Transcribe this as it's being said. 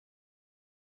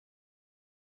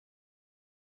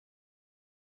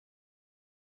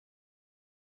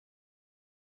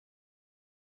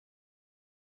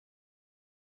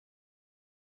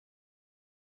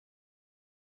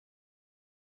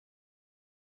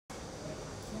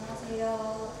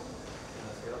안녕하세요.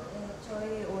 안녕하세요. 네,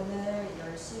 저희 오늘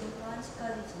 10시부터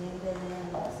 1시까지 진행되는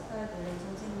파스칼 델렌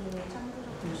선생님의 창조적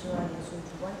도시와 예술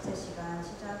두 번째 시간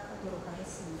시작하도록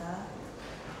하겠습니다.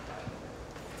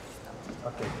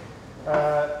 Okay.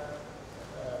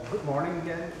 Good morning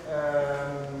again.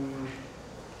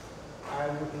 I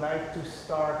would like to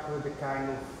start with a kind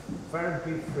of very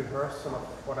brief rehearsal of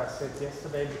what I said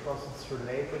yesterday because it's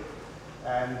related.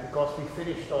 And because we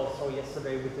finished also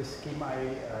yesterday with the scheme,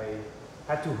 I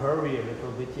had to hurry a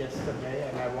little bit yesterday,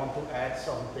 and I want to add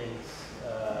some things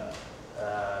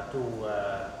to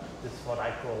this what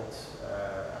I called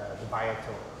the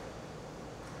biotope.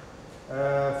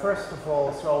 First of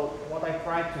all, so what I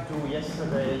tried to do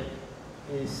yesterday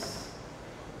is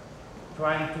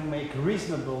trying to make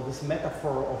reasonable this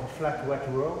metaphor of a flat, wet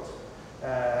world,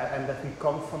 and that we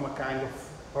come from a kind of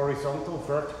horizontal,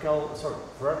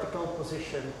 vertical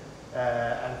position,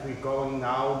 and we're going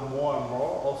now more and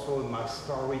more, also in my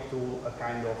story, to a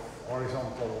kind of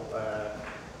horizontal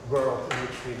world in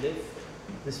which we live.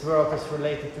 This world is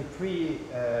related to three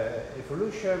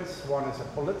evolutions. One is a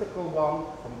political one,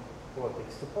 from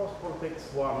politics to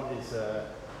post-politics. One is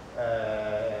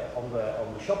on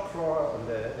the shop floor, on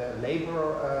the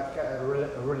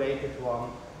labor-related one.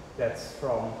 That's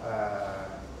from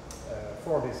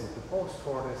Fordism to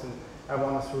post-Fordism, and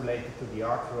one is related to the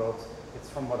art world. It's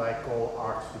from what I call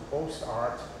art to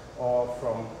post-art, or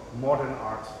from modern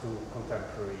art to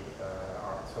contemporary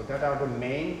art. So that are the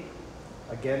main,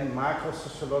 again,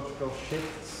 micro-sociological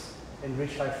shifts in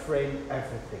which I frame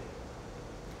everything.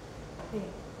 네,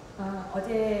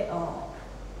 어제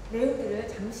내용들을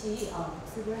잠시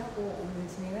복습을 하고 오늘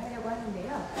진행을 하려고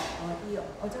하는데요. 이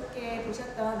어저께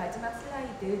보셨던 마지막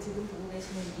슬라이드, 지금 보고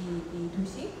계시는 이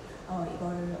도시,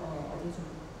 이거를 어제 좀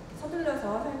서둘러서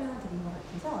설명을 드린 것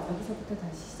같아서 여기서부터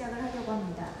다시 시작을 하려고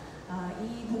합니다.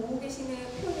 이 보고 계시는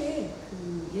표는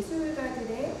그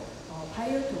예술가들의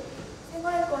바이오토프,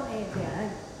 생활권에 대한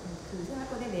그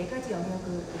생활권의 4가지 영역을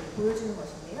보여주는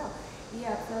것인데요. 이에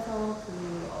앞서서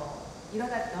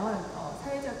일어났던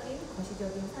사회적인,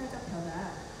 거시적인 사회적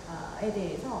변화에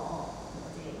대해서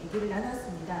어제 얘기를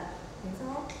나눴습니다. 그래서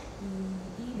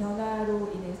이 변화로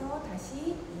인해서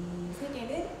다시 이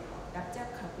세계는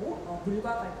납작하고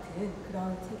물과 같은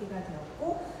그런 세계가 되었고,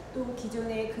 또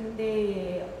기존의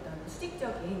근대의 어떤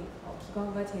수직적인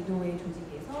기관과 제도의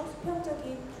조직에서 수평적인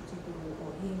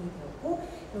조직으로 이행이 되었고,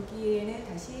 여기에는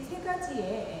다시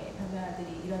 3가지의 변화들이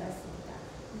일어났습니다.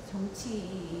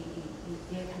 정치의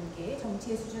단계,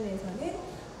 정치의 수준에서는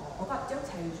억압적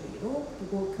자유주의로,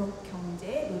 그리고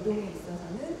경제, 노동에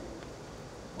있어서는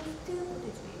포스트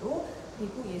모드주의로,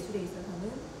 그리고 예술에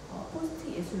있어서는 포스트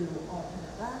예술로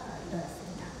변화가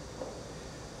일어났습니다.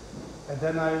 And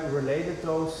then I related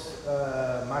those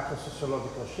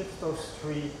micro-sociological shifts, those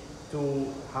three,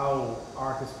 to how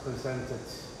art is presented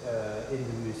in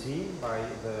the museum by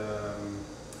the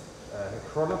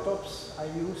chronotops I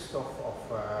used of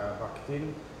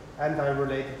Bakhtin, and I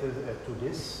related to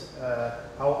this,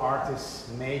 how art is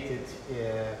made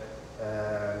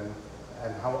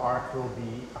and how art will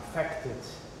be affected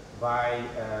by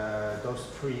those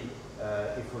three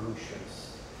evolutions.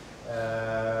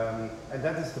 And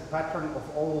that is the pattern of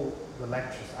all the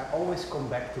lectures. I always come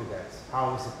back to that.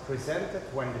 How is it presented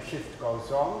when the shift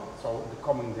goes on, so in the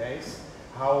coming days,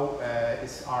 how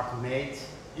is art made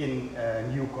in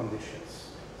new conditions.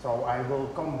 So I will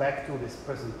come back to this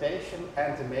presentation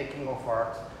and the making of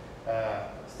art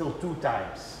still 2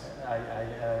 times. I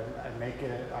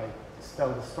tell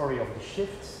the story of the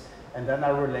shifts, and then I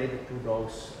relate it to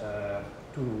those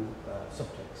 2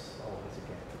 subjects always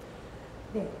again.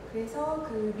 네, 그래서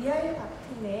그 미하일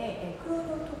바크틴의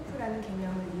크로노토프라는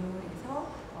개념을 이용해서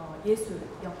예술,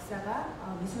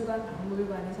 역사가 미술관,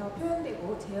 박물관에서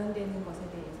표현되고 재현되는 것에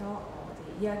대해서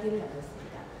이야기를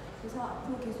나눴습니다. 그래서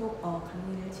앞으로 계속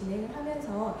강의를 진행을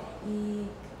하면서 이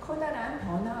커다란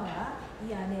변화와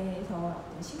이 안에서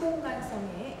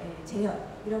시공간성의 재현,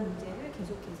 이런 문제를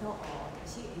계속해서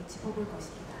다시 짚어볼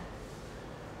것입니다.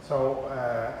 So,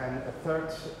 and a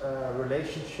third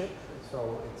relationship,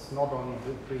 so it's not only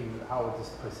between how it is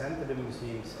presented in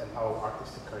museums and how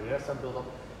artistic careers are built up.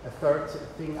 A third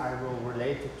thing I will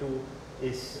relate it to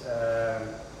is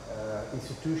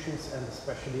institutions and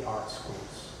especially art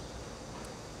schools.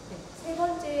 네, 세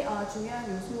번째 중요한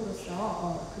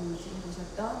요소로서 지금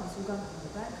보셨던 미술관,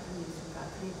 박물관,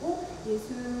 그리고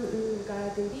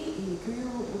예술가들이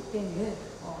교육되는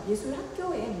예술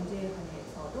학교의 문제에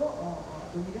관해서도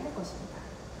논의를 할 것입니다.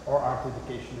 Or art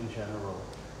education in general.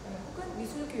 혹은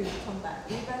미술 교육 전반,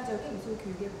 일반적인 미술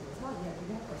교육에 대해서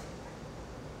이야기를 할 것입니다.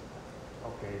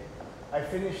 Okay. I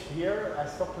finished here. I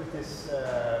stopped with this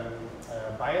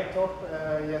biotop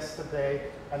yesterday,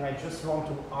 and I just want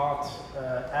to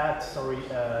add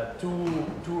two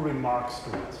remarks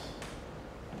to it.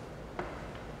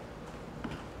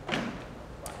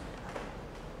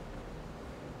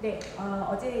 네,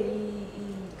 어제 이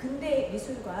근대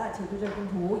미술과 제도적인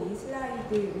도 이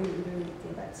슬라이드를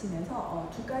이제 마치면서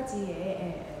두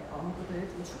가지의 언급을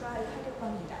좀 추가하려고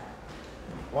합니다.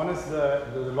 One is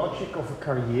the logic of a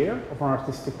career, of an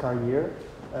artistic career.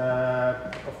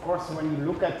 Of course, when you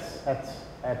look at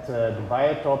the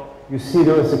biotop, you see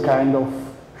there is a kind of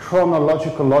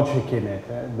chronological logic in it.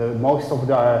 Most of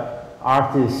the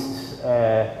artists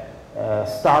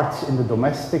start in the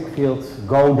domestic field,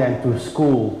 go then to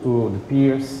school, to the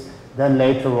peers, then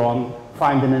later on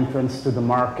find an entrance to the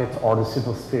market or the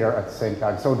civil sphere at the same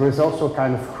time. So there is also a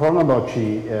kind of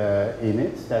chronology in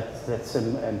it that's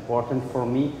important for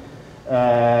me.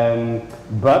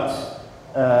 But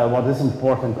what is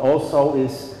important also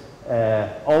is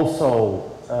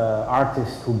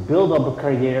artists who build up a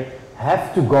career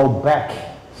have to go back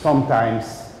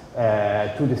sometimes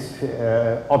to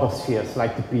the other spheres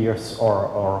like the peers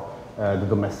or the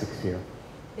domestic sphere.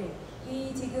 네,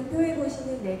 이 지금 표에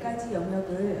보시는 네 가지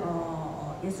영역을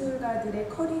예술가들의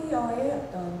커리어의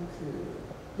어떤 그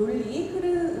논리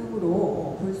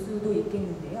흐름으로 볼 수도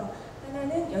있겠는데요.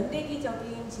 하나는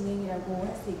연대기적인 진행이라고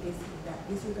할 수 있겠습니다.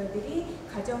 예술가들이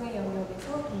가정의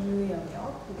영역에서 동료의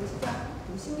영역, 그리고 시장,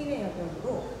 그리고 시민의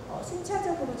영역으로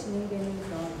순차적으로 진행되는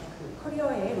그런 그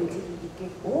커리어의 로직이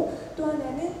있겠고, 또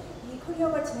하나는 이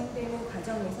커리어가 진행되는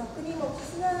과정에서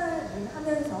끊임없이 순환을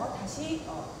하면서 다시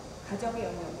가정의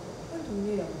영역으로 혹은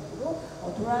동료의 영역으로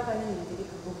돌아가는 일들이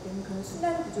반복되는 그런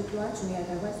순환 구조 또한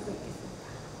중요하다고 할 수가 있겠습니다.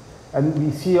 And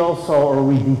we see also, or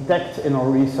we detect in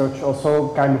our research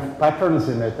also kind of patterns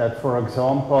in it, that for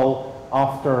example,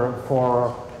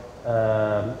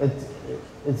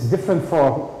 it's different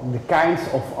for the kinds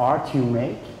of art you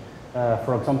make.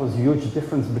 For example, there's a huge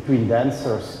difference between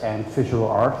dancers and visual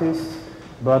artists.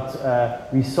 But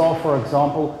we saw, for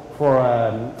example,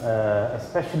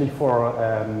 especially for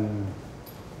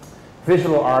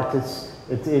visual artists,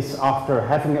 it is after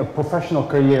having a professional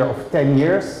career of 10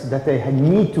 years that they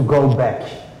need to go back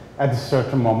at a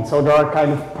certain moment. So there are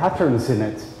kind of patterns in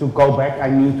it to go back, I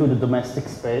mean, to the domestic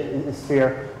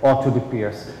sphere or to the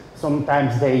peers.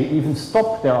 Sometimes they even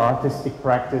stop their artistic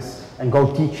practice and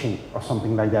go teaching or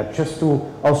something like that, just to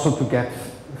get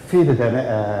fitted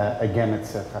again,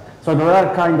 etc. So there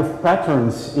are kind of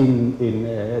patterns in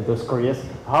those careers,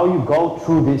 how you go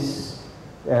through this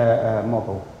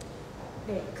model.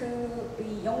 네,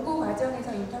 이 연구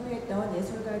과정에서 인터뷰했던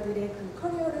예술가들의 그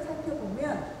커리어를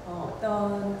살펴보면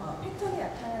어떤 패턴이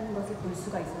나타나는 것을 볼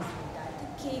수가 있었습니다.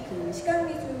 특히 그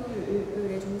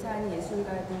시각미술에 종사하는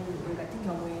예술가들 같은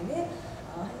경우에는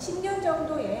한 10년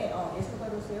정도의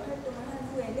예술가로서의 활동을 한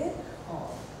후에는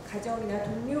가정이나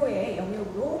동료의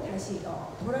영역으로 다시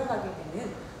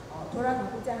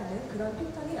돌아가고자 하는 그런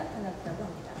패턴이 나타났다고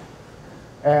합니다.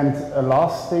 And a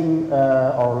last thing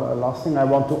I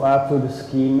want to add to the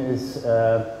scheme is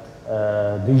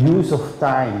the use of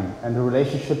time and the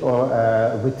relationship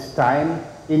with time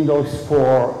in those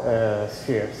four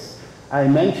spheres. I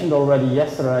mentioned already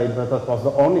yesterday, but that was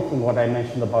the only thing what I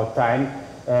mentioned about time,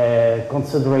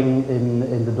 considering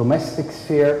in the domestic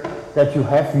sphere that you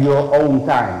have your own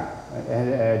time.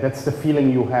 That's the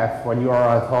feeling you have when you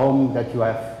are at home, that you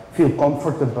feel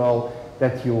comfortable,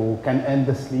 that you can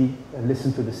endlessly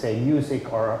listen to the same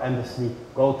music or endlessly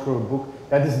go through a book.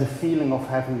 That is the feeling of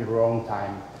having your own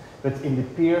time. But in the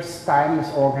peers, time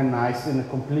is organized in a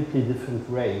completely different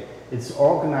way. It's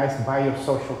organized by your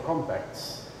social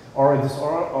contacts, or it is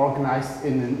organized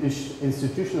in an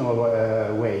institutional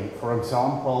way. For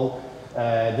example,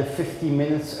 the 50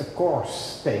 minutes a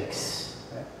course takes.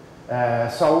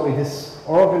 So it is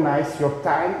organized, your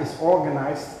time is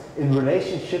organized in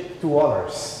relationship to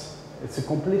others. It's a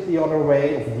completely other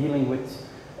way of dealing with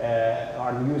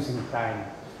or using time.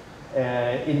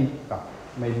 네,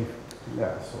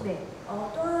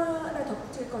 또 하나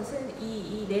덧붙일 것은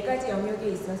이 네 가지 영역에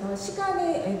있어서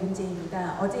시간의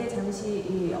문제입니다. 어제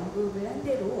잠시 언급을 한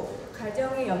대로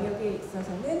가정의 영역에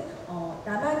있어서는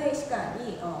나만의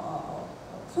시간이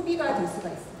소비가 될 수가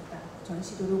있습니다.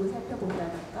 전시 도록을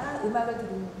살펴본다던가 음악을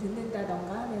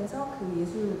듣는다던가 하면서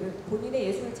본인의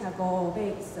예술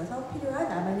작업에 있어서 필요한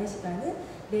나만의 시간을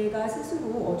내가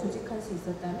스스로 조직할 수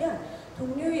있었다면,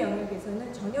 동료의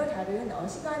영역에서는 전혀 다른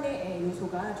시간의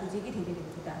요소가 조직이 되게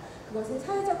됩니다. 그것은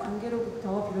사회적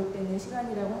관계로부터 비롯되는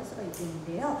시간이라고 할 수가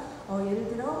있겠는데요. 예를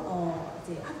들어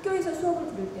이제 학교에서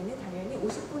수업을 들을 때는 당연히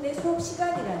 50분의 수업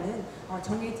시간이라는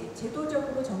정해진,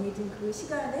 제도적으로 정해진 그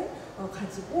시간을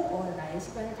가지고 나의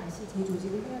시간을 다시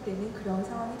재조직을 해야 되는 그런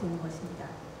상황이 되는 것입니다.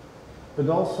 But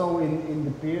also in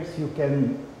the peers you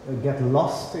can get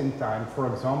lost in time.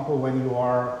 For example, when you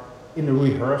are in a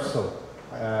rehearsal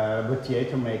with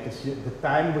theater makers, the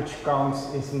time which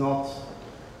counts is not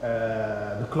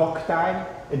the clock time,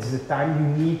 it's the time you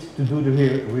need to do the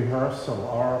rehearsal,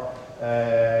 or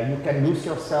you can lose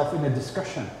yourself in a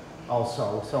discussion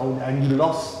also, so, and you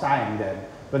lost time then.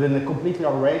 But in a completely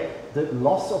other way, the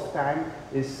loss of time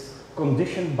is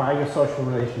conditioned by your social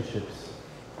relationships.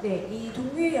 네, 이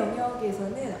동료의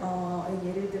영역에서는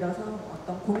예를 들어서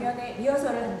어떤 공연의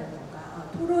리허설을 한다던가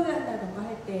토론을 한다던가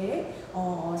할 때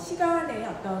시간의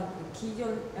어떤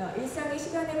기존 일상의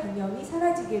시간의 관념이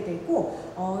사라지게 되고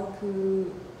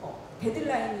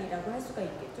데드라인이라고 할 수가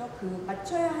있겠죠. 그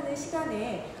맞춰야 하는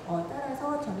시간에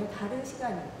따라서 전혀 다른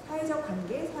시간이 사회적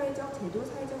관계, 사회적 제도,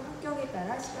 사회적 환경에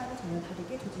따라 시간이 전혀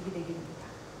다르게 조직이 되게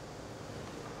됩니다.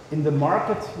 In the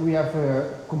market, we have a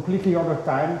completely other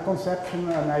time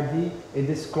conception and idea. It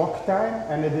is clock time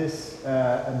and it is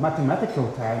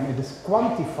mathematical time. It is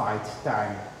quantified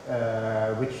time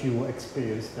which you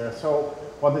experience there. So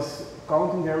what is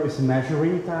counting there is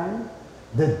measuring time,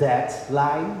 the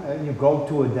deadline. You go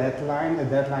to a deadline. A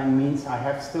deadline means I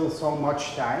have still so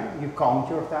much time. You count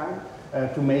your time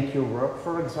to make your work,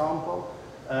 for example.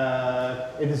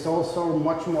 It is also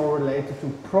much more related to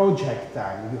project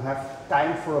time. You have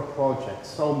time for a project,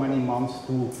 so many months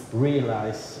to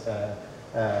realize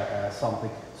something.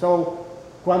 So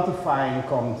quantifying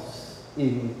comes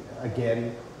in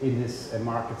again in this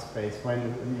market space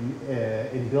when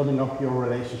in building up your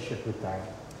relationship with time.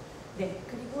 네,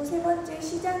 그리고 세 번째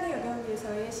시장의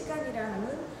영역에서의 시간이라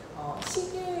함은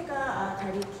시계가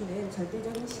가리키는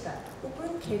절대적인 시간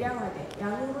혹은 계량화된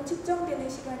양으로 측정되는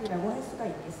시간이라고 할 수가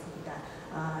있겠습니다.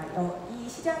 이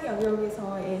시장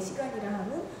영역에서의 시간이라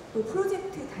함은 또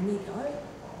프로젝트 단위별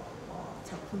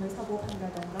작품을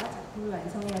서복한다던가 작품을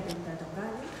완성해야 된다던가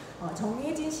하는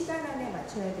정해진 시간 안에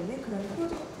맞춰야 되는 그런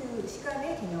프로젝트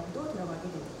시간의 개념도 들어가게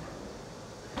됩니다.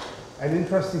 And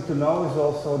interesting to know is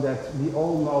also that we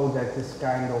all know that this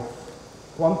kind of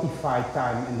quantified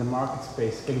time in the market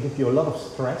space can give you a lot of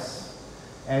stress,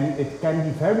 and it can be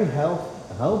very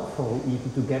helpful even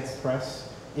to get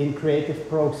stress in creative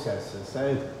processes.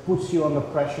 It puts you under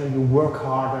pressure, you work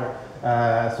harder,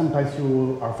 sometimes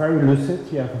you are very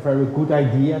lucid, you have a very good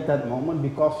idea at that moment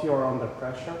because you are under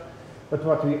pressure. But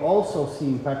what we also see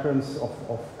in patterns of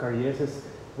careers is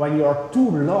when you are too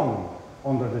long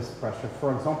under this pressure,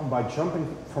 for example by jumping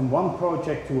from one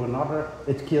project to another,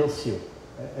 it kills you.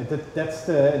 That's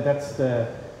the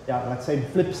yeah, let's say the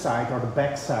flip side or the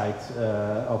back side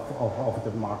of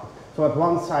the market. So at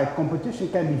one side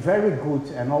competition can be very good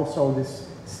and also this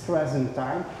stress in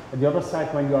time. At the other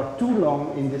side, when you are too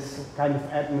long in this kind of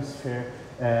atmosphere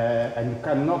and you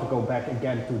cannot go back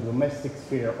again to the domestic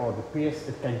sphere or the peers,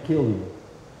 it can kill you.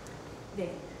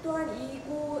 네, 또한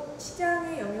이곳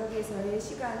시장의 영역에서의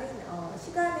시간은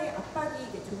시간의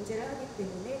압박이 존재를 하기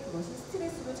때문에 그것이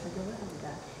스트레스로 작용을 합니다.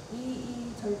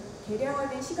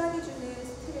 계량화된 시간이 주는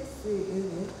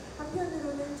스트레스는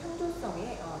한편으로는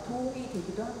창조성에 도움이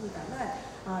되기도 합니다만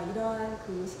이러한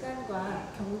그 시간과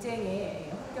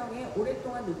경쟁의 환경에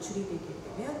오랫동안 노출이 되게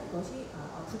되면 이것이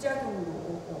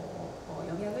부작용으로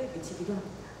영향을 미치기도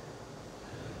합니다.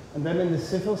 And then in the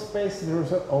civil space,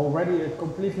 there's already a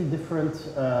completely different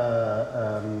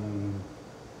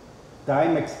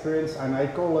time experience, and I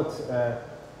call it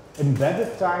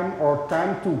embedded time or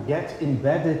time to get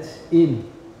embedded in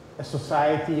a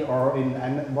society or in,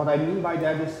 and what I mean by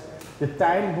that is the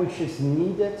time which is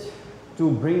needed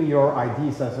to bring your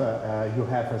ideas as you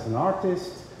have as an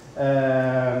artist,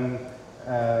 to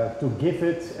give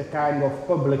it a kind of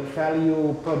public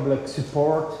value, public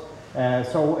support,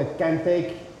 so it can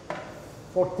take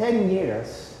for 10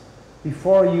 years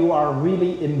before you are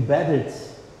really embedded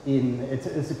in,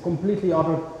 it's a completely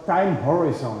other time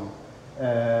horizon.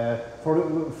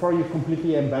 For you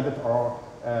completely embedded or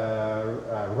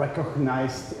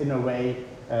recognized in a way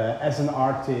as an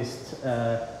artist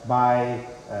by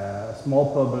a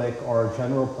small public or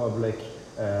general public,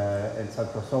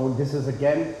 etc. So this is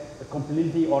again a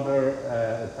completely other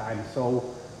time. So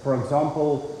for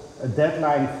example, a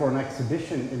deadline for an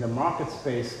exhibition in the market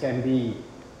space can be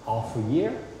half a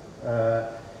year.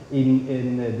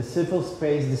 In the civil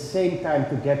space, the same time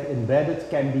to get embedded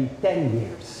can be 10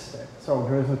 years. So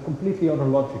there is a completely other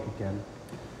logic again.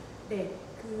 네,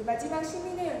 그 마지막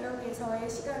시민의 영역에서의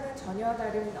시간은 전혀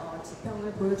다른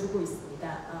지평을 보여주고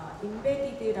있습니다.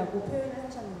 인베디드라고 표현을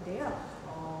하셨는데요.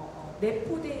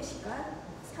 내포된 시간,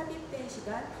 삽입된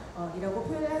시간이라고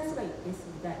표현을 할 수가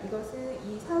있겠습니다. 이것은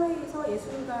이 사회에서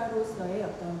예술가로서의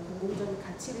어떤 공공적인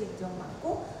가치를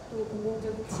인정받고 또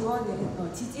공공적인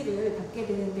지지를 받게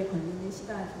되는데 걸리는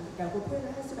시간이라고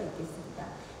표현을 할 수가 있겠습니다.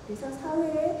 그래서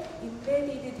사회에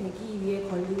인베디드 되기 위해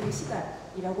걸리는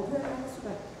시간이라고 표현을 할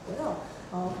수가 있고요.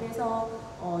 그래서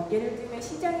예를 들면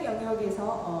시장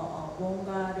영역에서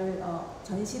무언가를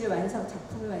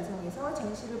작품을 완성해서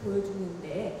전시를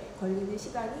보여주는데 걸리는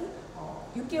시간이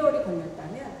 6개월이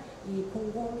걸렸다면 이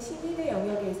공공 시민의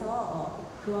영역에서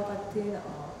그와 같은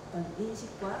어떤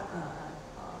인식과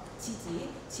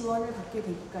지원을 받게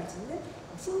되기까지는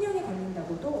 10년이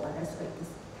걸린다고도 말할 수가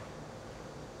있겠습니다.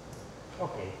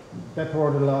 Okay, that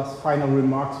were the last final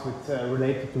remarks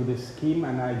related to this scheme,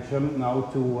 and I jump now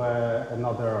to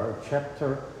another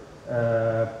chapter.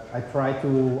 I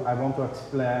want to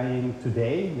explain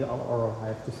today, or I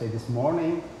have to say this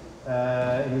morning,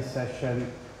 in this session,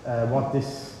 what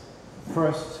this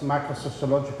first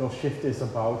macro-sociological shift is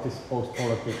about, this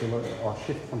post-political, or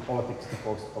shift from politics to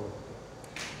post-politics.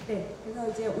 네, 그래서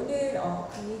이제 오늘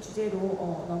강의 주제로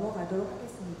넘어가도록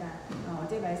하겠습니다.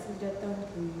 어제 말씀드렸던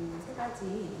그 세 가지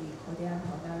이 거대한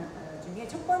변화 중에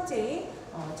첫 번째인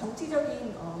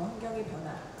정치적인 환경의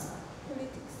변화,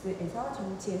 폴리틱스에서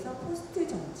정치에서 포스트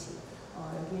정치.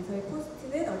 여기에서의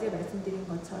포스트는 어제 말씀드린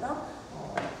것처럼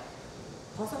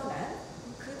벗어난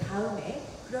그 다음에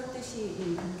그런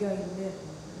뜻이 담겨 있는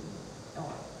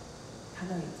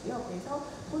단어이지요. 그래서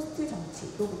포스트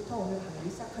정치로부터 오늘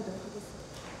강의를 시작하도록 하겠습니다.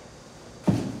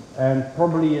 And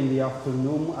probably in the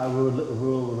afternoon I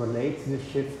will relate the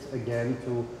shift again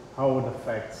to how it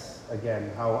affects, again,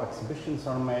 how exhibitions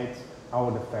are made, how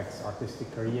it affects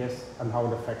artistic careers, and how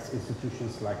it affects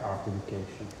institutions like art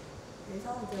education.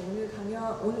 그래서 이제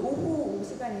오늘 오후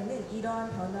시간에는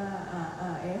이러한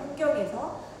변화의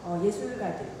환경에서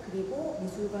예술가들 그리고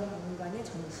미술관 박물관의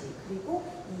전시 그리고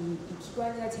이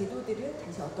기관이나 제도들은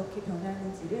다시 어떻게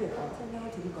변하는지를 설명을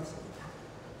드릴 것입니다.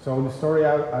 So the story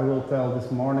I will tell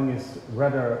this morning is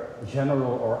rather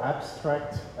general or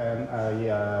abstract, and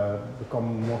I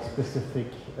become more specific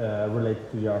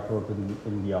related to the artwork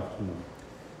in the afternoon.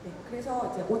 네,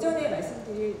 그래서 이제 오전에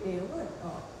말씀드릴 내용은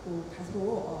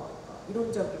다소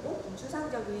이론적이고 좀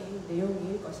추상적인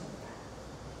내용일 것입니다.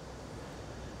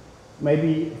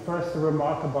 Maybe first a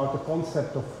remark about the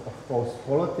concept of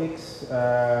post-politics.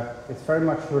 It's very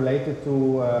much related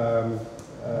to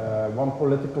one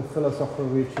political philosopher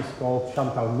which is called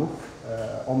Chantal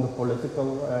Mouffe. On the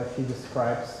political, she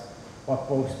describes what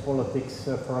post-politics,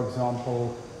 for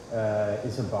example,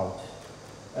 is about.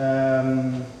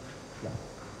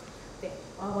 네,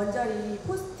 먼저 이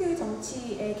포스트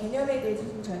정치의 개념에 대해서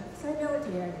좀 설명을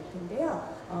드려야 될 텐데요.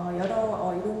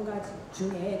 여러 이론가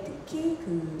중에 특히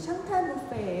그 샹탈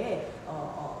무페의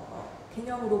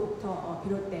개념으로부터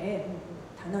비롯된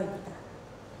단어입니다.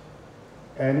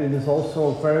 And it is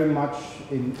also very much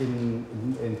in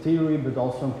theory, but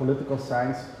also in political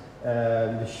science,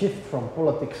 the shift from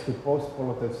politics to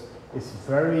post-politics is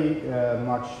very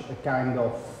much a kind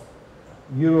of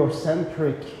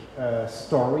Eurocentric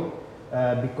story,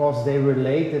 because they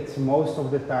relate it most of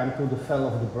the time to the fall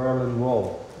of the Berlin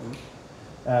Wall,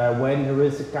 when there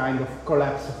is a kind of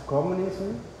collapse of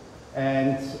communism,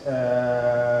 and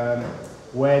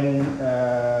when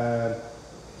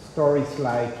stories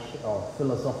like, or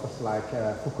philosophers like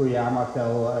Fukuyama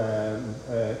tell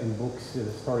in books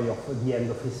the story of the end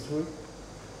of history,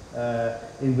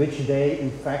 in which they,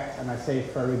 in fact, and I say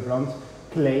it very blunt,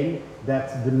 claim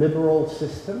that the liberal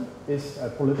system is a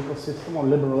political system, or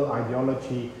liberal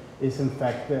ideology is in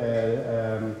fact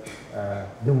the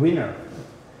winner.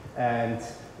 And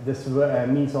this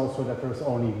means also that there is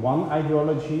only one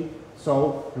ideology,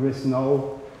 so there is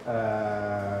no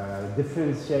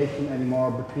differentiation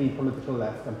anymore between political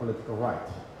left and political right.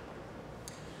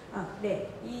 네,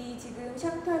 이 지금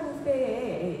샹탈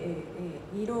무페의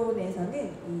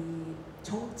이론에서는 이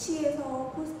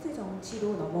정치에서 포스트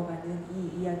정치로 넘어가는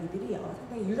이 이야기들이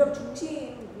상당히 유럽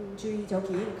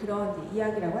중심주의적인 그런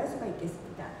이야기라고 할 수가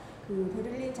있겠습니다. 그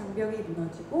베를린 장벽이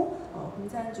무너지고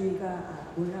공산주의가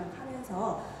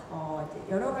몰락하면서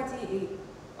여러 가지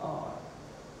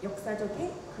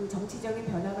역사적인 그 정치적인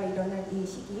변화가 일어난 이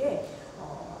시기에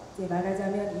이제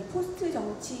말하자면 이 포스트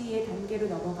정치의 단계로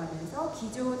넘어가면서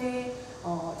기존의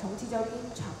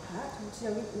정치적인 좌파,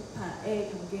 정치적인 우파의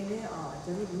경계는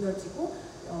완전히 무너지고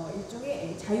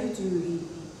일종의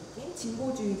자유주의적인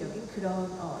진보주의적인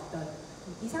그런 어떤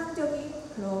이상적인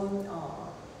그런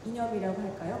이념이라고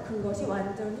할까요? 그것이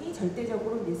완전히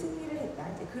절대적으로 이제 승리를 했다.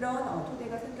 이제 그런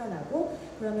토대가 생겨나고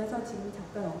그러면서 지금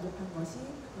잠깐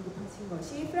언급하신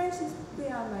것이 프란시스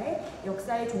후쿠야마의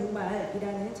역사의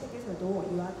종말이라는 책에서도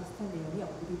이와 비슷한 내용이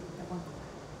언급이 된다고 합니다.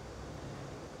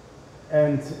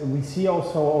 And we see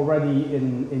also already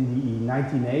in the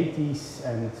 1980s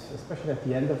and especially at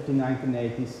the end of the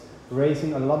 1980s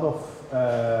raising a lot of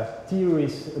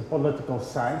theories in political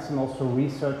science and also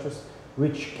researchers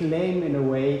which claim in a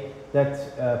way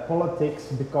that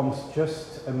politics becomes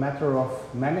just a matter of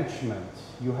management.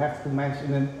 You have to manage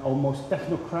in an almost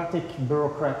technocratic,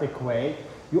 bureaucratic way.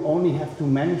 You only have to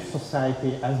manage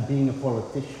society as being a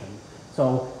politician.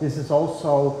 So this is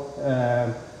also,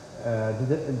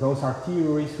 those are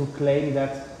theories who claim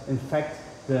that in fact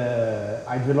the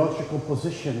ideological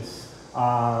positions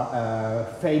are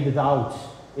faded out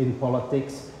in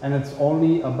politics and it's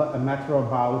only a matter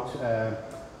about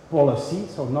policy,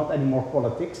 so not anymore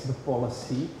politics, but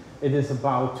policy. It is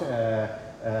about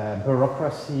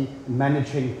bureaucracy,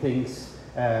 managing things,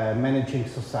 managing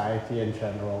society in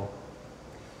general.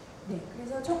 네,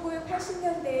 그래서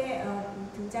 1980년대에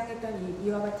등장했던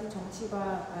이와 같은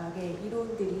정치과학의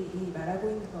이론들이 말하고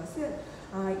있는 것은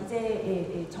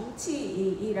이제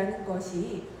정치라는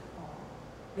것이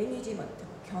매니지먼트,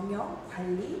 경영,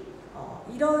 관리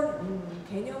이런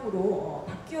개념으로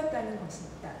바뀌었다는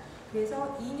것입니다.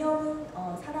 그래서 이념은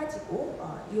사라지고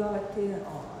이와 같은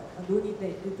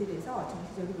논의들에서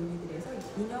정치적인 논의들에서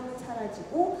이념은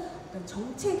사라지고 어떤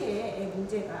정책의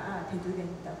문제가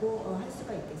대두된다고 할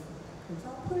수가 있겠습니다. 그래서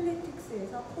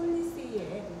폴리틱스에서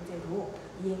폴리시의 문제로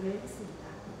이행을 했습니다.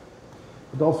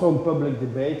 But also in public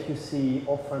debate, you see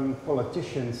often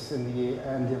politicians in the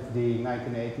end of the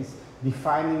 1980s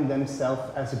defining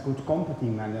themselves as a good company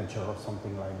manager or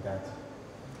something like that.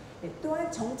 네, 또한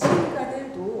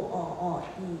정치가들도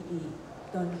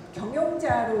어떤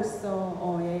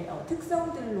경영자로서의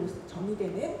특성들로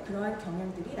정의되는 그러한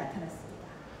경향들이 나타났습니다.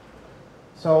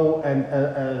 So, and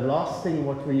a last thing,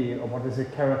 what is a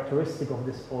characteristic of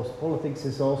this post-politics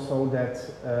is also that,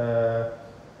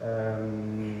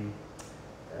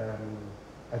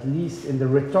 at least in the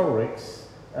rhetorics,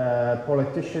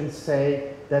 politicians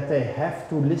say that they have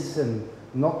to listen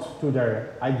not to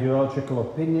their ideological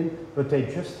opinion, but they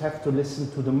just have to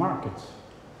listen to the market.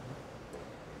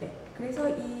 네, 그래서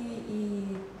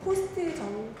이 포스트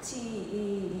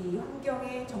정치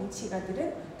환경의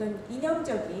정치가들은 어떤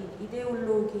이념적인,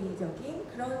 이데올로기적인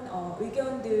그런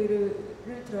의견들을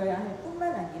들어야 할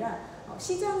뿐만 아니라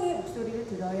시장의 목소리를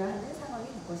들어야 하는 상황이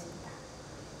된 것입니다.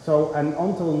 So, and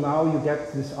until now you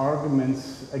get these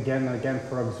arguments again and again.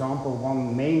 For example,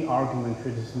 one main argument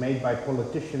which is made by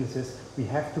politicians is we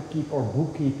have to keep our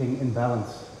bookkeeping in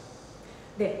balance.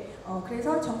 네,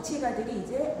 그래서 정치가들이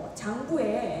이제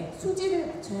장부에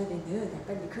수지를 맞춰야 되는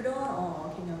약간 그런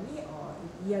개념이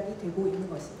이야기되고 있는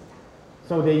것입니다.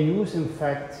 So they use, in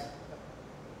fact,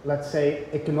 let's say,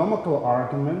 economical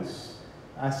arguments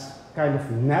as kind of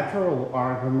natural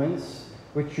arguments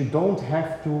which you don't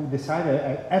have to decide.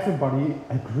 Everybody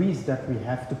agrees that we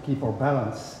have to keep our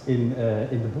balance in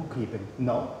the bookkeeping.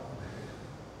 No.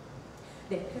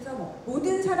 네, 그래서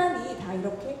모든 사람이 다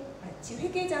이렇게 마치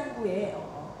회계장부에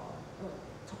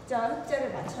적자와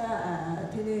흑자를 맞춰야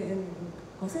되는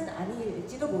것은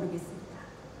아닐지도 모르겠습니다.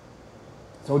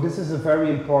 So this is a very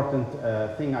important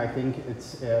thing. I think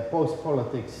it's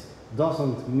post-politics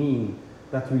doesn't mean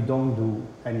that we don't do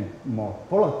any more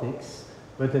politics,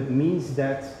 but it means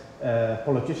that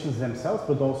politicians themselves,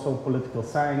 but also political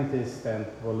scientists and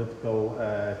political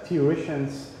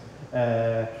theorians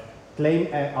claim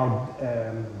or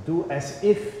do as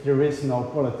if there is no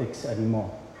politics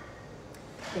anymore.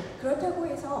 네, 그렇다고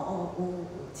해서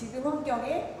지금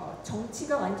환경에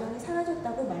정치가 완전히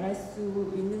사라졌다고 말할 수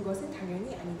있는 것은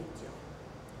당연히 아니겠죠.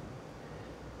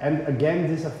 And again,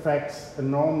 this affects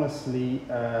enormously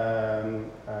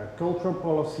cultural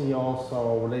policy,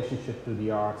 also relationship to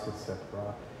the arts, etc.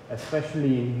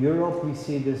 Especially in Europe, we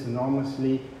see this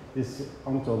enormously. This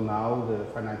until now, the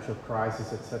financial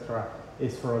crisis, etc.,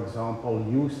 is, for example,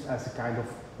 used as a kind of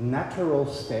natural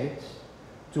state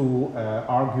to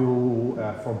argue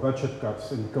for budget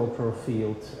cuts in the cultural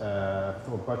field,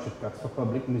 for budget cuts for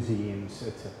public museums,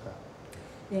 etc.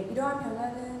 네, 이러한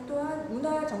변화는 또한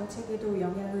문화 정책에도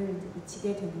영향을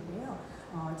미치게 되는데요.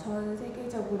 전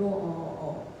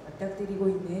세계적으로 맞닥뜨리고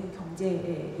있는 경제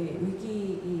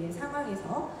위기의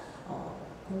상황에서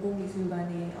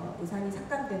공공미술관의 예산이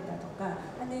삭감된다던가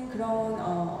하는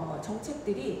그런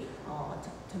정책들이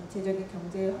전체적인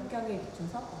경제 환경에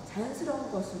비춰서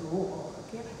자연스러운 것으로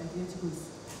이렇게 받아들여지고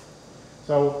있습니다.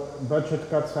 So budget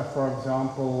cuts are, for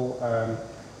example,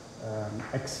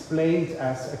 explained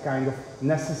as a kind of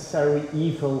necessary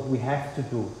evil we have to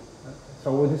do.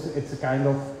 So it's a kind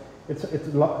of,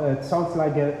 it sounds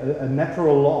like a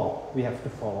natural law we have to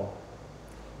follow.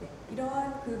 네,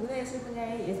 이러한 그 문화예술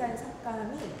분야의 예산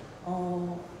삭감이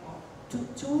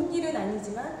좋은 일은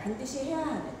아니지만 반드시 해야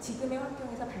하는, 지금의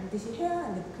환경에서 반드시 해야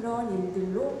하는 그런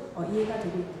일들로 이해가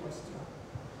되고 있는 것이죠.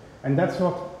 And that's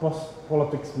what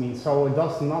post-politics means. So it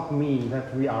does not mean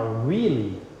that we are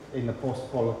really in a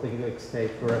post-political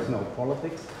state where there's no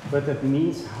politics, but it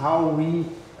means how we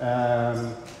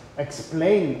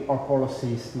explain our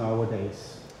policies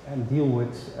nowadays and deal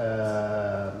with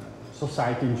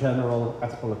society in general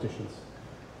as politicians.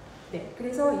 네,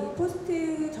 그래서 이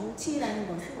포스트 정치라는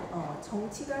것은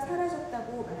정치가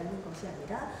사라졌다고 말하는 것이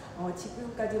아니라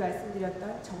지금까지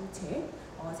말씀드렸던 정책,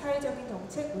 사회적인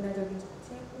정책, 문화적인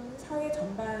정책, 사회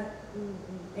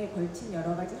전반에 걸친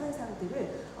여러 가지 현상들을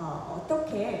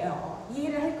어떻게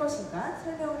이해를 할 것인가,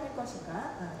 설명을 할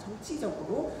것인가,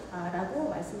 정치적으로 라고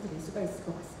말씀드릴 수가 있을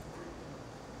것 같습니다.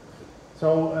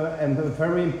 So, and the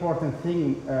very important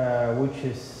thing, which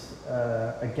is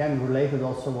again related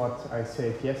also what I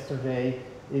said yesterday,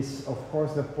 is of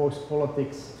course that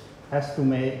post-politics has to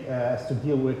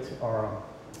deal with, or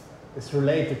is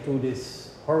related to this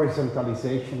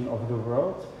horizontalization of the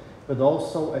world, but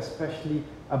also especially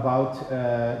about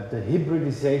the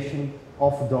hybridization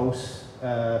of those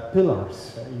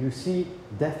pillars. You see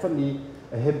definitely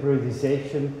a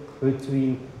hybridization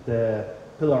between the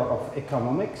pillar of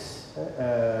economics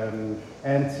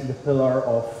and the pillar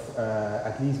of,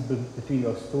 at least between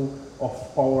those two, of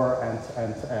power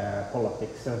and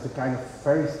politics. There's a kind of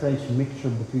very strange mixture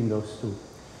between those two.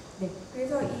 네,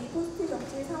 그래서 이 포스트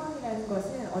정치 상황이라는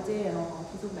것은 어제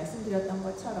계속 말씀드렸던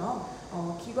것처럼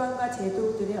기관과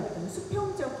제도들의 어떤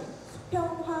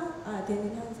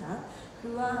수평화되는 현상,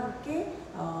 그와 함께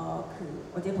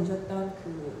어제 보셨던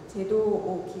그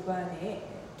제도 기관의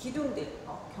기둥들,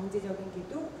 경제적인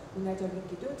기둥, 문화적인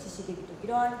기둥, 지식의 기둥,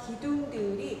 이러한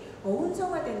기둥들이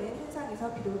혼성화되는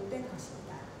현상에서 비롯된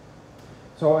것입니다.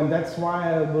 So, and that's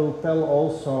why I will tell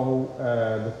also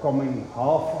the coming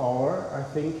half hour, I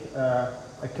think,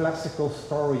 a classical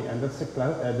story, and that's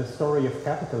the story of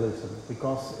capitalism,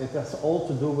 because it has all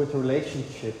to do with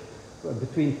relationship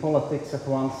between politics at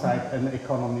one side and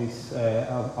economies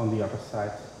on the other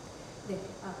side. 네,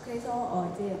 그래서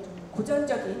이제 좀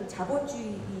고전적인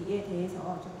자본주의에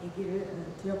대해서 좀 얘기를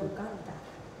드려볼까 합니다.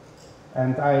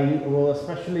 And I will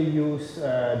especially use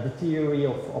the theory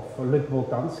of Luc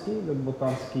Boltanski. Luc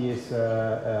Boltanski is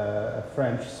a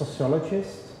French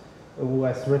sociologist who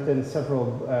has written several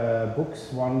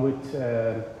books, one with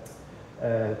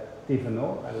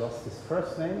Thévenot, I lost his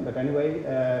first name, but anyway,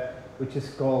 which is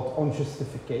called On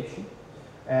Justification.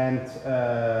 And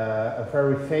a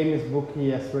very famous book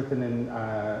he has written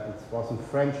it was in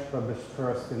French, published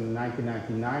first in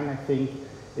 1999, I think,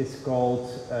 is called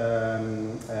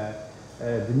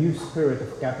The New Spirit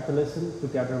of Capitalism,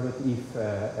 together with Yves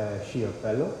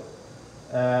Schiapello.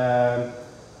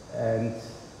 And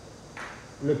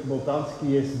Luc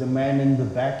Boltanski is the man in the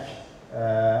back,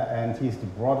 and he's the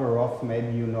brother of,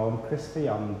 maybe you know him,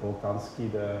 Christian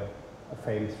Boltanski, the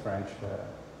famous French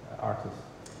artist.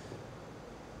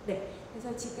 네,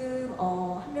 그래서 지금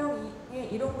한 명의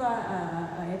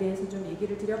이론가에 대해서 좀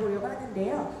얘기를 드려보려고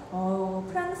하는데요.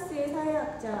 프랑스의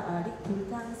사회학자 릭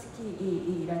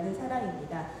볼탕스키라는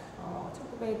사람입니다.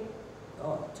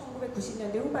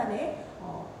 1990년대 후반에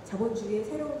자본주의의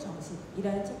새로운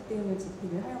정신이라는 책 등을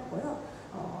집필을 하였고요.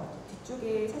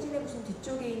 뒤쪽에, 사진에 보시면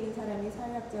뒤쪽에 있는 사람이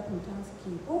사회학자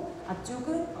볼탕스키이고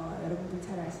앞쪽은 여러분들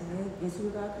잘 아시는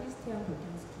예술가 크리스티안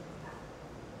볼탕스키입니다.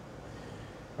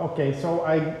 Okay, so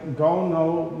I go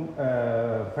now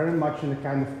very much in a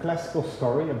kind of classical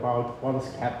story about what is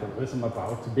capitalism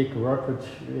about, the big word which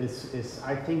is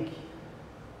I think,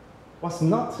 was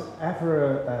not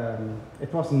ever,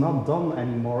 it was not done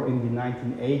anymore in the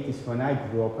 1980s when I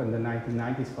grew up, and the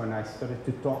 1990s when I started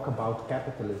to talk about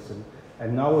capitalism.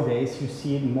 And nowadays you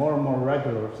see it more and more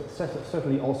regular,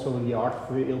 certainly also in the art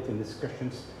field, in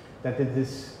discussions, that it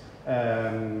is,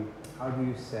 how do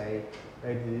you say,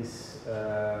 it is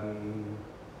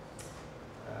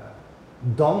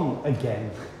done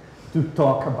again to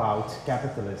talk about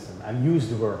capitalism and use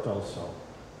the word also.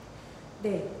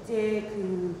 네, 이제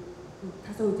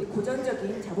다소 이제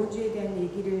고전적인 자본주의에 대한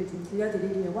얘기를 좀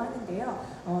들려드리려고 하는데요.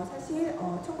 사실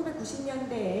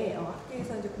 1990년대에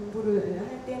학교에서 이제 공부를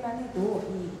할 때만 해도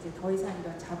이제 더 이상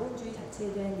이런 자본주의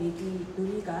자체에 대한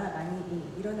논의가 많이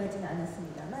일어나지는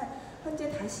않았습니다만,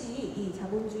 현재 다시 이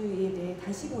자본주의에 대해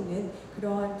다시 보는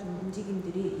그러한 좀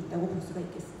움직임들이 있다고 볼 수가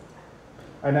있겠습니다.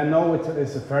 And I know it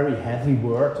is a very heavy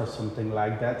word or something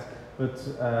like that, but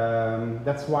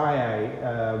that's why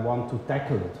I want to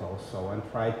tackle it also and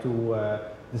try to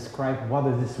describe what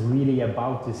it is really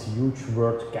about, this huge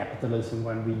word capitalism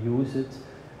when we use it.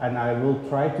 And I will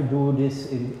try to do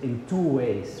this in two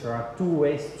ways. There are two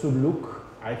ways to look,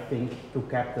 I think, to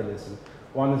capitalism.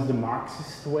 One is the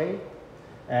Marxist way,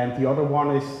 and the other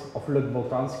one is of Luc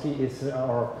Boltanski,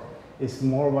 is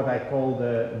more what I call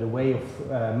the way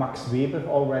of Max Weber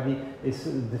already, is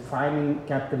defining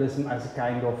capitalism as a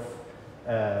kind of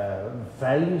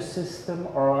value system,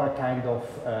 or a kind of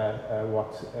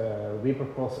what Weber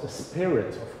calls a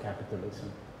spirit of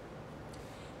capitalism.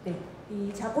 네,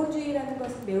 이 자본주의라는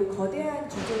것은 매우 거대한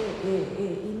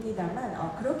주제입니다만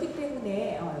그렇기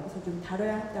때문에 여기서 좀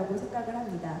다뤄야 한다고 생각을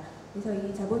합니다. 그래서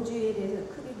이 자본주의에 대해서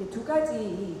크게 이제 두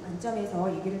가지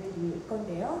관점에서 얘기를 드릴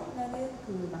건데요. 하나는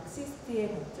그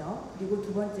막시스트의 관점, 그리고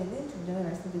두 번째는 좀 전에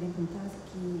말씀드린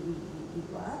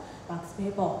볼탄스키와 막스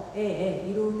베버의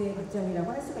이론의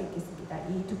관점이라고 할 수가 있겠습니다.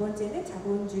 이 두 번째는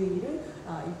자본주의를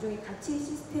일종의 가치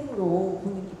시스템으로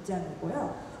보는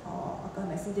입장이고요. 아까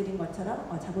말씀드린 것처럼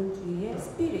자본주의의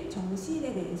스피릿,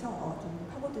 정신에 대해서 좀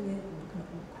파고드는 그런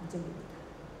관점입니다.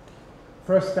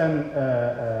 First, then,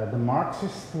 the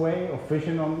Marxist way of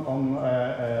vision on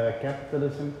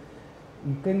capitalism.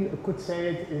 You could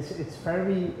say it's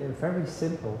very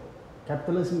simple.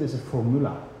 Capitalism is a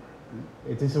formula.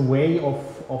 It is a way of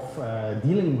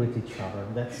dealing with each other.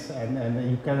 And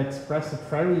you can express it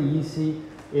very easy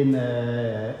in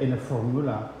a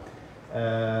formula.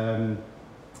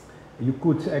 You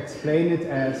could explain it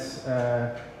as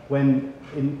when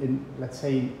in let's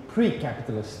say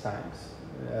pre-capitalist times.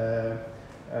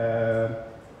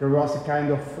 There was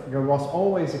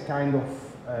always a kind of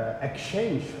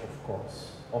exchange, of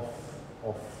course, of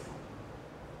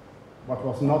what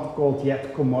was not called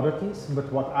yet commodities,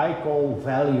 but what I call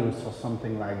values or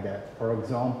something like that. For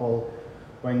example,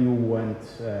 when you went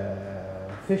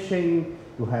fishing,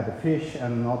 you had a fish,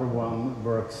 and another one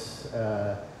works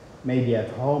maybe at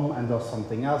home and does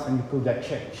something else, and you could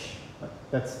exchange.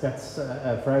 That's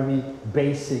a very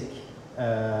basic.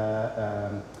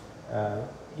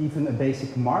 Even a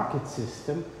basic market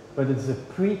system, but it's a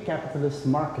pre-capitalist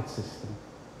market system.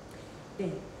 네,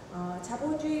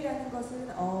 자본주의라는 것은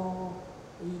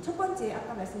이 첫 번째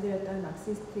아까 말씀드렸던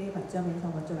막시스트의 관점에서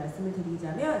먼저 말씀을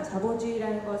드리자면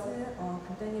자본주의라는 것은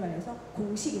간단히 말해서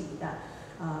공식입니다.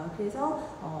 그래서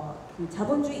그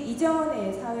자본주의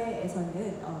이전의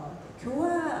사회에서는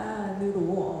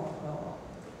교환으로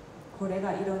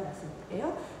거래가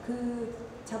일어났었는데요.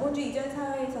 그 자본주의 이전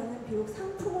사회에서는 비록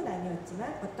상품은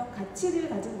아니었지만 어떤 가치를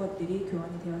가진 것들이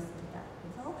교환이 되었습니다.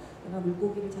 그래서 내가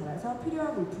물고기를 잡아서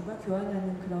필요한 물품과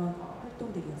교환하는 그런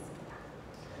활동들이었습니다.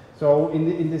 So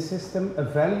in the system, a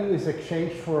value is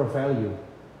exchanged for a value.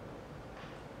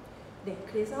 네,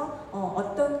 그래서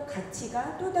어떤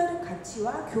가치가 또 다른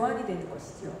가치와 교환이 되는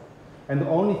것이죠. And the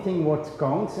only thing what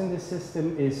counts in this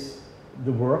system is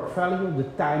the work value, the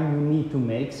time you need to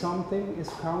make something is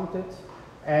counted.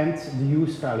 And the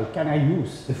use value. Can I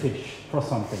use the fish for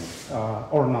something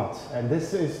or not? And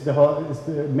this is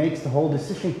makes the whole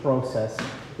decision process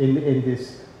in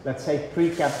this, let's say,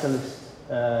 pre-capitalist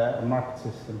market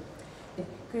system. 네,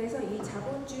 그래서 이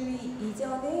자본주의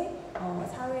이전의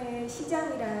사회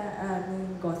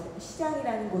시장이라는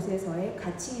곳에서의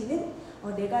가치는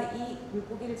내가 이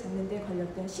물고기를 잡는 데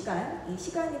걸렸던 시간, 이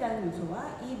시간이라는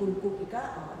요소와 이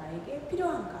물고기가 나에게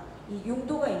필요한가, 이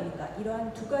용도가 있는가,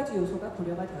 이러한 두 가지 요소가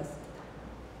고려가 되었습니다.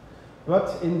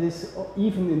 But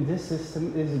even in this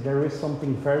system, there is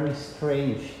something very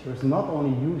strange. There's not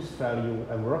only use value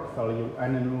and work value,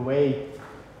 and in a way,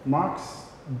 Marx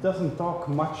doesn't talk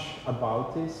much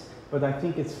about this, but I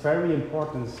think it's very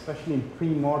important, especially in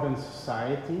pre-modern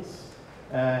societies.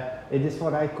 It is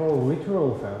what I call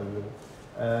ritual value.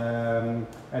 And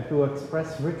to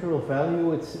express ritual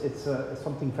value, it's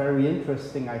something very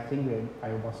interesting. I think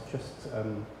I was just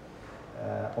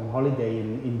on holiday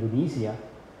in Indonesia,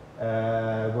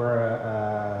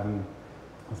 where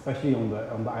especially on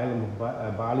the island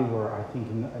of Bali, where I think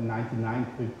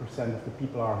 99% of the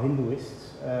people are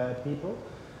Hinduist people,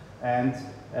 and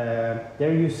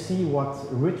there you see what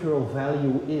ritual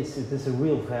value is. It is a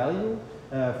real value.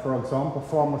 For example,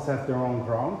 farmers have their own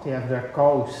ground. They have their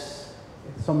cows.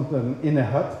 Something in a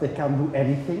hut, they can't do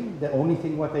anything. The only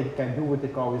thing what they can do with the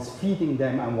cow is feeding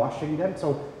them and washing them.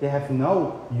 So they have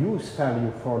no use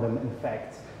value for them. In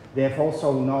fact, they have a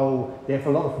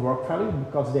lot of work value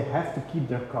because they have to keep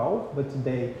their cow, but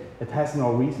it has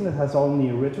no reason. It has only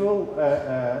a ritual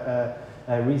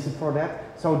reason for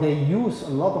that. So they use a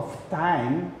lot of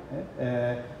time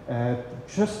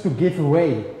just to give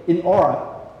away in order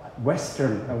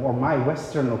Western, or my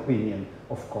Western opinion,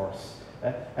 of course.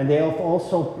 And they have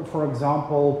also, for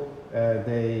example,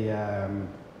 they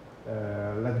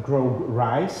let grow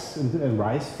rice in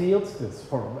rice fields. That's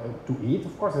for to eat,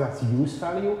 of course. That's use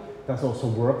value. That's also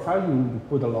work value. You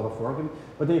put a lot of work in.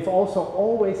 But they've also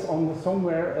always on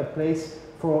somewhere a place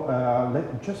for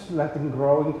just letting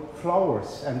growing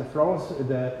flowers, and the flowers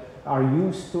are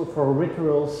used for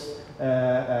rituals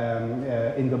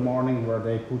in the morning, where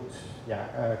they put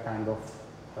kind of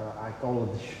I call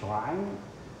it the shrine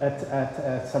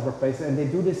at several places, and they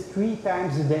do this 3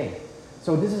 times a day.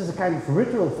 So this is a kind of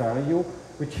ritual value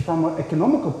which from an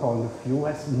economical point of view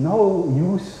has no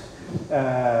use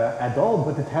at all,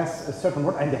 but it has a certain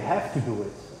word, and they have to do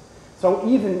it. So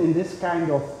even in this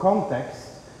kind of context,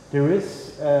 there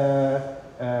is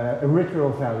a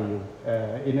ritual value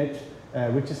in it,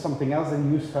 which is something else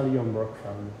than use value and work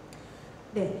value.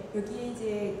 네, 여기에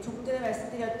이제 조금 전에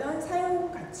말씀드렸던 사용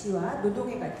가치와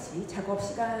노동의 가치, 작업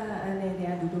시간에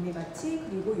대한 노동의 가치,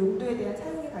 그리고 용도에 대한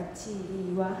사용의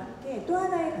가치와 함께 또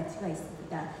하나의 가치가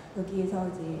있습니다. 여기에서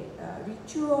이제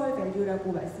ritual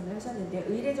value라고 말씀을 하셨는데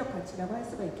의례적 가치라고 할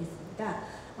수가 있겠습니다.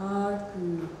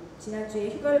 지난주에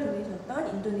휴가를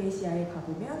보내셨던 인도네시아에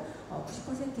가보면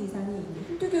 90% 이상이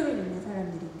힌두교를 믿는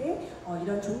사람들인데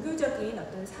이런 종교적인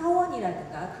어떤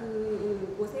사원이라든가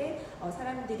그곳에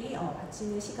사람들이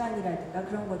바치는 시간이라든가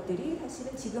그런 것들이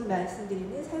사실은 지금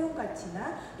말씀드리는 사용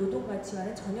가치나 노동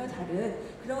가치와는 전혀 다른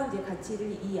그런 이제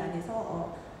가치를 이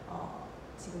안에서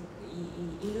지금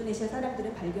이 인도네시아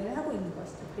사람들은 발견을 하고 있는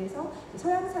것이죠. 그래서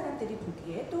서양 사람들이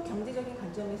보기에 또 경제적인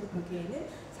관점에서 보기에는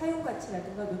사용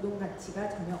가치라든가 노동 가치가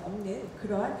전혀 없는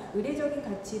그러한 의례적인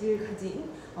가치를 가진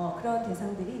그런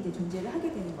대상들이 이제 존재를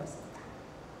하게 되는 것입니다.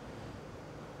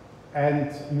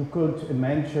 And you could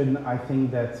imagine, I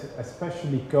think, that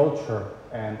especially culture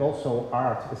and also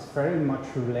art is very much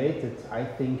related, I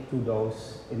think, to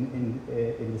those in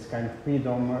this kind of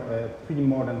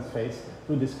pre-modern phase,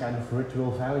 to this kind of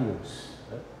ritual values.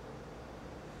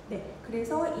 네,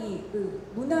 그래서 이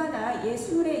문화나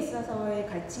예술에 있어서의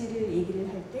가치를 얘기를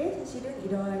할 때 사실은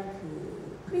이러한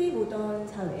프리모던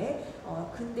사회,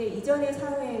 근대 이전의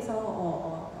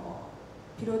사회에서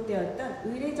비롯되었던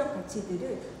의례적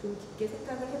가치들을 좀 깊게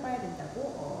생각을 해봐야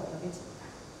된다고 여겨집니다.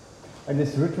 And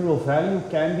this ritual value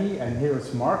can be, and here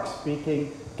is Mark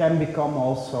speaking, can become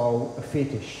also a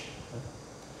fetish.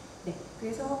 네,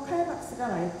 그래서 칼 박스가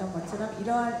말했던 것처럼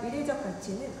이러한 의례적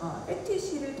가치는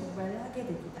페티시를 동반을 하게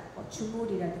됩니다.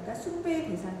 주물이라든가 숭배의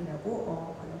대상이라고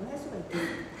번역을 할 수가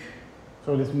있겠습니다.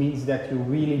 So this means that you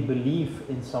really believe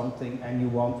in something and you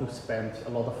want to spend a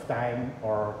lot of time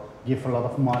or give a lot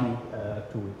of money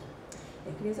to it.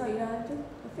 네, 그래서 이러한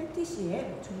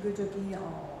페티시의 종교적인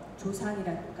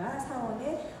조상이라든가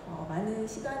사원에 많은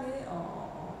시간을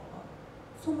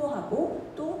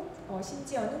소모하고 또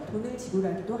심지어는 돈을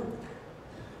지불하기도 합니다.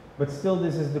 But still,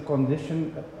 this is the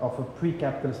condition of a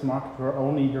pre-capitalist market where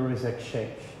only there is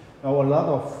exchange. Now, a lot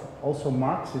of also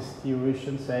Marxist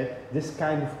theorists say this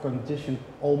kind of condition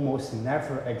almost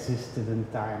never existed in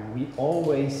time. We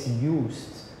always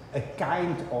used a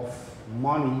kind of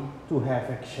money to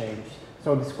have exchange.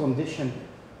 So this condition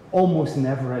almost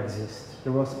never exists.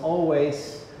 There was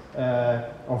always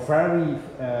a very,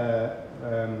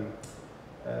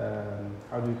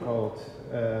 how do you call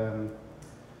it?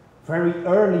 Very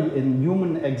early in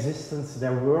human existence,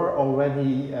 there were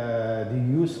already the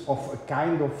use of a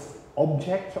kind of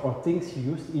object or things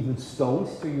used, even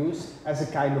stones to use, as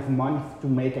a kind of money to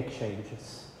make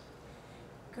exchanges.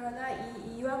 그러나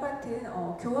이와 같은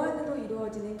교환으로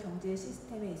이루어지는 경제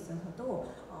시스템에 있어서도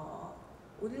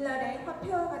오늘날의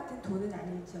화폐와 같은 돈은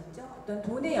아닐지언정 어떤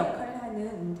돈의 역할을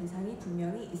하는 대상이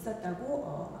분명히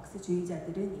있었다고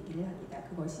막스주의자들은 얘기를 합니다.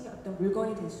 그것이 어떤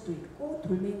물건이 될 수도 있고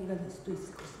돌멩이가 될 수도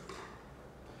있을 것입니다.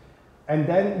 And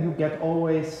then you get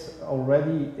always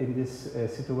already in this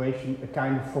situation a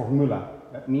kind of formula.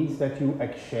 That means that you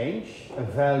exchange a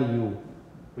value,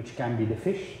 which can be the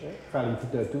fish, value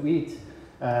to eat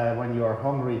when you are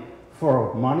hungry,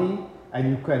 for money, and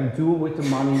you can do with the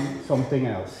money something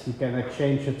else. You can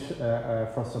exchange it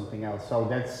for something else. So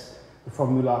that's the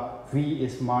formula. V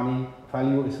is money,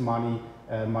 value is money,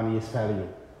 money is value.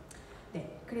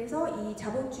 네, 그래서 이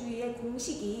자본주의의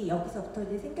공식이 여기서부터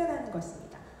이제 생겨나는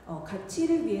것입니다.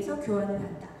 가치를 위해서 교환을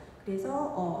한다.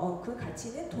 그래서 그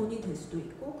가치는 돈이 될 수도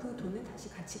있고 그 돈은 다시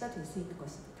가치가 될 수 있는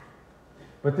것입니다.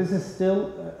 But this is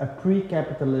still a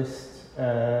pre-capitalist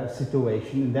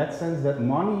situation in that sense that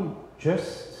money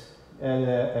just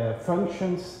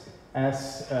functions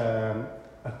as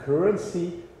a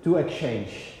currency to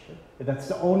exchange. That's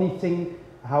the only thing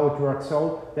how it works.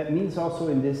 So that means also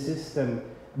in this system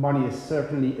money is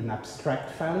certainly an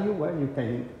abstract value, where you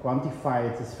can quantify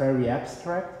it as very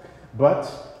abstract, but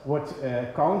what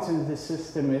counts in this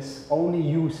system is only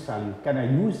use value. Can I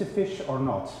use the fish or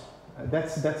not?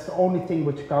 That's the only thing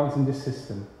which counts in this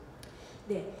system.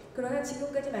 네, 그러나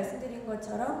지금까지 말씀드린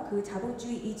것처럼 그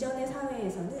자본주의 이전의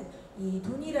사회에서는 이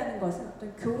돈이라는 것은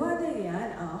어떤 교환을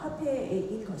위한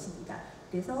화폐인 것입니다.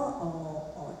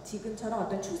 그래서 지금처럼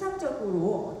어떤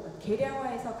추상적으로 어떤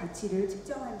계량화해서 가치를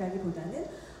측정한다기보다는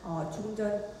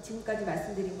지금까지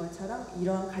말씀드린 것처럼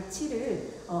이런 가치를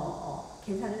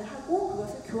계산을 하고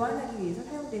그것을 교환하기 위해서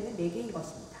사용되는 매개인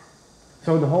것입니다.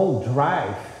 So the whole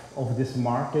drive of this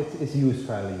market is use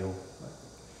value.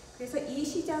 그래서 이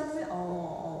시장을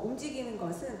움직이는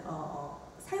것은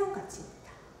사용 가치입니다.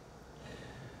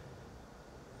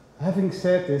 Having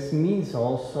said this means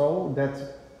also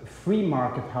that free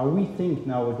market, how we think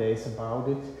nowadays about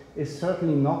it, is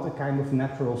certainly not a kind of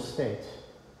natural state.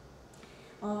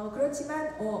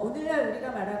 그렇지만 오늘날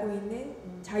우리가 말하고 있는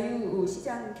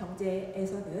자유시장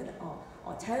경제에서는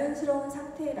자연스러운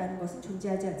상태라는 것은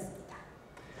존재하지 않습니다.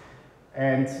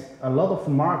 And a lot of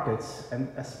markets, and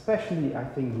especially I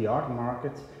think the art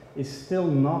market, is still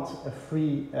not a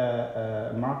free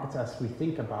market as we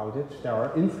think about it. There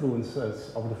are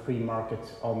influences of the free market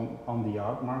on the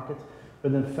art market,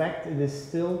 but in fact it is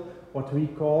still what we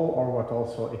call, or what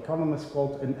also economists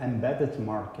call, an embedded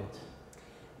market.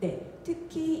 네,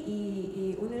 특히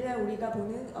이 오늘날 우리가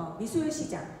보는 미술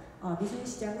시장을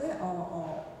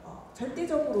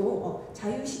절대적으로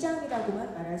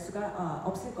자유시장이라고만 말할 수가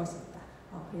없을 것입니다.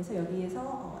 그래서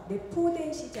여기에서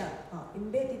내포된 시장,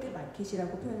 embedded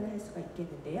market이라고 표현을 할 수가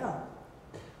있겠는데요.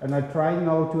 And I try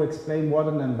now to explain what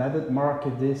an embedded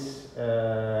market is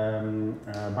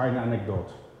by an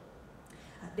anecdote.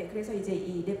 네, 그래서 이제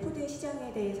이 내포된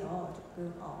시장에 대해서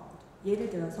조금 예를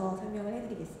들어서 설명을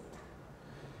해드리겠습니다.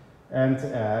 And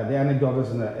the anecdote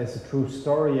is a true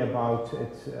story about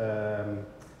it,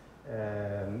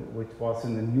 which was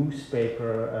in a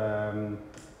newspaper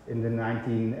in the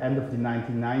end of the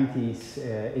 1990s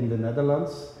in the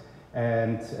Netherlands.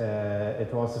 And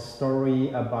it was a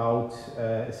story about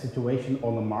a situation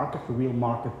on a market, a real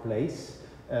marketplace,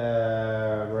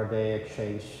 where they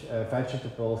exchange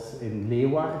vegetables in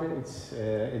Leeuwarden. It's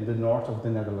in the north of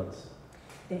the Netherlands.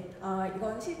 네,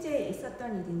 이건 실제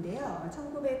있었던 일인데요.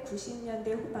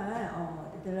 1990년대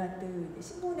후반 네덜란드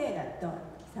신문에 났던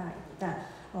기사입니다.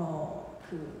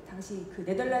 그 당시 그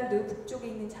네덜란드 북쪽에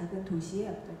있는 작은 도시의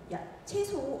어떤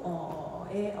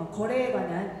채소의 거래에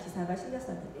관한 기사가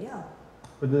실렸었는데요.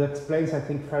 But it explains, I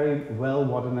think, very well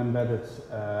what an embedded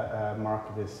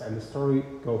market is. And the story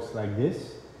goes like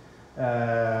this.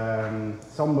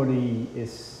 Somebody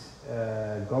is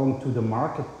going to the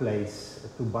marketplace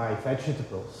to buy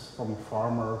vegetables from a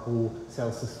farmer who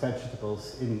sells his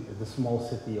vegetables in the small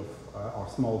city of or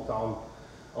small town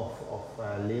of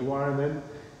Leeuwarden,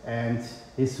 and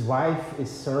his wife is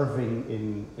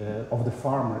serving of the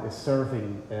farmer is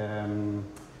serving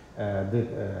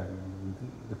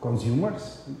the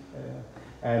consumers,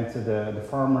 and the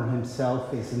farmer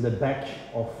himself is in the back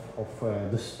of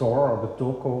the store or the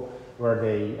toko where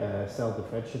they sell the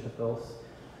vegetables.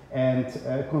 And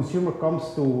a consumer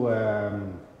comes to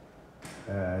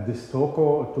this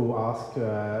toko to ask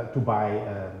to buy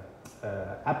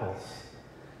apples,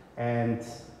 and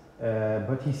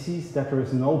but he sees that there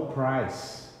is no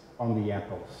price on the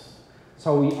apples.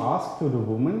 So he asks to the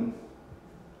woman,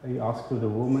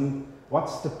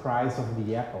 what's the price of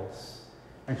the apples?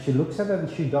 And she looks at it and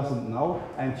she doesn't know,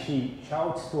 and she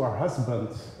shouts to her husband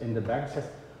in the back, says,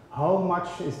 how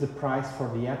much is the price for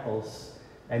the apples?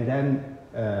 And then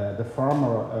the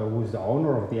farmer, who's the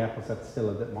owner of the apples still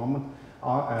at that moment,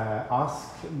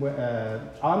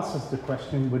 answers the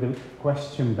question with a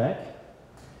question back.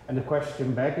 And the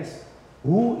question back is,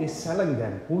 who is selling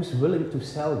them? Who's willing to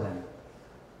sell them?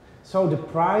 So the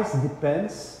price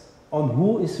depends on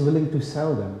who is willing to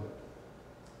sell them.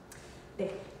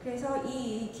 네, 그래서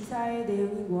이 기사의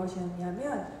내용이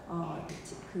무엇이었냐면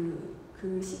그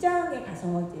시장에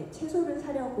가서 이제 채소를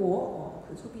사려고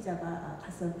그 소비자가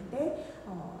갔었는데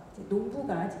이제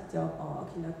농부가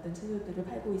직접 길렀던 채소들을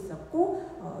팔고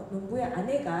있었고 농부의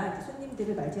아내가 이제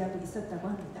손님들을 맞이하고 있었다고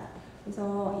합니다.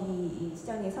 그래서 이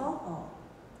시장에서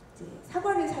이제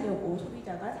사과를 사려고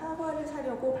소비자가 사과를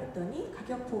사려고 봤더니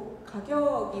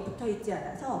가격이 붙어 있지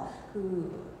않아서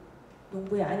그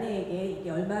농부의 아내에게 이게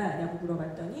얼마냐고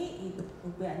물어봤더니 이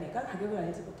농부의 아내가 가격을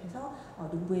알지 못해서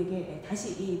농부에게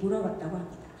다시 물어봤다고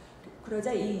합니다.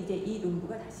 그러자 이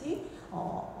농부가 다시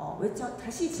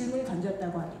질문을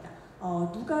던졌다고 합니다.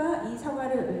 누가 이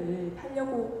사과를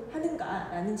팔려고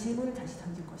하는가라는 질문을 다시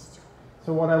던진 것이죠.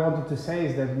 So what I wanted to say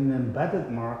is that in an embedded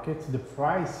market, the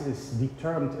price is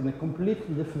determined in a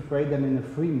completely different way than in a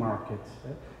free market.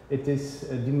 It is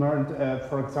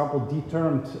for example,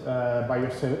 determined by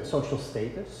your social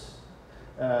status.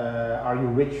 Are you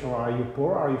rich or are you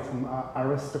poor? Are you from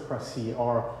aristocracy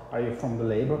or are you from the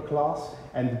labor class?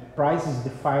 And the price is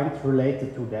defined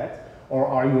related to that. Or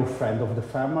are you a friend of the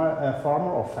farmer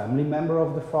or family member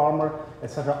of the farmer,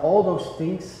 etc. All those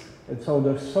things. And so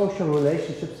the social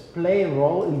relationships play a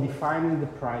role in defining the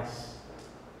price.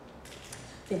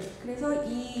 네, 그래서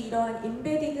이런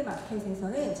인베디드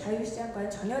마켓에서는 자유시장과는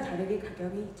전혀 다르게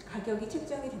가격이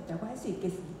책정이 된다고 할 수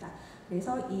있겠습니다.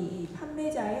 그래서 이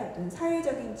판매자의 어떤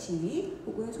사회적인 지위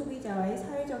혹은 소비자와의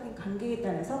사회적인 관계에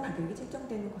따라서 가격이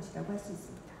책정되는 것이라고 할 수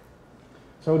있습니다.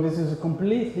 So this is a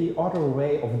completely other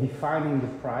way of defining the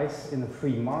price in a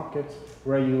free market,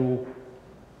 where you,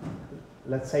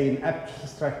 let's say in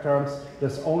abstract terms,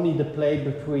 there's only the play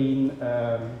between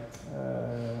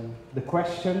the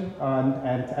question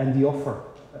and the offer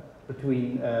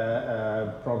between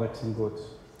products and goods.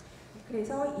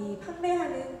 그래서 이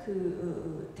판매하는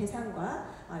그 대상과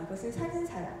이것을 사는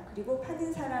사람 그리고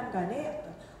파는 사람 간의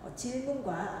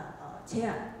질문과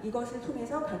제한 이것을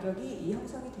통해서 가격이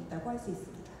형성이 된다고 할 수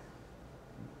있습니다.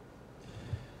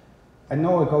 And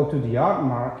now I go to the art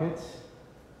market.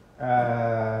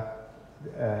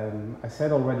 I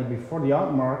said already before, the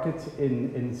art market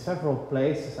in several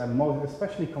places, and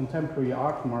especially contemporary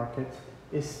art market,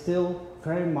 is still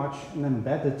very much an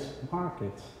embedded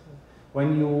market.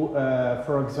 When you,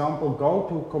 for example, go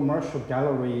to a commercial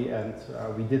gallery, and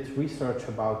we did research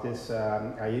about this,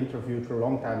 I interviewed for a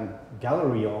long time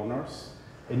gallery owners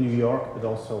in New York, but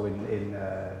also in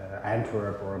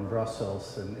Antwerp or in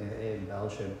Brussels and in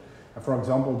Belgium. And for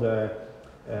example,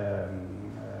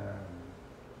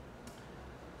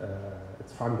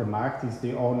 it's Frank de Maagd, he's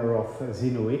the owner of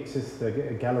Zinuix, is the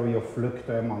gallery of Luc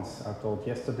Tuymans I told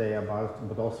yesterday about,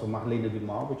 but also Marlene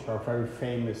Dumas, which are very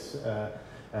famous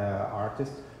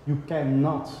artists. You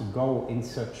cannot go in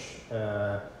such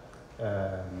a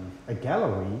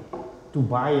gallery to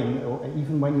buy,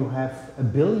 even when you have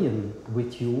 $1 billion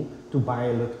with you, to buy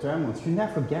a Luc Tuymans. You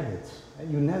never get it.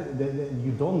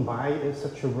 You don't buy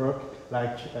such a work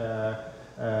like a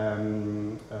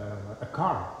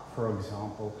car, for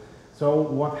example. So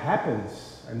what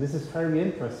happens, and this is very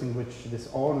interesting, which this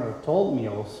owner told me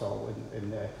also,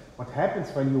 what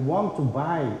happens when you want to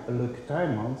buy a Luc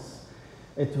Tuymans,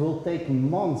 it will take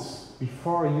months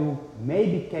before you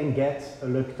maybe can get a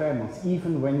Luc Tuymans,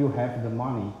 even when you have the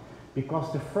money.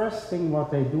 Because the first thing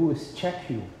what they do is check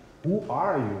you. Who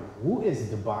are you? Who is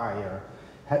the buyer?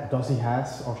 Does he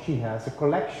has or she has a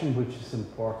collection which is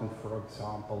important, for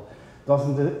example?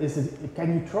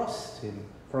 Can you trust him?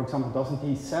 For example, doesn't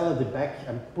he sell it back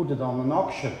and put it on an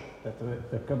auction that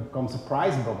there becomes a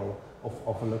price bubble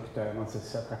of a Luc Tuymans,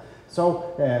 etc.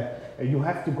 So you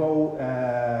have to go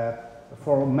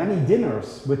for many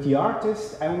dinners with the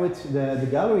artist and with the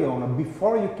gallery owner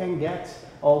before you can get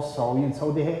also. And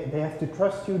so they have to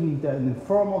trust you. The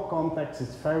informal context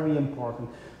is very important.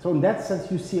 So in that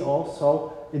sense, you see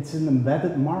also it's an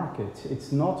embedded market.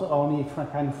 It's not only a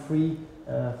kind of free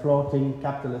floating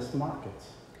capitalist market.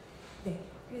 네,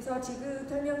 그래서 지금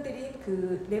설명드린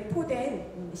그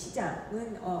내포된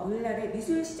시장은 오늘날의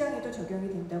미술 시장에도 적용이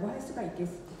된다고 할 수가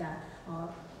있겠습니다.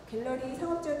 갤러리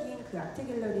상업적인 그 아트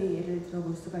갤러리의 예를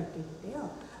들어볼 수가 있겠는데요.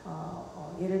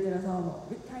 예를 들어서 뭐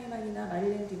르타이만이나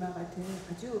마릴렌 듀마 같은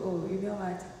아주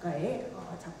유명한 작가의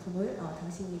작품을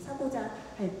당신이 사고자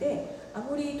할 때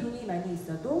아무리 돈이 많이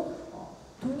있어도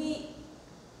돈이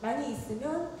많이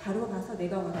있으면 바로 가서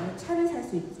내가 원하는 차를 살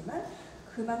수 있지만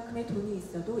그만큼의 돈이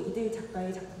있어도 이들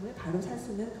작가의 작품을 바로 살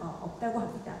수는 없다고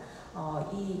합니다.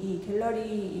 이 갤러리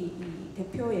이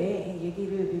대표의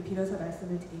얘기를 빌어서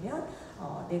말씀을 드리면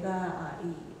내가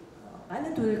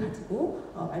많은 돈을 가지고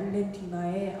마릴렌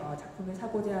듀마의 작품을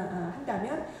사고자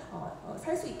한다면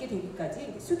살 수 있게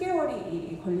되기까지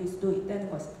수개월이 걸릴 수도 있다는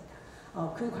것입니다.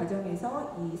 그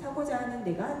과정에서 이 사고자 하는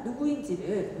내가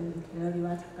누구인지를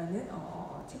갤러리와 작가는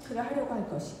체크를 하려고 할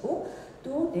것이고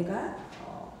또 내가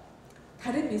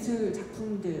다른 미술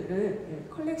작품들을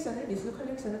미술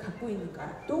컬렉션을 갖고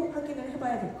있는가 또 확인을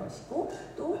해봐야 될 것이고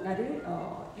또 나를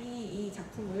이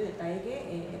작품을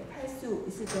나에게 팔 수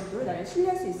있을 정도로 나를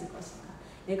신뢰할 수 있을 것인가.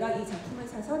 내가 이 작품을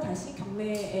사서 다시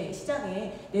경매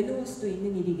시장에 내놓을 수도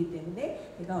있는 일이기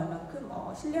때문에 내가 얼만큼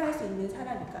신뢰할 수 있는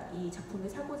사람인가, 이 작품을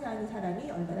사고자 하는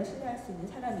사람이 얼마나 신뢰할 수 있는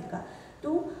사람인가,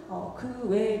 또 그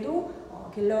외에도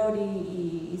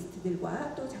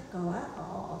갤러리이스트들과 또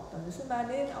작가와 어떤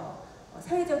수많은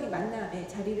사회적인 만남의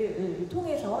자리를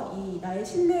통해서 이 나의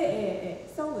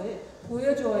신뢰성을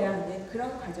보여주어야 하는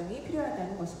그런 과정이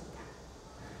필요하다는 것입니다.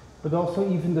 But also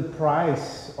even the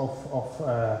price of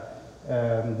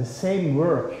the same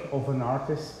work of an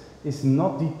artist is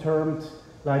not determined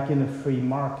like in a free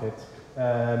market.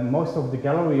 Most of the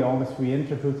gallery owners we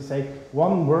interviewed say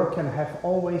one work can have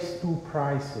always two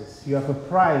prices. You have a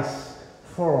price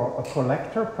for a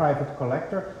collector, private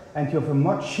collector, and you have a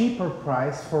much cheaper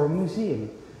price for a museum.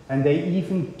 And they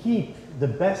even keep the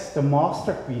best, the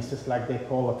masterpieces, like they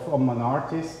call it, from an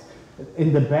artist,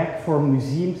 in the back for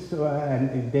museums,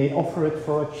 and they offer it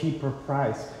for a cheaper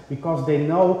price because they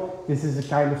know this is a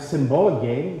kind of symbolic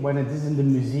game. When it is in the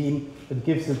museum, it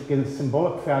gives it a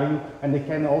symbolic value, and they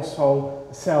can also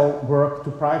sell work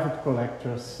to private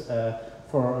collectors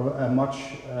for a much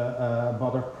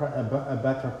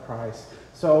better price.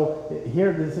 So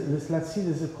here, let's see,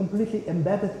 this is a completely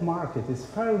embedded market. It's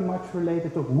very much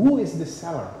related to who is the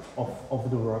seller of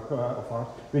the work of art,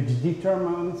 which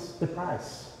determines the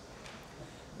price.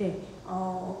 네,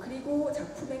 그리고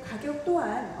작품의 가격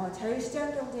또한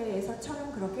자유시장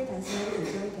경제에서처럼 그렇게 단순하게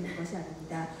결정이 되는 것이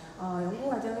아닙니다. 연구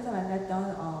과정에서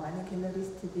만났던 많은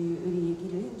갤러리스트들이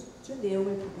얘기를 해준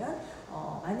내용을 보면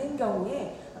많은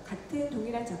경우에 같은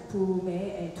동일한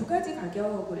작품의 두 가지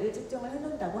가격을 측정을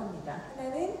해놓는다고 합니다.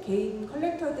 하나는 개인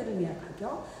컬렉터들을 위한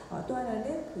가격, 또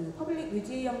하나는 그 퍼블릭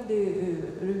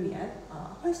뮤지엄들을 위한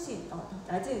훨씬 더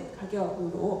낮은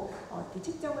가격으로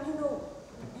측정을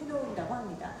해놓는다고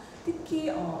합니다.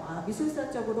 특히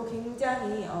미술사적으로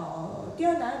굉장히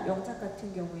뛰어난 명작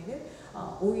같은 경우에는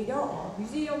오히려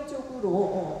뮤지엄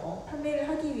쪽으로 판매를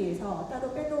하기 위해서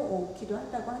따로 빼놓기도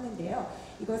한다고 하는데요.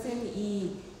 이것은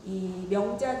이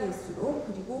명작일수록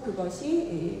그리고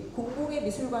그것이 공공의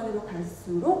미술관으로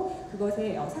갈수록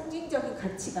그것의 상징적인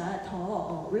가치가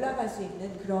더 올라갈 수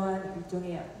있는 그러한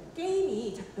일종의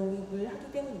게임이 작동을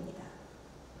하기 때문입니다.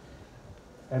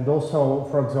 And also,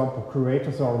 for example,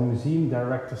 curators or museum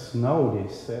directors know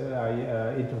this.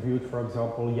 I interviewed, for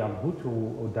example, Jan Hoed,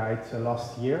 who died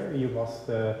last year. He was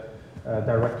the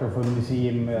director of a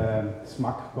museum,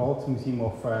 Smack Gold Museum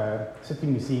of City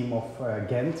Museum of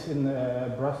Ghent in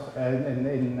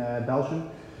Belgium.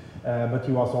 But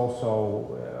he was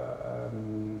also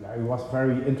he was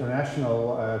very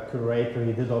international curator.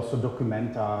 He did also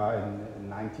Documenta in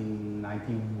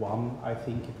 1991, I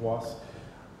think it was.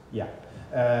 Yeah.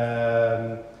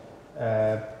 And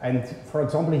for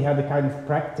example, he had a kind of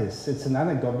practice. It's an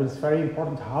anecdote, but it's very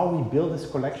important how he built his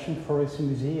collection for his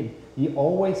museum. He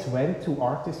always went to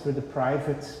artists with a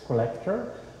private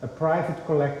collector. A private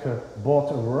collector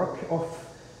bought a work of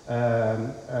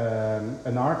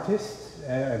an artist,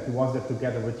 and he was there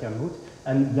together with Jan Hoed,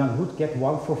 and Jan Hoed get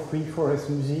one for free for his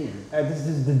museum. And this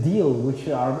is the deal which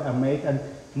are made, and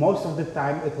most of the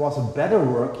time it was a better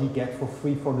work he get for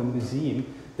free for the museum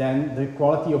than the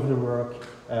quality of the work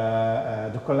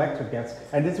the collector gets.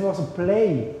 And this was a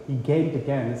play he gained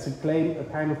again. It's a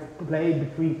kind of play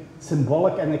between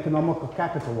symbolic and economical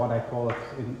capital, what I call it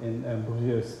in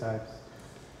Bourdieu's types.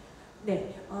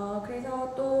 네,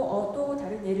 그래서 또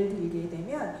다른 예를 들게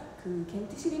되면 그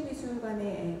겐트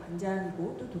시립미술관의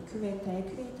관장이고 또 도큐멘터의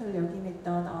큐레이터를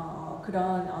역임했던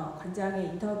그런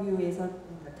관장의 인터뷰에서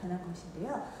나타난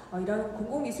것인데요. 이런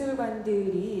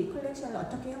공공미술관들이 컬렉션을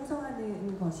어떻게 형성할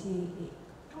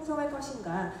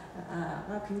것인가가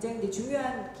굉장히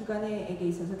중요한 기관에게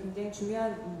있어서 굉장히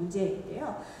중요한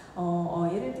문제인데요.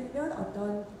 예를 들면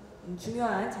어떤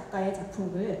중요한 작가의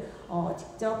작품을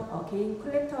직접 개인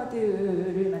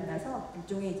컬렉터들을 만나서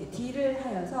일종의 이제 딜을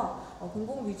하여서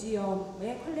공공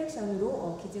뮤지엄의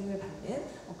컬렉션으로 기증을 받는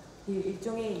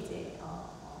일종의 이제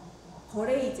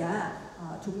거래이자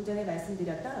조금 전에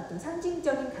말씀드렸던 어떤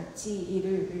상징적인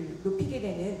가치를 높이게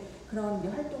되는 그런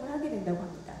활동을 하게 된다고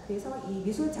합니다. 그래서 이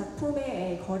미술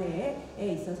작품의 거래에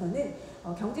있어서는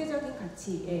경제적인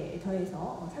가치에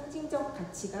더해서 상징적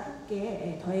가치가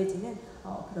함께 더해지는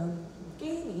그런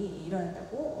게임이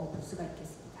일어난다고 볼 수가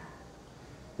있겠습니다.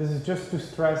 This is just to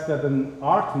stress that an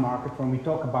art market, when we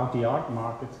talk about the art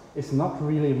market, is not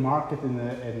really a market in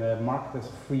a market as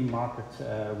a free market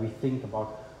we think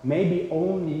about. Maybe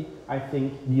only, I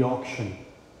think, the auction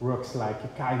works like a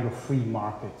kind of free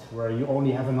market, where you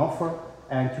only have an offer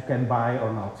and you can buy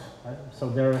or not. Right? So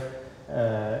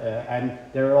and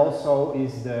there also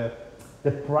is the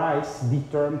price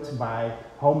determined by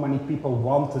how many people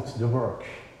wanted the work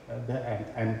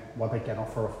and what they can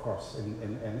offer, of course,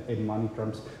 in money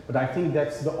terms. But I think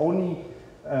that's the only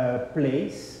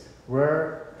place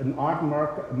where an art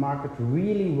market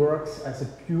really works as a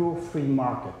pure free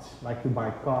market, like you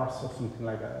buy cars or something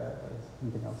like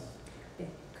something else.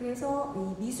 그래서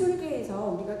이 미술계에서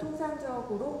우리가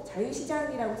통상적으로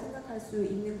자유시장이라고 생각할 수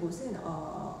있는 곳은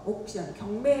옥션,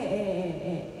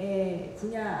 경매의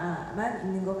분야만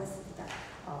있는 것 같습니다.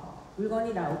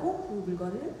 물건이 나오고 그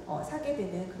물건을 사게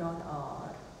되는 그런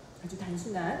아주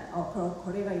단순한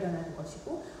거래가 일어나는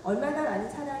것이고, 얼마나 많은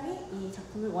사람이 이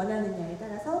작품을 원하느냐에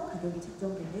따라서 가격이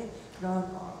책정되는 그런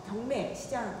경매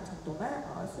시장 정도만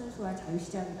순수한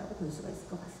자유시장이라고 볼 수가 있을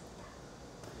것 같습니다.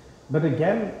 But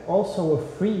again, also a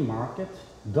free market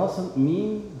doesn't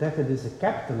mean that it is a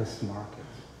capitalist market.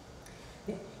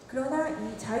 네, 그러나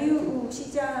이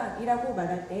자유시장이라고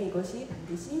말할 때 이것이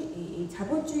반드시 이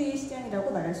자본주의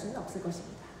시장이라고 말할 수는 없을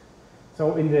것입니다.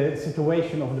 So in the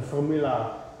situation of the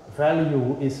formula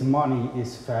value is money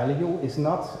is value is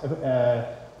not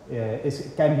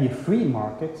it can be a free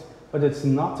market, but it's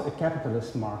not a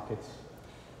capitalist market.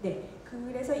 네,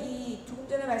 그래서 이 조금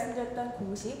전에 말씀드렸던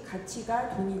공식, 가치가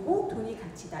돈이고 돈이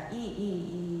가치다.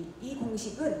 이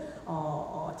공식은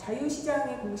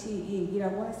자유시장의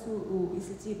공식이라고 할 수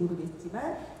있을지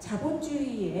모르겠지만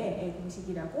자본주의의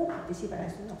공식이라고 반드시 말할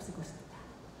수는 없을 것입니다.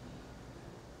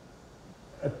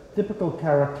 A typical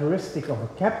characteristic of a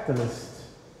capitalist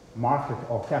market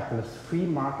or capitalist free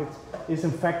market is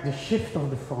in fact the shift of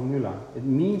the formula. It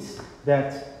means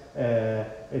that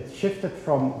it shifted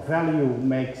from value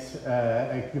makes,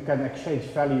 you can exchange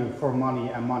value for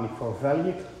money and money for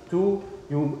value, to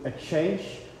you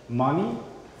exchange money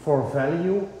for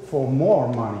value for more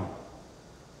money.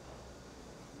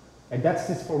 And that's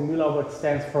this formula what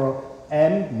stands for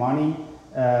M, money,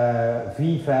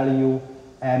 V, value,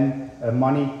 and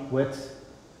money with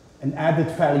an added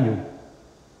value.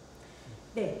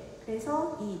 네,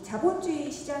 그래서 이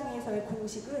자본주의 시장에서의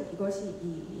공식은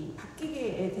이것이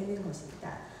바뀌게 되는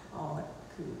것입니다.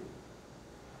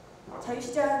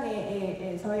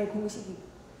 자유시장에서의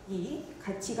공식이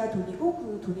가치가 돈이고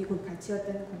그 돈이 곧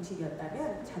가치였다는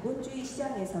공식이었다면, 자본주의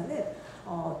시장에서는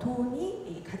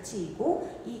돈이 가치이고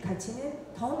이 가치는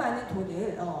더 많은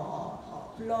돈을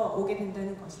불러오게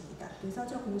된다는 것입니다. 그래서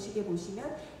저 공식에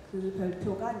보시면 그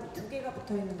별표가 두 개가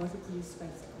붙어 있는 것을 보실 수가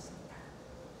있을 것입니다.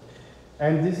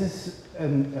 And this is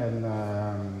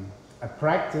a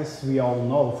practice we all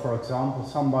know. For example,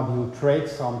 somebody who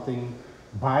trades something,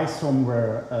 buys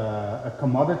somewhere a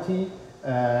commodity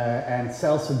and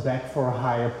sells it back for a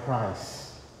higher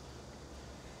price.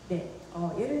 네,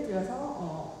 예를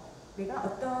들어서 내가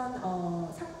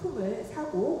어떤 상품을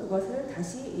사고 그것을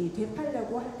다시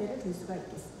되팔려고 할 때를 들 수가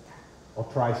있겠습니다. Or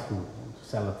tries to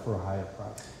sell it for a higher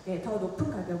price. 네, 더 높은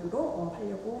가격으로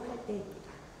팔려고 할 때입니다.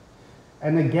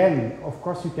 And again, of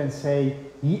course, you can say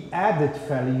he added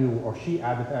value or she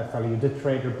added value, the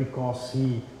trader, because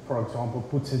he, for example,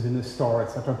 puts it in a store,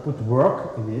 etc., put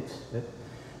work in it.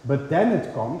 But then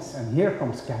it comes, and here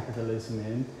comes capitalism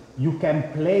in, you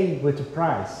can play with the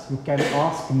price. You can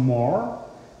ask more,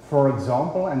 for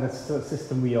example, and that's the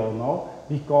system we all know,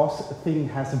 because a thing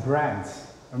has a brand,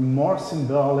 a more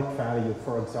symbolic value.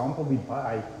 For example, we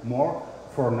buy more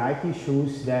for Nike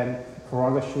shoes than for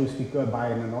other shoes we could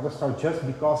buy in another store just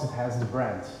because it has the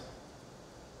brand.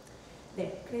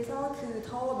 네, 그래서 그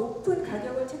더 높은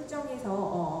가격을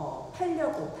책정해서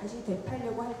팔려고, 다시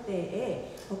되팔려고 할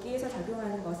때에 거기에서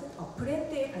작용하는 것은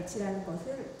브랜드의 가치라는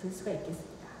것을 들 수가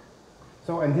있겠습니다.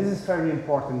 So, and this is very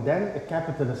important. Then a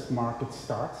capitalist market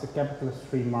starts, a capitalist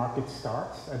free market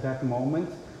starts at that moment.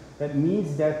 That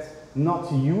means that not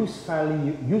use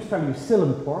value is still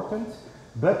important,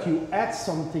 but you add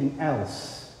something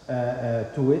else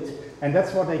to it, and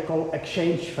that's what they call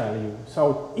exchange value.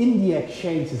 So in the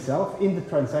exchange itself, in the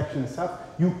transaction itself,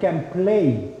 you can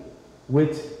play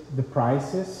with the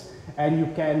prices, and you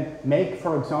can make,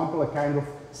 for example, a kind of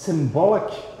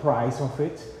symbolic price of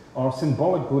it, or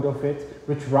symbolic good of it,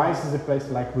 which rises a place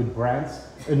like with brands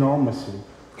enormously.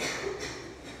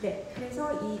 네,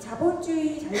 그래서 이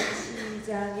자본주의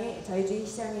자유주의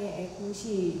시장의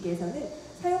공식에서는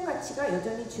사용 가치가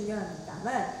여전히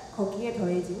중요합니다만 거기에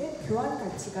더해지는 교환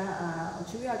가치가 더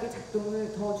중요하게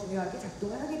작동을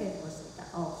하게 되는 것입니다.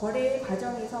 거래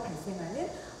과정에서 발생하는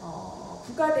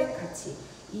부가된 가치,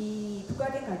 이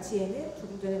부가된 가치에는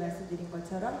조금 전에 말씀드린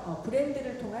것처럼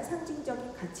브랜드를 통한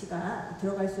상징적인 가치가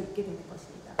들어갈 수 있게 되는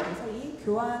것입니다. 그래서 이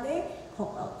교환의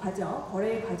과정,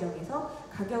 거래의 과정에서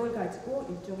가격을 가지고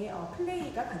일종의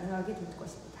플레이가 가능하게 되는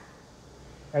것입니다.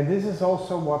 And this is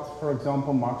also what, for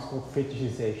example, Marx called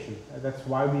fetishization. That's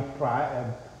why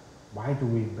why do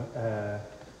we,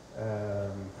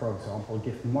 for example,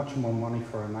 give much more money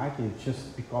for a Nike?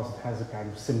 Just because it has a kind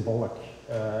of symbolic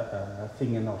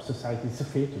thing in our society. It's a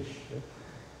fetish.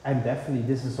 And definitely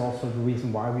this is also the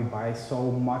reason why we buy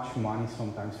so much money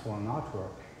sometimes for an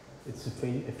artwork. It's a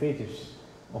fetish.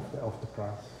 of the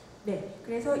price. 네,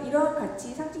 그래서 이러한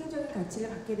가치, 상징적인 가치를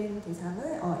갖게 되는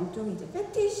대상은 일종의 이제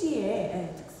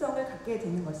패티시의 특성을 갖게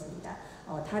되는 것입니다.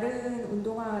 다른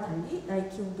운동화와 달리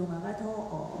나이키 운동화가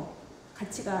더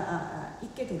가치가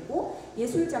있게 되고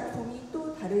예술 작품이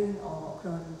또 다른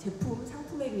그런 제품,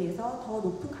 상품에 비해서 더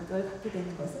높은 가격을 갖게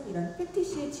되는 것은 이런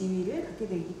패티시의 지위를 갖게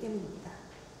되기 때문입니다.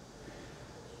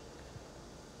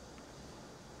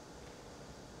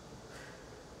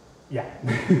 Yeah,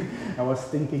 I was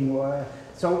thinking,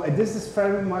 so this is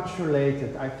very much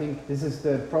related. I think this is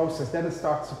the process, then it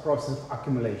starts the process of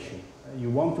accumulation. You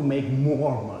want to make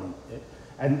more money.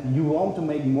 And you want to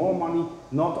make more money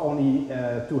not only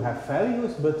to have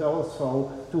values, but also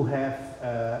to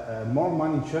have more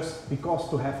money just because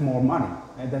to have more money.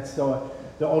 And that's the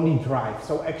only drive.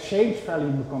 So exchange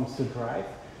value becomes the drive.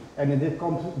 And it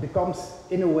becomes,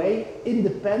 in a way,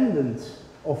 independent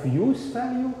of use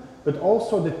value, but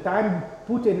also the time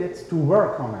put in it to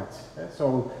work on it.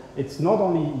 So it's not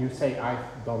only you say, I've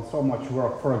done so much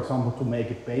work, for example, to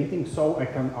make a painting, so I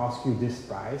can ask you this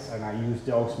price and I use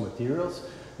those materials.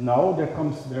 No,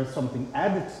 there's something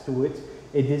added to it.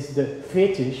 It is the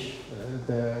fetish,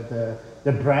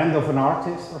 the brand of an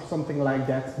artist or something like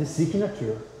that, the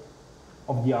signature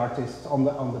of the artist on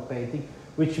the painting,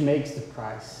 which makes the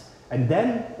price. And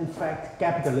then, in fact,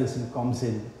 capitalism comes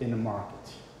in the market.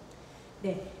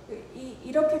 네,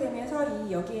 이렇게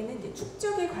되면서 여기에는 이제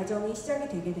축적의 과정이 시작이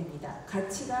되게 됩니다.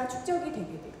 가치가 축적이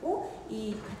되게 되고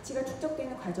이 가치가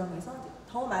축적되는 과정에서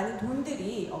더 많은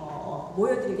돈들이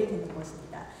모여들게 되는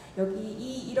것입니다.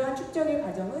 여기 이러한 축적의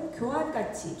과정은 교환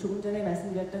가치, 조금 전에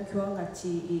말씀드렸던 교환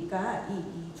가치가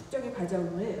이 축적의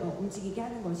과정을 움직이게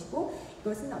하는 것이고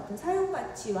이것은 어떤 사용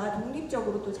가치와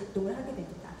독립적으로 또 작동을 하게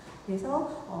됩니다.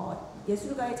 그래서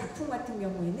예술가의 작품 같은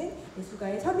경우에는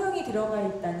예술가의 서명이 들어가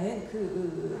있다는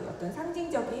그 어떤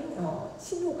상징적인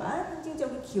신호가,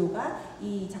 상징적인 기호가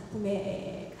이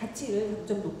작품의 가치를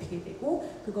점점 높이게 되고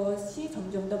그것이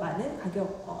점점 더 많은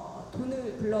가격,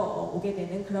 돈을 불러오게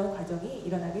되는 그런 과정이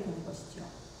일어나게 되는 것이죠.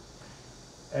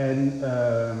 And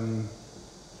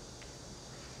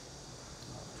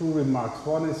two remarks.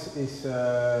 One is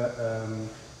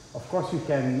of course, you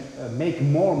can make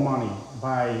more money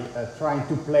by trying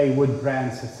to play with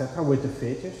brands, etc., with the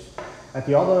fetish. At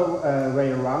the other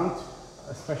way around,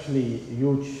 especially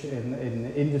huge in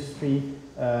industry,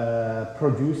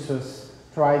 producers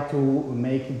try to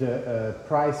make the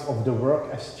price of the work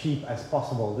as cheap as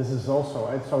possible. This is also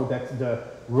so that the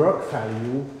work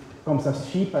value comes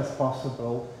as cheap as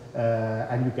possible,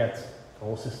 and you get a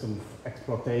whole system of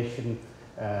exploitation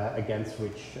against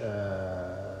which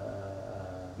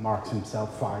Marx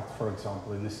himself fight, for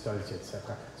example, in his studies,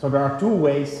 etc. So there are two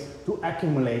ways to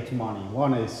accumulate money.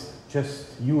 One is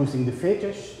just using the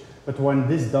fetish, but when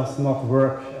this does not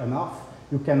work enough,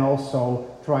 you can also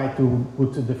try to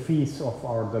put the fees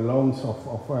or the loans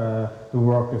of the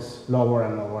workers lower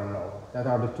and lower and lower. That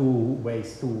are the two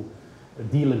ways to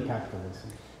deal in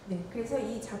capitalism. 네, 그래서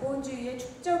이 자본주의의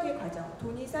축적의 과정,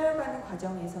 돈이 쌓여가는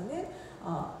과정에서는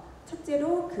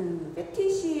첫째로 그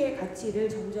패티시의 가치를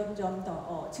점점점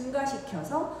더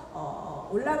증가시켜서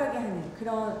올라가게 하는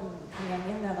그런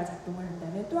방향이 하나가 작동을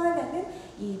한다면 또 하나는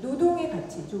이 노동의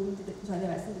가치, 조금 전에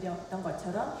말씀드렸던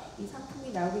것처럼 이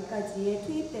상품이 나오기까지에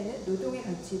투입되는 노동의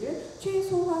가치를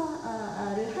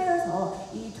최소화를 하여서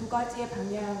이 두 가지의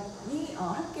방향이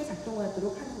함께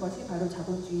작동하도록 하는 것이 바로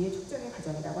자본주의의 축적의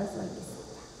과정이라고 할 수가 있겠습니다.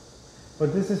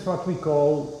 But this is what we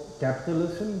call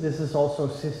capitalism. This is also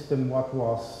a system what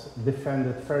was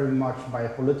defended very much by a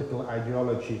political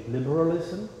ideology,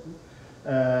 liberalism.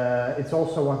 It's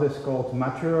also what is called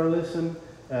materialism,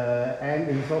 and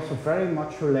it is also very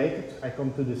much related, I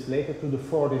come to this later, to the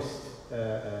Fordist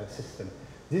system.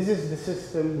 This is the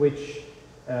system which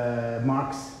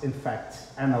Marx, in fact,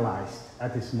 analyzed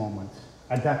at this moment,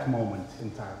 at that moment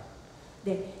in time.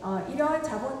 네, 이러한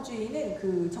자본주의는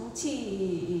그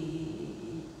정치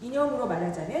이념으로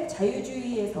말하자면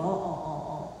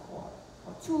자유주의에서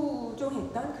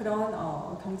추종했던 그런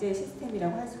경제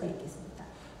시스템이라고 할 수가 있겠습니다.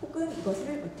 혹은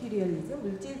이것을 머티리얼리즘,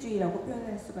 물질주의라고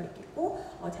표현할 수가 있겠고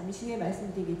잠시 후에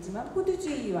말씀드리겠지만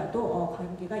포드주의와도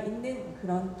관계가 있는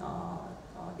그런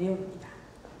내용입니다.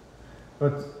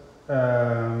 But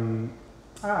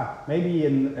maybe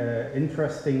an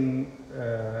interesting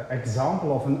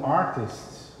example of an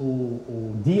artist who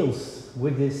deals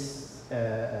with this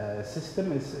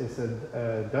system is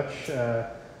a Dutch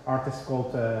artist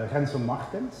called Renzo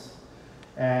Martens,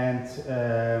 and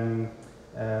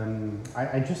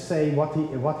I just say what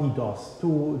he does.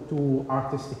 Two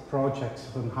artistic projects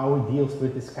on how he deals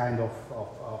with this kind of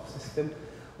system.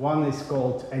 One is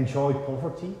called Enjoy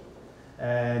Poverty,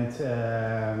 and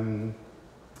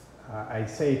I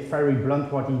say it very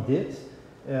blunt what he did.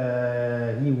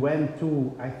 He went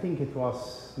to, I think it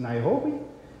was Nairobi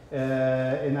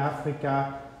in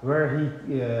Africa, where he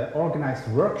organized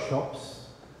workshops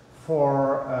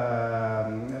for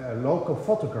local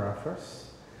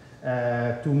photographers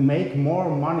to make more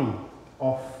money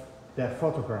off their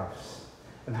photographs.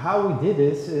 And how we did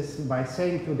this is by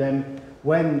saying to them,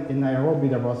 when in Nairobi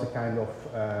there was a kind of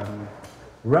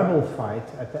rebel fight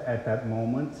at that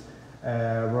moment,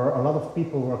 where a lot of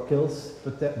people were killed,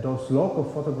 but those local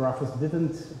photographers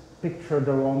didn't picture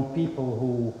their own people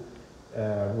who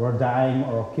were dying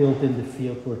or killed in the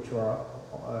field, which were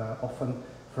often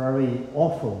very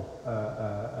awful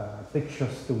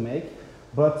pictures to make,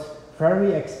 but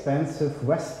very expensive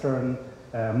Western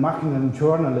Magnum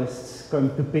journalists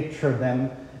going to picture them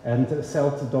and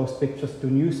sell those pictures to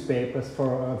newspapers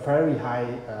for very high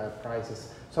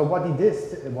prices. So what he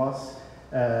did was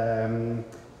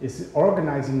is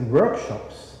organizing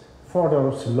workshops for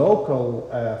those local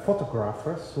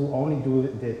photographers who only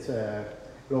did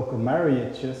local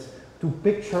marriages, to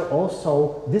picture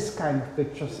also this kind of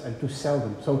pictures and to sell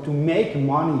them. So to make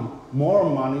money, more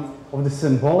money of the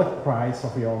symbolic price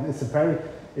of your own. It's a very,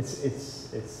 he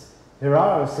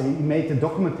made a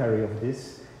documentary of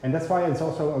this, and that's why it's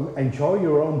also enjoy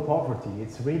your own poverty.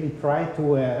 It's really try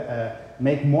to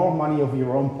make more money of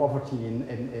your own poverty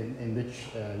in which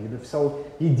you live. So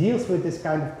he deals with this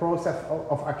kind of process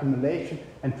of accumulation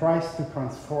and tries to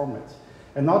transform it.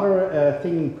 Another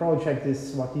project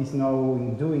is what he's now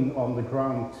doing on the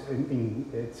ground,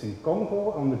 it's in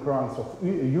Congo, on the grounds of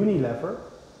Unilever.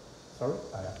 Sorry?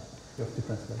 You have to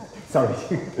translate. Sorry.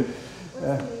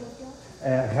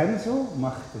 Renzo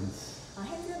Martens.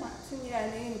 헨즈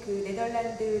마튼이라는 그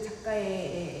네덜란드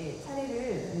작가의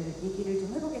사례를 얘기를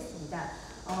좀 해보겠습니다.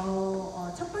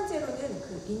 첫 번째로는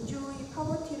그 인조이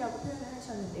파버티라고 표현을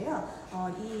하셨는데요.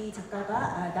 이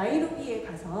작가가 나이로비에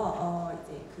가서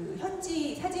이제 그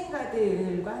현지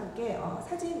사진가들과 함께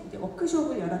사진 이제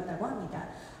워크숍을 열었다고 합니다.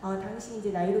 당시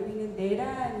이제 나이로비는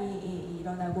내란이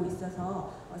일어나고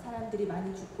있어서 사람들이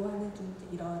많이 죽고 하는 좀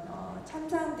이런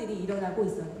참상들이 일어나고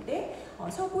있었는데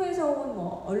서구에서 온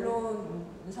뭐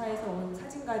언론사에서 온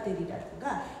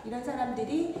사진가들이라든가 이런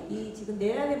사람들이 이 지금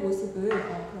내란의 모습을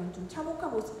그런 좀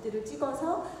참혹한 모습들을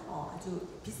찍어서 아주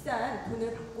비싼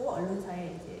돈을 받고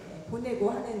언론사에 이제 보내고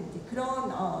하는 이제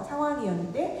그런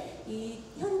상황이었는데 이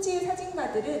현지의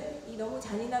사진가들은 이 너무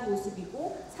잔인한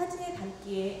모습이고 사진에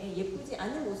담기에 예쁘지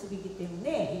않은 모습이기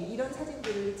때문에 이런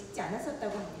사진들을 찍지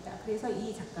않았었다고 합니다. 그래서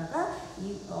이 작가가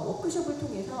이 워크숍을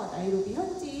통해서 나이로비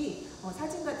현지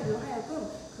사진가들로 하여금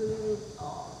그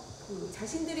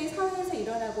자신들의 사회에서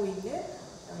일어나고 있는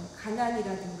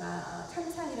가난이라든가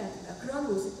참상이라든가 그런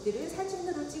모습들을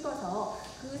사진으로 찍어서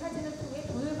그 사진을 통해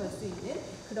돈을 벌 수 있는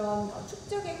그런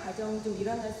축적의 과정이 좀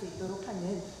일어날 수 있도록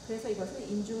하는, 그래서 이것을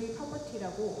인조이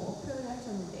파버티라고 표현을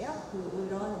하셨는데요.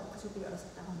 그런 워크숍을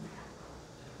열었었다고 합니다.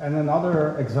 And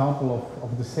another example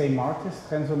of the same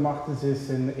artist, Renzo Martens, is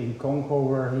in Congo,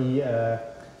 where he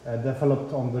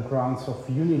developed on the grounds of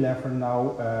Unilever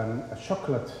now a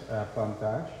chocolate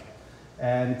plantage.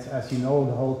 And as you know,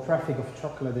 the whole traffic of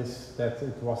chocolate is that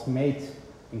it was made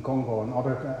in Congo and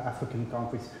other African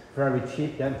countries very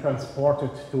cheap, then transported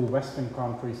to Western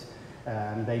countries,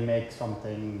 and they make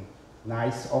something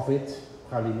nice of it,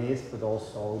 pralines, but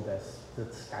also this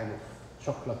kind of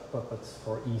chocolate puppets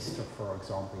for Easter, for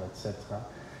example, etc.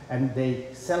 And they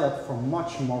sell it for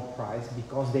much more price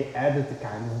because they added a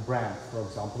kind of brand, for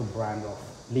example, the brand of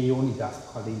Leonidas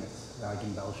pralines, like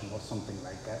in Belgium or something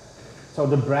like that. So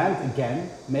the brand again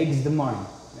makes the money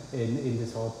in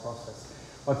this whole process.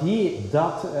 What he is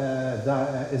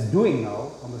doing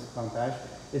now on this plantage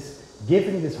is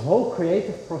giving this whole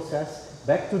creative process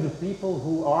back to the people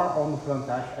who are on the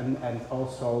plantage and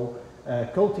also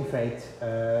cultivate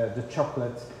the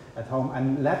chocolate at home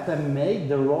and let them make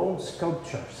their own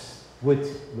sculptures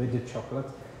with the chocolate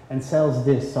and sells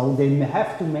this. So they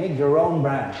have to make their own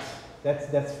brand.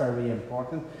 That's very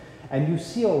important. And you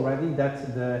see already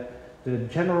that the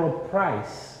general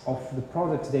price of the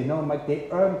products they now make, they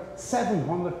earn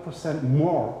 700%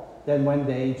 more than when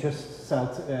they just sell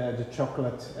the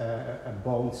chocolate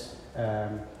bones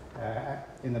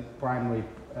in a primary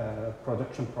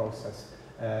production process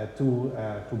to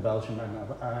Belgium and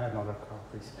other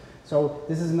countries. So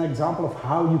this is an example of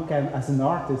how you can, as an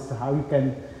artist, how you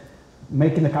can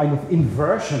make a kind of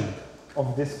inversion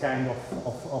of this kind of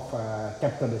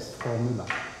capitalist formula.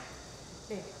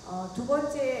 네, 두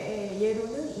번째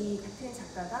예로는 이 같은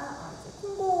작가가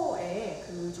콩고의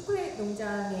그 초콜릿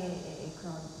농장의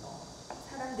그런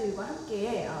사람들과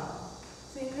함께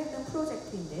수행을 했던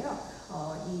프로젝트인데요.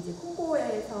 이 이제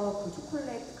콩고에서 그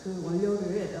초콜릿 그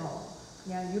원료를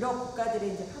그냥 유럽 국가들에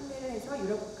이제 판매를 해서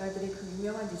유럽 국가들의 그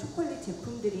유명한 이제 초콜릿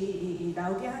제품들이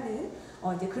나오게 하는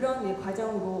이제 그런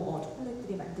과정으로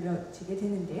초콜릿들이 만들어지게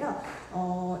되는데요.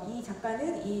 이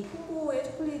작가는 이 콩고의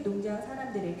초콜릿 농장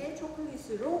사람들에게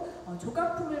초콜릿으로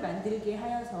조각품을 만들게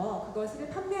하여서 그것을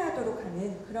판매하도록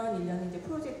하는 그런 일련의 이제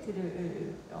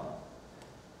프로젝트를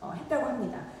했다고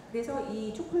합니다. 그래서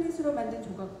이 초콜릿으로 만든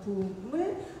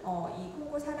조각품을 이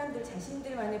콩고 사람들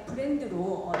자신들만의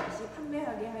브랜드로 다시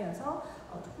판매하게 하여서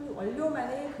초콜릿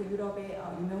원료만을 그 유럽의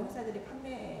유명 회사들이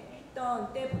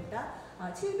판매했던 때보다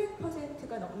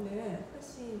 700%가 넘는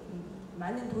훨씬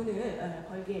많은 돈을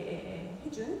벌게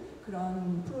해준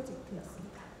그런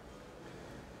프로젝트였습니다.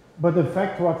 But in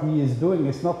fact, what he is doing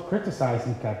is not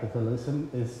criticizing capitalism.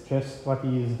 It's just what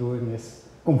he is doing is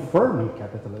confirming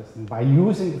capitalism by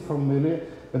using the formula,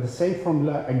 but the same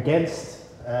formula against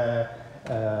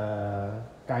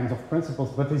kinds of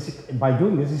principles. But by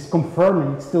doing this, he's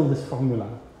confirming still this formula.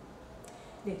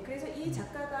 네, 그래서 이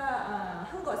작가가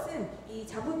한 것은 이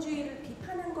자본주의를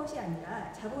비판한 것이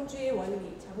아니라 자본주의의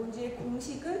원리, 자본주의의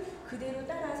공식을 그대로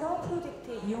따라서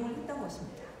프로젝트에 이용을 했던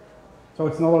것입니다. So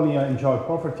it's not only enjoy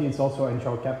poverty, it's also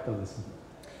enjoy capitalism.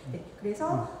 네,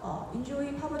 그래서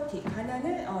enjoy poverty,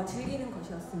 가난을 즐기는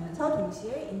것이었으면서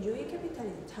동시에 enjoy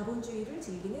capitalism, 자본주의를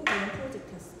즐기는 그런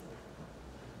프로젝트였습니다.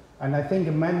 And I think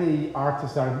many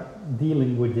artists are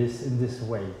dealing with this in this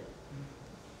way.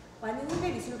 많은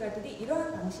현대 미술가들이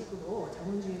이러한 방식으로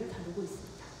ja본주의를 다루고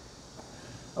있습니다.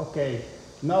 Okay,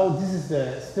 now this is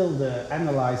still the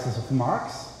analysis of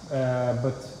Marx,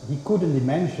 but he couldn't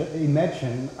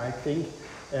imagine, I think,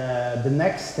 the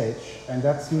next stage, and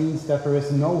that means that there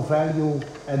is no value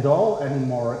at all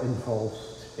anymore involved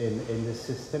in this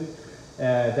system.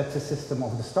 That's a system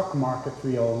of the stock market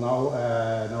we all know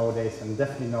nowadays, and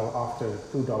definitely know after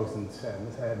 2000,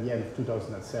 the end of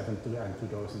 2007 and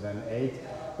 2008,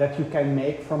 that you can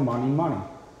make from money.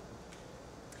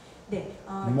 네,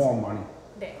 more money.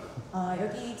 네,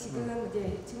 여기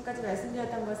지금까지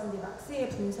말씀드렸던 것은 이제 막스의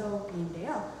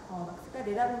분석인데요. 막스가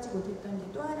내다보지 못했던 이제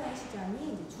또 하나의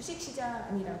시장이 이제 주식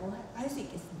시장이라고 할 수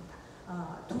있겠습니다.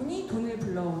 돈이 돈을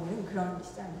불러오는 그런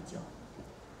시장이죠.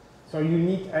 So you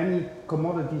need any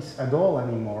commodities at all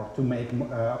anymore to make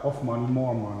of money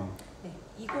more money. 네,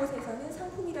 이곳에서는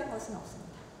상품이란 것은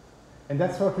없습니다. And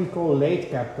that's what we call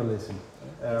late capitalism.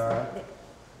 네.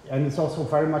 And it's also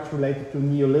very much related to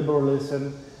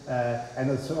neoliberalism, and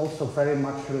it's also very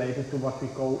much related to what we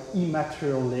call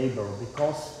immaterial labor,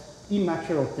 because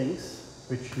immaterial things,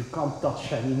 which you can't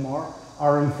touch anymore,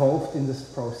 are involved in this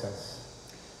process.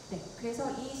 네, 그래서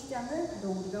이 시장은 바로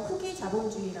우리가 후기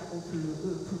자본주의라고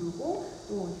부르고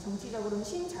또 정치적으로는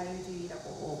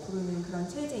신자유주의라고 부르는 그런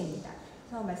체제입니다.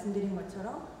 그래서 말씀드린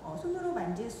것처럼 손으로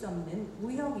만질 수 없는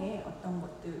무형의 어떤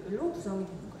것들로 구성이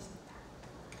되는 것입니다.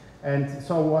 And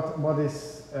so what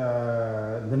is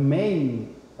the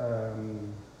main,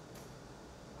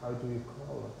 how do you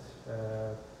call it,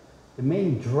 the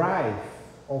main drive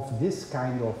of this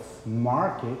kind of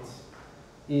market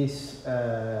is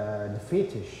the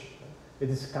fetish.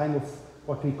 It is kind of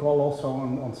what we call also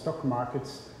on stock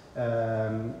markets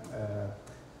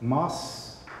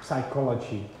mass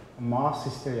psychology, mass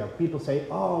hysteria. People say,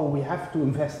 oh, we have to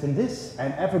invest in this,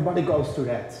 and everybody goes to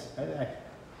that.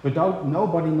 Without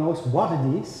nobody knows what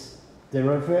it is.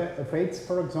 Derivatives,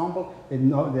 for example,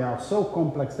 they are so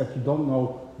complex that you don't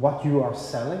know what you are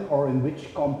selling or in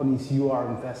which companies you are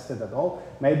invested at all.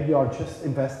 Maybe you are just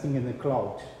investing in the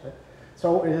cloud.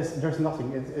 So there's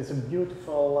nothing. It's a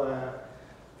beautiful.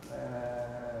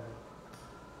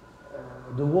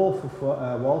 The Wolf of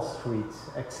Wall Street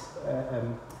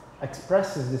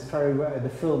expresses this very well. The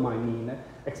film, I mean,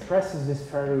 expresses this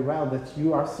very well. That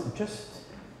you are just.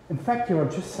 In fact, you are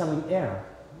just selling air,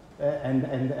 and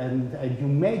you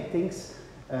make things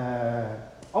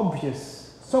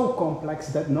obvious, so complex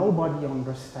that nobody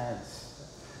understands.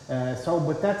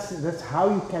 But that's how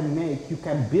you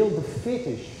can build a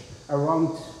fetish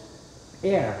around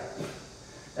air,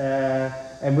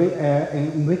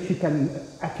 in which you can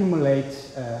accumulate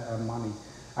money.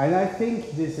 And I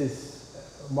think this is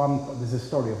a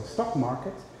story of the stock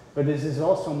market, but this is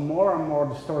also more and more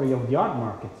the story of the art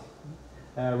market.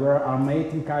 Where are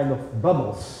making kind of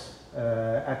bubbles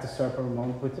at a certain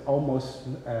moment with almost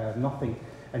nothing.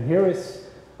 And here is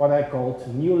what I called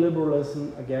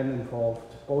neoliberalism again involved.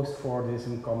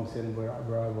 Post-Fordism comes in, where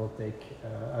I will take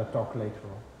a talk later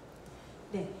on.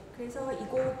 네, 그래서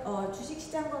이곳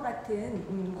주식시장과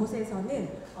같은 곳에서는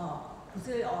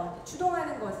곳을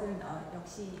추동하는 것은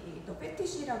역시 또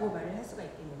패티시라고 말을 할 수가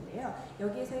있겠는데요.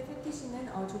 여기에서의 패티시는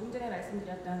조금 전에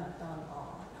말씀드렸던 어떤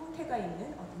형태가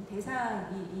있는 어떤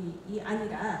대상이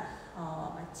아니라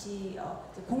마치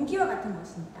공기와 같은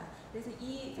것입니다. 그래서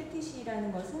이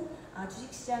패티시라는 것은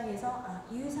주식시장에서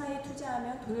이 회사에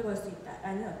투자하면 돈을 벌 수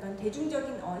있다라는 어떤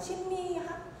대중적인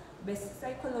심리학 매스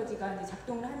사이콜로지가 이제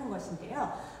작동을 하는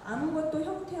것인데요. 아무것도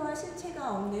형태와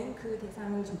실체가 없는 그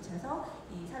대상을 좇아서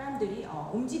이 사람들이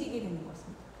움직이게 되는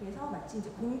것입니다. 그래서 마치 이제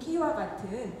공기와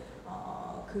같은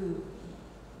이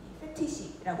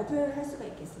패티시라고 표현을 할 수가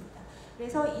있겠습니다.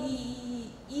 그래서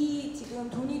이 지금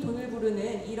돈을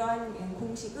부르는 이러한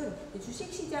공식은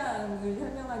주식시장을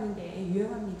설명하는 데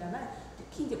유용합니다만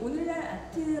특히 이제 오늘날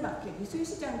아트마켓,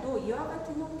 미술시장도 이와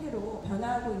같은 형태로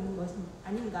변화하고 있는 것은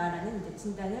아닌가라는 이제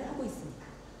진단을 하고 있습니다.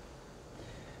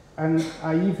 And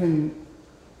I even,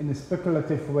 in a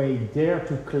speculative way, dare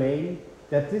to claim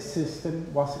that this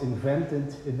system was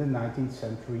invented in the 19th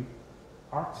century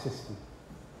art system.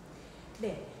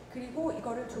 네, 그리고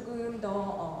이거를 조금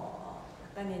더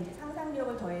약간의 이제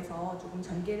상상력을 더해서 조금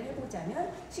전개를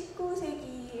해보자면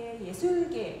 19세기의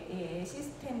예술계의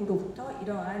시스템으로부터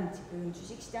이러한 지금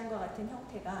주식시장과 같은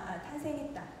형태가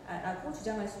탄생했다라고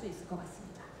주장할 수도 있을 것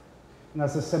같습니다. And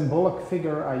as a symbolic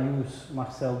figure, I use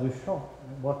Marcel Duchamp.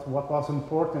 What was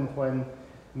important when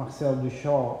Marcel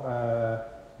Duchamp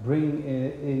bring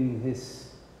in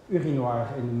his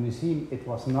urinoir in the museum, it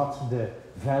was not the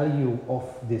value of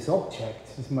this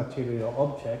object, this material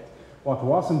object. What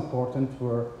was important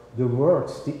were the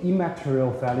words, the immaterial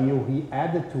value he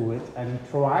added to it, and he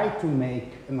tried to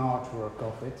make an artwork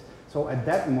of it. So at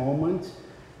that moment,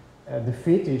 the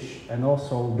fetish and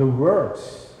also the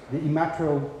words, the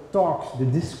immaterial talks, the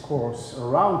discourse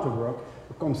around the work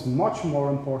becomes much more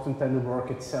important than the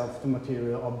work itself, the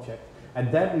material object.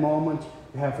 At that moment,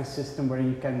 you have a system where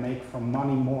you can make from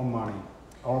money more money,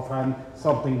 or from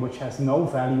something which has no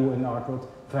value in artwork,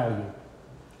 value.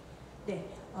 네.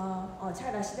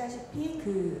 잘 아시다시피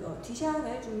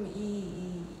뒤샹을 좀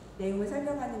이 내용을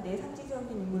설명하는데 상징적인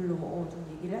인물로 좀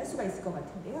얘기를 할 수가 있을 것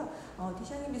같은데요.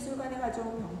 뒤샹이 미술관에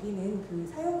가져온 변기는 그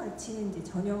사용 가치는 이제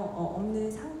전혀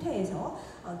없는 상태에서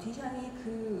뒤샹이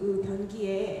그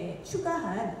변기에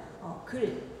추가한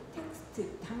글,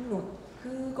 텍스트, 담론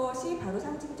그것이 바로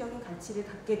상징적인 가치를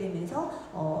갖게 되면서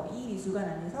이 미술관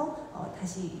안에서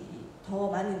다시 더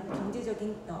많은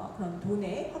경제적인 그런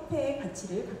돈의 화폐의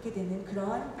가치를 갖게 되는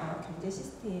그러한 경제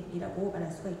시스템이라고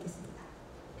말할 수가 있겠습니다.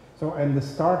 So, and the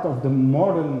start of the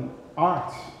modern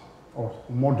art or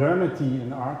modernity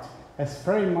in art has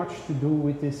very much to do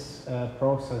with this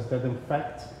process. That in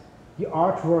fact, the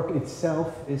artwork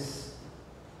itself is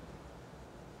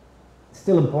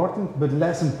still important, but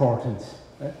less important.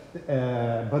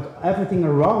 But everything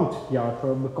around the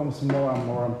artwork becomes more and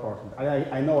more important.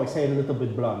 I know I say it a little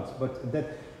bit blunt, but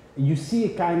that you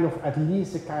see a kind of, at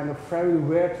least a kind of very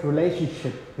weird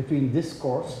relationship between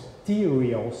discourse,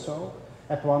 theory also,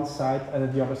 at one side, and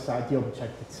at the other side, the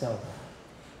object itself.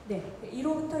 네,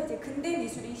 이로부터 이제 근대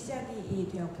미술이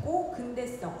시작이 되었고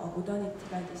근대성,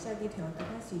 모더니티가 이제 시작이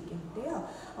되었다고 할 수 있겠는데요.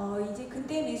 이제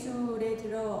근대 미술에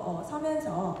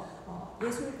들어서면서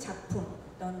예술 작품,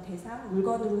 어떤 대상,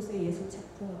 물건으로서의 예술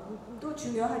작품도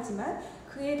중요하지만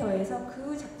그에 더해서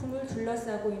그 작품을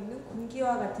둘러싸고 있는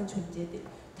공기와 같은 존재들,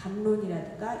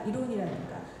 담론이라든가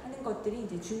이론이라든가 하는 것들이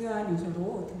이제 중요한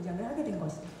요소로 등장을 하게 된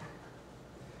것입니다.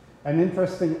 And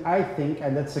interesting, I think,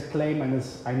 and that's a claim, and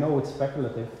I know it's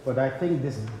speculative, but I think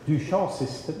this Duchamp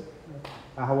system,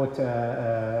 how it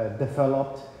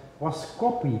developed, was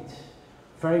copied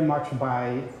very much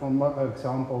by, for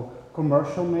example,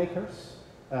 commercial makers,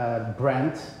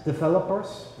 brand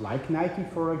developers, like Nike,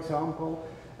 for example,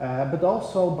 but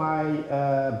also by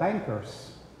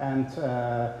bankers and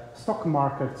stock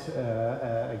market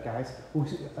guys who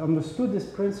understood this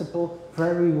principle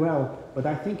very well. But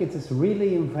I think it is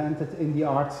really invented in the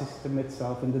art system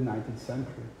itself in the 19th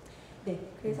century. 네,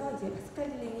 그래서 이제 파스칼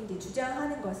딜랭이 이제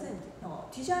주장하는 것은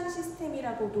뒤샹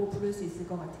시스템이라고도 부를 수 있을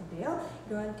것 같은데요.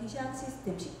 이러한 뒤샹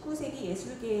시스템, 19세기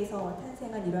예술계에서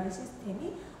탄생한 이러한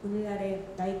시스템이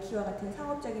오늘날의 나이키와 같은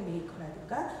상업적인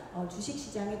메이커라든가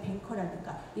주식시장의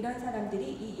뱅커라든가 이런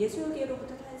사람들이 이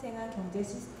예술계로부터 탄생한 경제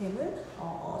시스템을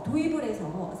도입을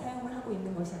해서 사용을 하고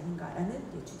있는 것이 아닌가라는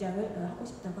주장을 하고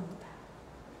싶다고 합니다.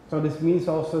 So this means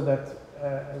also that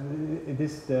it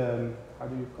is the, how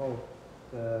do you call it?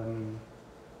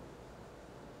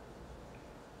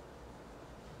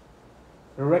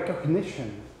 The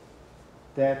recognition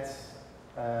that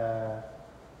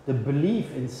the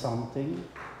belief in something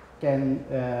can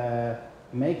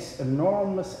makes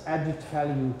enormous added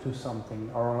value to something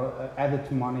or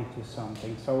added money to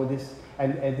something. So this,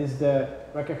 and it is the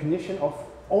recognition of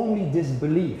only this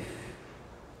belief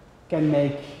can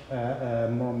make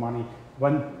more money.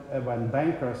 When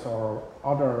bankers or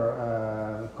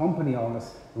other company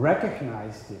owners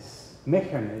recognize this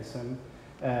mechanism,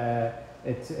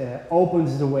 it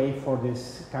opens the way for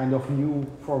this kind of new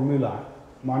formula.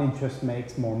 Money just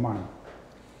makes more money.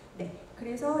 네,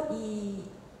 그래서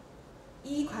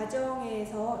이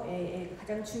과정에서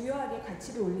가장 중요하게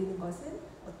가치를 올리는 것은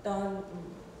어떤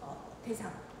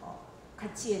대상,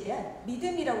 가치에 대한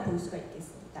믿음이라고 볼 수가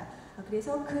있겠습니다.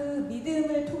 그래서 그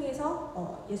믿음을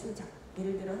통해서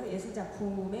예를 들어서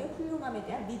예술작품의 훌륭함에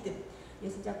대한 믿음,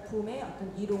 예술작품의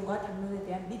어떤 이론과 담론에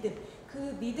대한 믿음,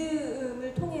 그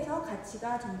믿음을 통해서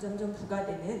가치가 점점점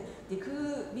부과되는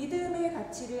그 믿음의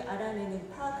가치를 알아내는,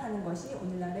 파악하는 것이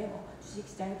오늘날의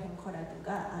주식시장의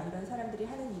뱅커라든가 이런 사람들이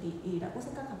하는 일이라고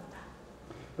생각합니다.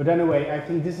 But anyway, I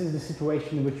think this is the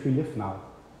situation in which we live now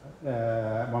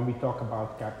when we talk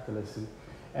about capitalism.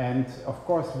 And of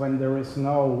course, when there is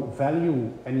no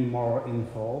value anymore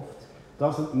involved,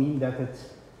 doesn't mean that it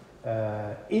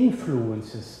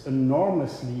influences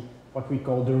enormously what we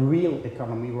call the real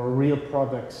economy, where real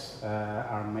products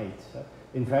are made.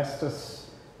 Investors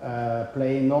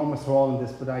play an enormous role in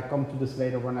this, but I come to this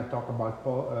later when I talk about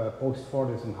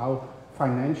post-Fordism, how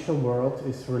financial world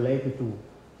is related to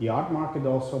the art market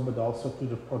also, but also to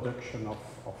the production of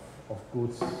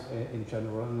goods in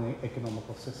general in the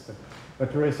economical system.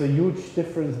 But there is a huge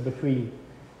difference between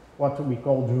what we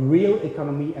call the real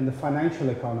economy and the financial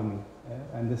economy.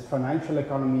 And this financial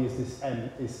economy is this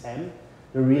M is M.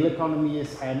 The real economy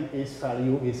is M, is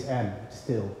value is M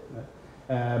still.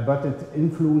 But it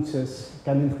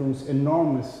can influence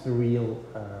enormous the real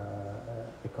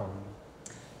economy.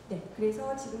 네,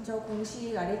 그래서 지금 저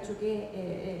공식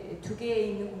아래쪽에 두 개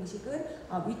있는 공식은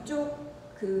위쪽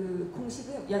그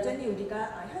공식은 여전히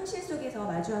우리가 현실 속에서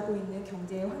마주하고 있는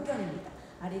경제 환경입니다.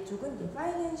 아래쪽은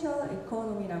파이낸셜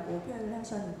에코노미라고 표현을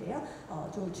하셨는데요.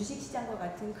 주식시장과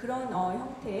같은 그런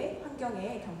형태의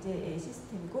환경의 경제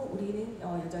시스템이고, 우리는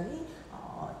여전히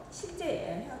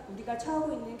실제 우리가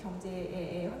처하고 있는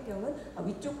경제의 환경은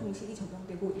위쪽 공식이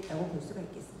적용되고 있다고 볼 수가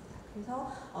있겠습니다.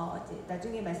 그래서 이제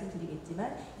나중에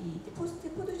말씀드리겠지만 이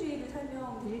포스트 포드주의를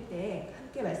설명드릴 때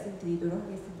함께 말씀드리도록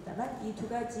하겠습니다만, 이 두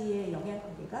가지의 영향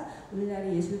관계가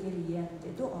우리나라의 예술계를 이해하는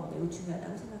데도 매우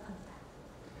중요하다고 생각합니다.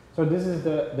 So this is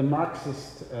the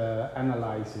Marxist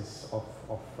analysis of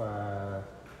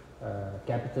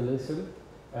capitalism,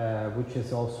 which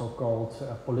is also called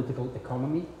political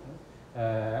economy,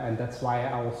 and that's why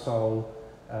I also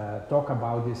talk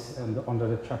about this under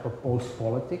the chapter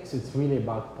post-politics. It's really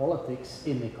about politics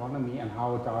in economy and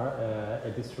how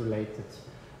it is related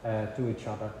to each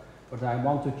other. But I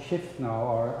want to shift now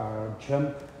or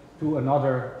jump to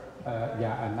another,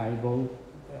 and I will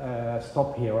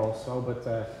stop here also, but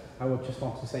I would just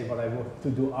want to say what I want to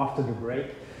do after the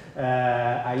break.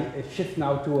 I shift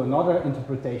now to another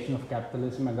interpretation of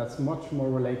capitalism, and that's much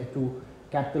more related to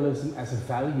capitalism as a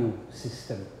value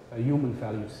system, a human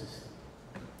value system.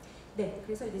 네,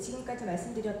 그래서 이제 지금까지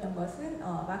말씀드렸던 것은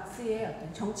막스의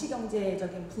어떤 정치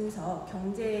경제적인 분석,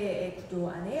 경제의 구조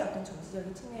안에 어떤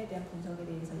정치적인 측면에 대한 분석에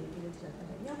대해서 얘기를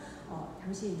드렸다면요.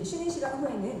 잠시 이제 쉬는 시간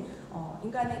후에는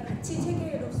인간의 가치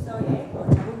체계로서의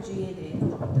자본주의에 대해서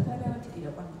조금 더 설명을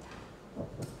드리려고 합니다.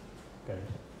 Okay,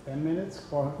 10 minutes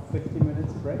for 50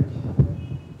 minutes break?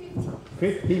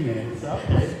 50 minutes,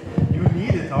 okay. You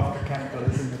need it after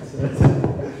capitalism.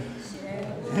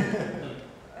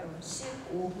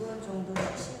 15분 정도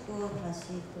쉬고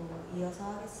다시 또 이어서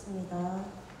하겠습니다.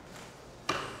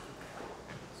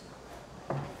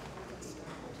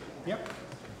 Yep.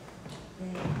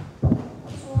 네,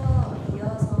 수업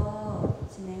이어서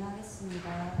진행하겠습니다.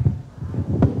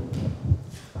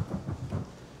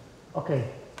 Okay,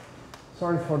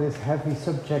 sorry for this heavy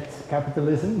subject,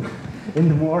 capitalism, in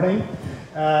the morning,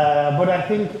 but I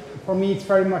think for me it's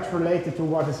very much related to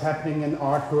what is happening in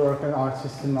artwork and art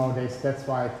system nowadays. That's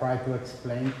why I try to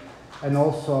explain. And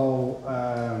also,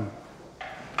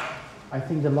 I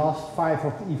think the last 5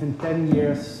 or even 10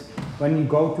 years, when you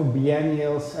go to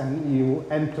biennials and you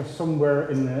enter somewhere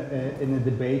in a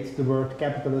debate, the word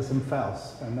capitalism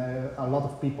fails. And a lot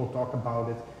of people talk about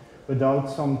it without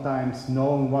sometimes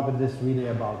knowing what it is really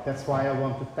about. That's why I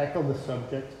want to tackle the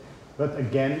subject. But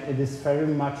again, it is very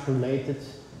much related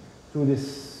to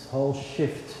this whole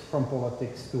shift from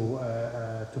politics to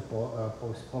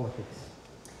post-politics.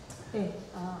 네,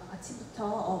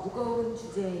 아침부터 무거운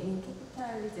주제인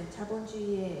캐피탈리즘,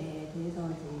 자본주의에 대해서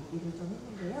이제 얘기를 좀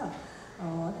했는데요.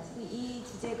 사실 이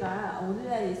주제가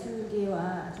오늘날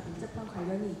예술계와 아주 밀접한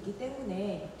관련이 있기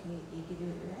때문에 이렇게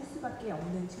얘기를 할 수밖에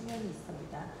없는 측면이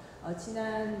있습니다.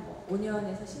 지난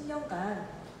 5년에서 10년간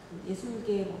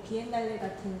예술계 비엔날레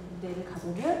같은 데를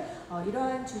가보면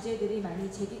이러한 주제들이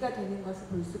많이 제기가 되는 것을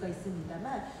볼 수가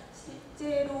있습니다만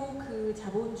실제로 그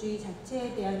자본주의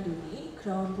자체에 대한 논의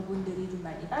그런 부분들이 좀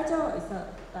많이 빠져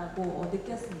있었다고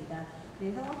느꼈습니다.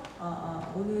 그래서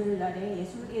오늘날의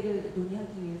예술계를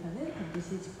논의하기 위해서는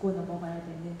반드시 짚고 넘어가야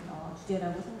되는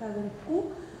주제라고 생각을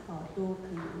했고 또 그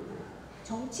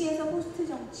정치에서 포스트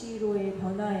정치로의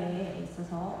변화에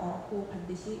있어서 꼭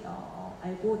반드시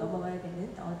알고 넘어가야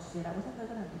되는 주제라고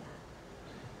생각을 합니다.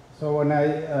 So when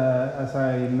as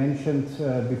I mentioned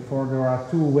before, there are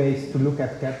two ways to look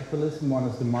at capitalism. One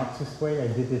is the Marxist way. I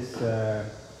did this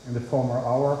in the former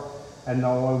hour. And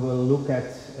now I will look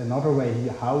at another way,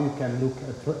 how you can look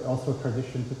at also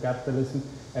tradition to capitalism.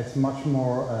 It's much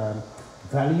more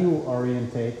value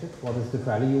orientated. What is the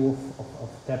value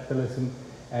of capitalism?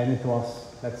 And it was,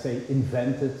 let's say,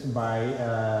 invented by,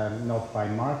 not by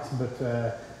Marx, but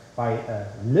by a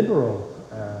liberal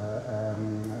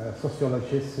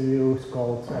sociologist who's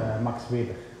called Max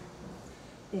Weber.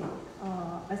 네,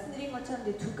 말씀드린 것처럼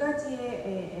이제 두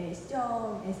가지의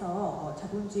시점에서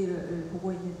자본주의를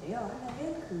보고 있는데요.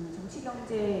 하나는 그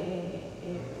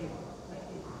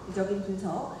정치경제적인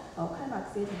분석, 칼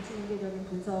막스의 정치경제적인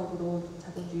분석으로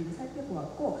자본주의를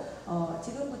살펴보았고,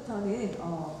 지금부터는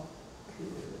그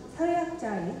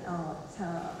사회학자인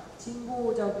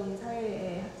진보적인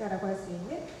사회학자라고 할 수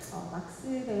있는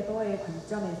막스 베버의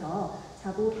관점에서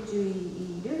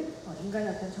자본주의를 인간의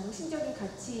어떤 정신적인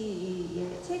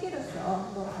가치의 체계로서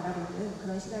한번 바라보는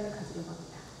그런 시간을 가지려고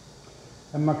합니다.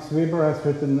 And Max Weber has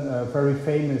written a very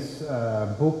famous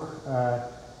book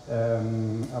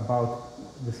about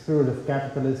the spirit of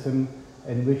capitalism,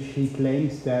 in which he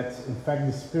claims that, in fact,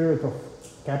 the spirit of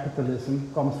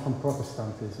capitalism comes from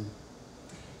Protestantism.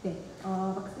 네,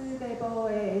 막스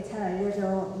베버의 잘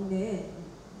알려져 있는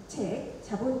책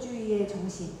자본주의의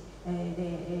정신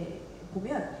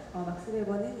보면 막스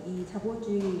베버는 이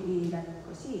자본주의라는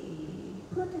것이 이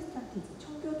프로테스탄티즘,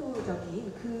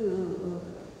 청교도적인 그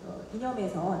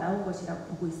이념에서 나온 것이라고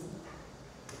보고 있습니다.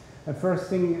 And first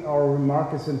thing, our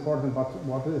remark is important about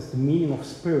what is the meaning of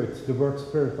spirit, the word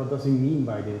spirit, what does he mean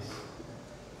by this?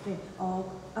 네,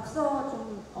 앞서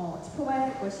좀 짚어봐야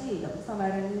할 것이 여기서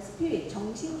말하는 스피릿,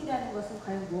 정신이라는 것은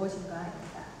과연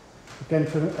무엇인가입니다. You can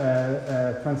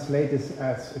translate this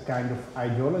as a kind of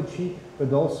ideology,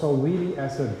 but also really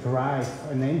as a drive,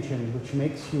 an engine which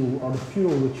makes you, or the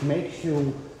fuel which makes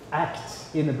you act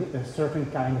in a certain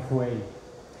kind of way.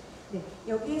 네,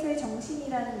 여기에서의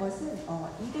정신이라는 것은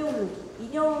이데올로기,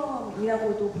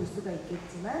 이념이라고도 볼 수가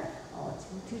있겠지만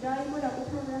지금 드라이브라고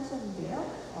표현을 하셨는데요.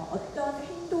 어떤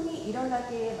행동이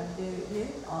일어나게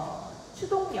만드는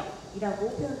추동력이라고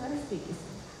표현을 할 수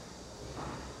있겠습니다.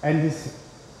 And this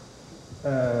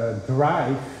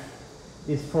drive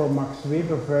is for Max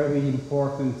Weber very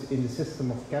important in the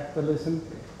system of capitalism,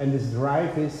 and this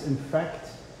drive is in fact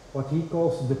what he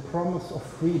calls the promise of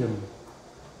freedom.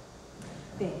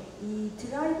 네, 이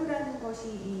드라이브라는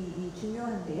것이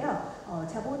중요한데요.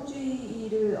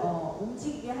 자본주의를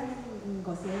움직이게 하는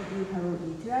것은 바로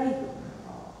이 드라이브,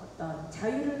 어떤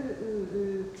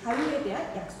자유에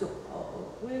대한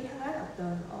약속을 향한 어떤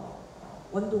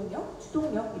원동력,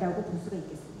 추동력이라고 볼 수가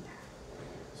있겠습니다.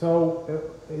 So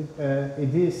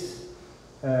it is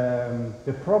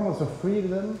the promise of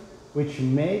freedom which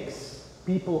makes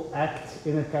people act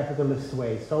in a capitalist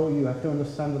way. So you have to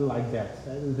understand it like that.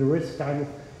 There is kind of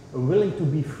a willing to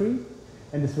be free,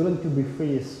 and this willing to be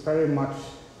free is very much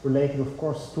related, of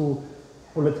course, to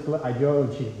political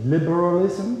ideology.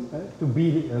 Liberalism, to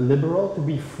be liberal, to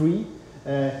be free,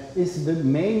 is the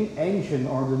main engine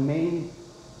or the main,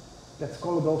 let's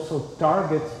call it also,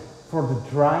 target for the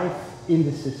drive in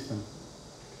the system.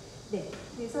 네,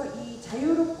 그래서 이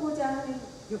자유롭고자 하는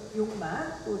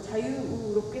욕망, 또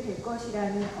자유롭게 될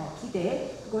것이라는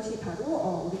기대, 그것이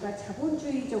바로 우리가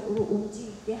자본주의적으로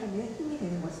움직이게 하는 힘이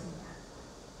되는 것입니다.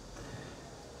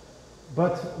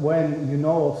 But when you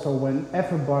know also when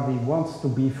everybody wants to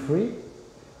be free,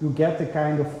 you get a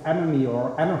kind of enemy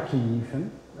or anarchy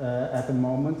even at the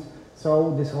moment.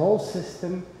 So this whole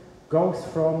system goes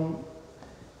from,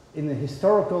 in a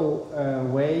historical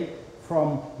way,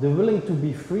 from the willing to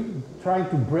be free, trying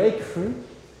to break free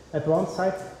at one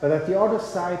side, but at the other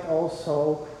side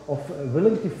also of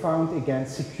willing to fight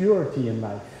against security in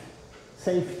life,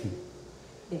 safety.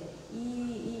 네,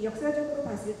 이 역사적으로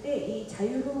봤을 때 이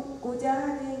자유롭고자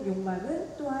하는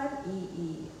욕망은 또한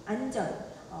이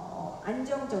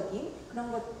안정적인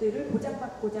그런 것들을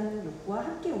보장받고자 하는 욕구와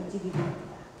함께 움직이게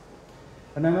됩니다.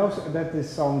 And I know that this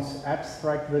sounds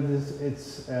abstract, but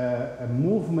it's a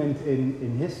movement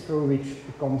in history which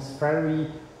becomes very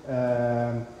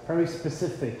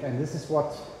specific. And this is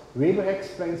what Weber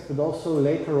explains, but also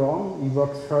later on, he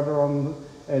works further on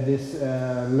this,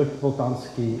 Luc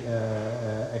Boltanski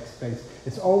explains.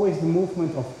 It's always the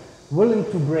movement of willing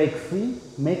to break free,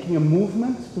 making a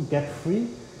movement to get free,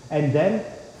 and then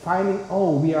finding,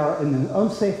 oh, we are in an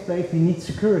unsafe place, we need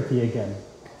security again.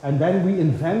 And then we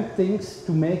invent things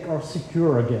to make us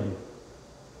secure again.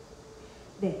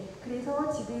 네,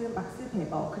 그래서 지금 막스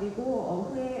베버 그리고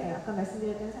후에 아까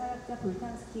말씀드렸던 사회학자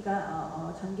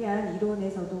볼탄스키가 전개한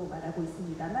이론에서도 말하고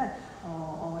있습니다만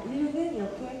인류는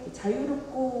이렇게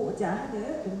자유롭고자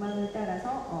하는 욕망을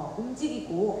따라서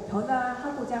움직이고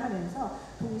변화하고자 하면서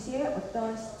동시에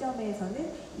어떤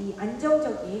시점에서는 이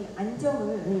안정적인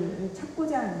안정을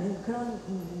찾고자 하는 그런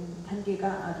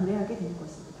단계가 도래하게 되는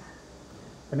것입니다.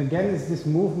 And again, it's this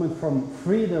movement from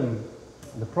freedom,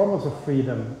 the promise of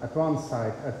freedom at one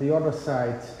side, at the other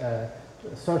side,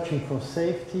 searching for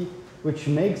safety, which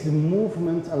makes the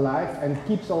movement alive and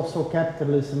keeps also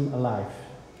capitalism alive.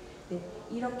 네,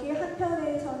 이렇게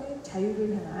한편에서는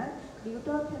자유를 향한 그리고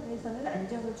또 한편에서는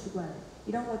안정을 추구하는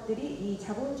이런 것들이 이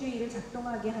자본주의를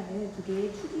작동하게 하는 두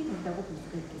개의 축이 된다고 볼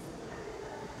수가 있겠습니다.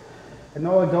 And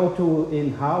now I go to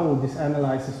in how this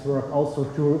analysis work also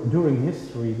during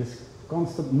history, this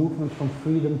constant movement from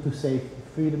freedom to safety,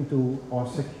 freedom to or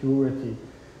security.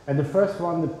 And the first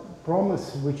one, the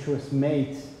promise which was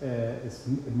made, is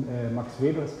Max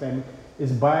Weber's claim,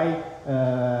 is by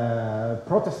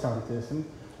Protestantism.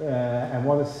 And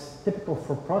what is typical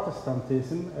for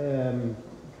Protestantism,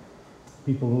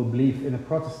 people who believe in a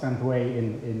Protestant way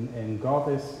in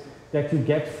God, is that you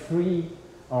get free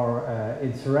or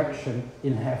insurrection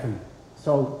in heaven.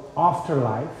 So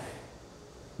afterlife,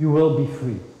 you will be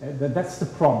free. That's the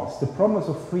promise. The promise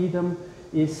of freedom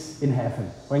is in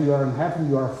heaven. When you are in heaven,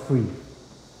 you are free.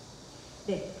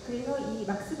 네, 그래서 이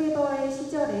막스 베버의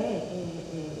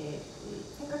시절에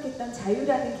생각했던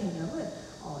자유라는 개념은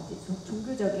이제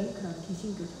종교적인 그런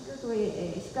개신교,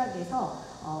 청교도의 시각에서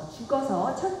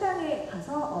죽어서 천당에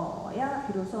가서야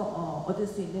비로소 얻을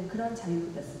수 있는 그런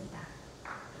자유였습니다.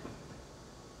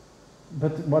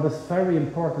 But what is very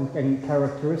important and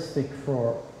characteristic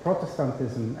for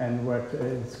Protestantism, and what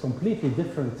is completely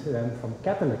different than from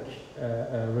Catholic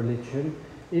religion,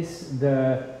 is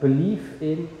the belief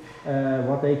in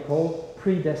what they call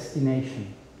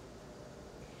predestination.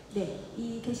 네,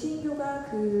 이 개신교가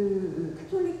그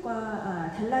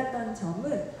카톨릭과 달랐던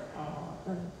점은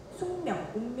어떤 숙명,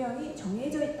 운명이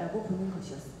정해져 있다고 보는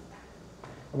것이었습니다.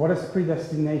 What does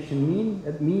predestination mean?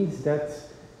 It means that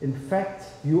in fact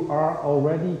you are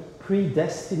already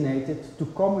predestinated to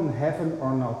come in heaven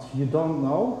or not. You don't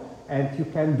know, and you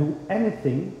can do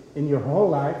anything in your whole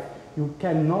life. You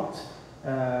cannot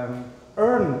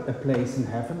earn a place in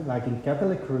heaven, like in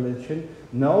Catholic religion.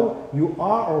 No, you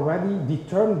are already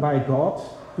determined by God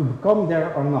to become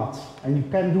there or not. And you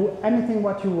can do anything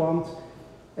what you want.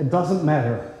 It doesn't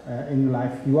matter in your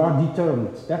life. You are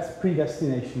determined. That's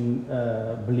predestination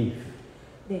belief.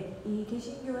 네, 이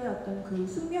개신교의 어떤 그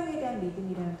숙명에 대한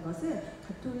믿음이라는 것은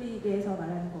가톨릭에서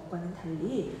말하는 것과는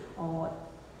달리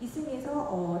이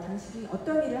승에서 당신이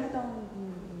어떤 일을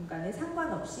하던 간에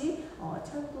상관없이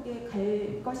천국에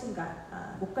갈 것인가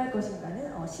못 갈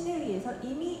것인가는 신에 의해서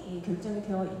이미 결정이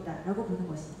되어 있다라고 보는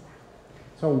것입니다.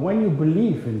 So when you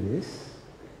believe in this,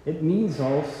 it means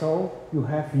also you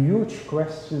have huge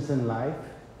questions in life.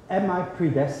 Am I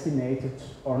predestinated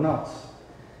or not?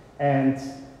 And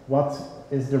what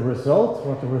is the result?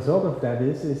 What the result of that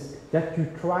is that you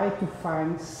try to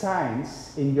find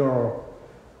signs in your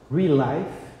real life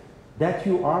that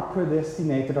you are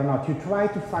predestinated or not. You try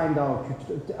to find out,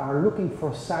 you are looking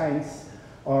for signs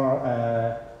or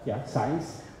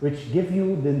signs which give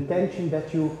you the intention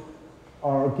that you,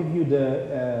 or give you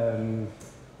the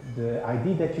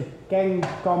idea that you can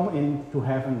come into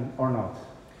heaven or not.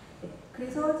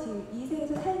 그래서 지금 이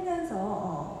생에서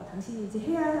살면서 당신이 이제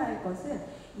해야 할 것은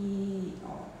이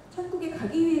천국에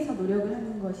가기 위해서 노력을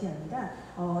하는 것이 아니라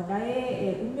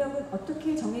나의 운명은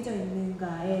어떻게 정해져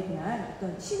있는가에 대한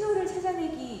어떤 신호를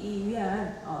찾아내기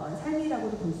위한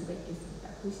삶이라고도 볼 수가 있겠습니다.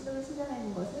 그 신호를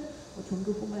찾아내는 것은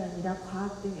종교뿐만 아니라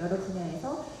과학 등 여러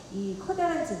분야에서 이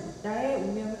커다란 질문, 나의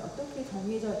운명은 어떻게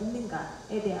정해져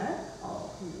있는가에 대한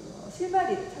그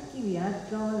실마리를 찾기 위한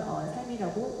그런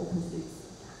삶이라고 볼 수 있습니다.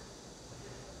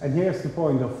 And here's the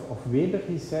point of Weber.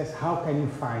 He says, how can you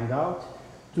find out?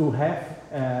 To have,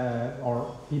 or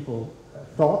people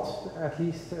thought at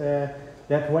least,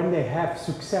 that when they have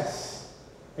success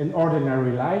in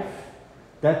ordinary life,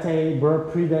 that they were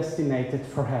predestinated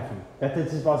for heaven, that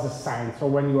it was a sign. So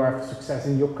when you have success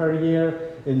in your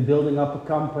career, in building up a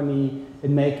company,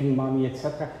 in making money,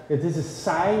 etc., it is a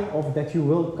sign of that you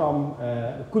will come,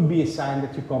 could be a sign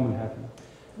that you come in heaven.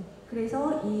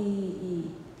 그래서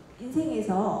이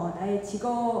인생에서 나의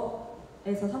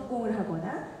직업에서 성공을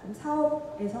하거나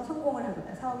사업에서 성공을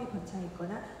하거나 사업이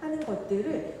번창했거나 하는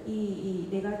것들을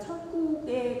내가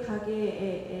천국에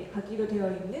가기로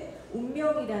되어 있는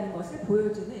운명이라는 것을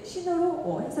보여주는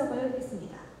신호로 해석을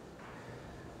했습니다.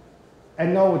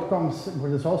 And now it comes,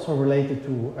 but it's also related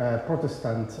to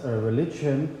Protestant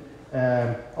religion.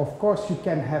 Of course, you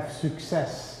can have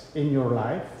success in your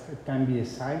life, it can be a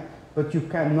sign, but you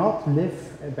cannot live,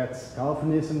 that's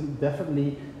Calvinism,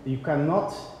 definitely, you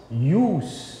cannot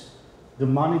use the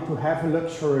money to have a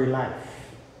luxury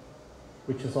life,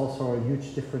 which is also a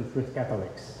huge difference with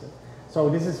Catholics. So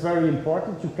this is very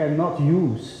important. You cannot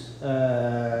use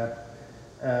the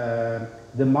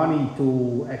money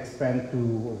to expend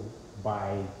to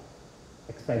buy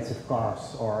expensive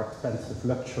cars or expensive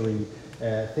luxury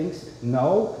things.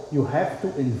 No, you have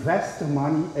to invest the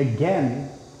money again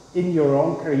in your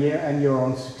own career and your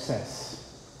own success.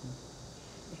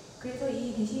 그래서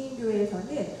이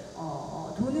개신교에서는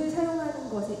돈을 사용하는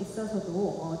것에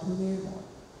있어서도 돈을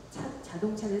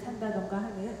자동차를 산다던가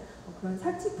하는 그런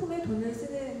사치품에 돈을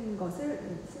쓰는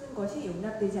것이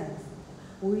용납되지 않습니다.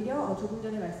 오히려 조금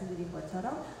전에 말씀드린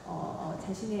것처럼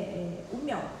자신의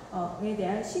운명에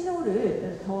대한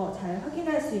신호를 더 잘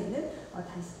확인할 수 있는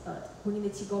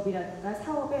본인의 직업이라든가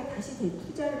사업에 다시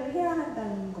재투자를 해야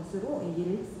한다는 것으로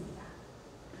얘기를 했습니다.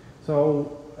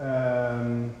 So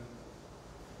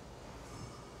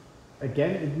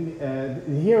again,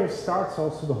 here starts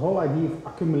also the whole idea of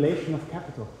accumulation of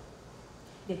capital.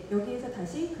 네, 여기에서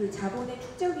다시 그 자본의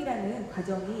축적이라는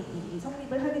과정이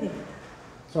성립을 하게 됩니다.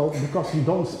 So because you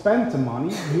don't spend the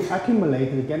money, you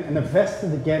accumulate it again and invest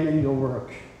it again in your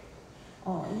work.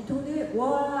 이 돈을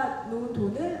모아놓은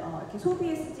돈을 이렇게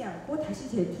소비에 쓰지 않고 다시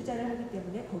재투자를 하기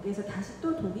때문에 거기에서 다시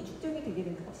또 돈이 축적이 되게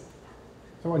되는 것입니다.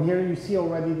 So and here you see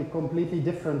already the completely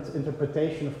different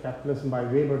interpretation of capitalism by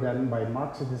Weber than by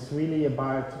Marx. It is really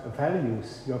about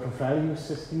values. You have a value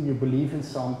system, you believe in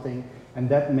something, and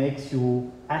that makes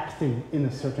you acting in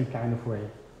a certain kind of way.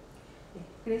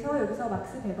 그래서 여기서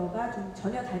막스 베버가 좀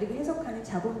전혀 다르게 해석하는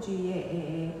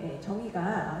자본주의의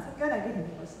정의가 생겨나게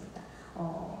되는 것입니다.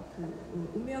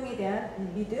 그 운명에 대한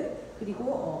믿음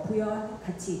그리고 부여하는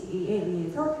가치에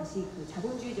의해서 다시 그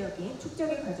자본주의적인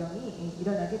축적의 과정이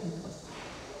일어나게 되는 것입니다.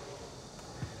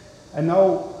 And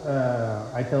now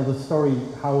I tell the story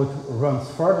how it runs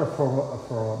further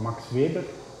for Max Weber.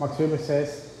 Max Weber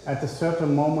says at a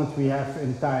certain moment we have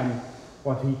in time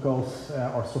what he calls,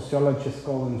 or sociologists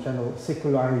call in general,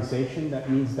 secularization. That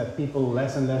means that people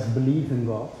less and less believe in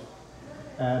God.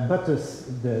 But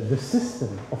the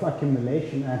system of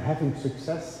accumulation and having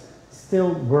success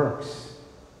still works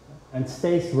and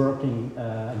stays working,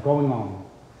 going on.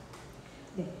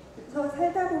 네, 그래서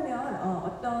살다 보면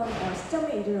어떤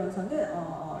시점에 이르러서는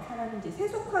사람이 이제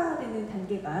세속화되는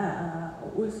단계가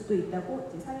올 수도 있다고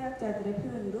이제 사회학자들의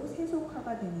표현으로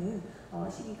세속화가 되는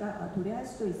시기가 도래할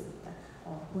수도 있습니다.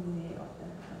 본인의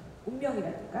어떤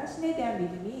운명이라든가 신에 대한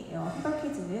믿음이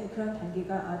희박해지는 그런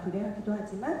단계가 도래하기도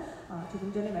하지만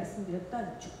조금 전에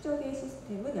말씀드렸던 축적의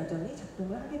시스템은 여전히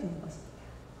작동을 하게 되는 것입니다.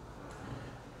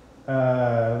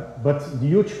 But the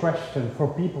huge question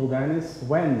for people then is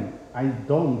when I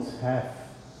don't have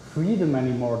freedom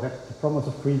anymore, that the promise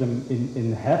of freedom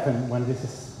in heaven, when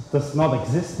does not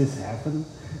exist, this heaven,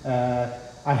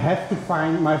 I have to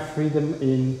find my freedom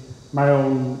in my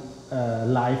own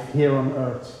life here on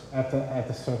earth at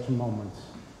a certain moment.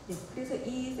 네, 그래서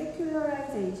이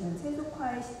secularizaation,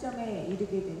 세속화의 시점에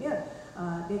이르게 되면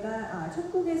내가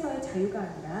천국에서의 자유가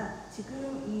아니라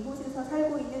지금 이곳에서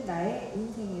살고 있는 나의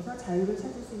인생에서 자유를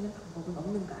찾을 수 있는 방법은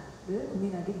없는가를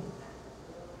고민하게 됩니다.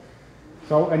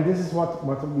 So, and this is what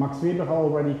Max Weber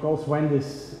already calls when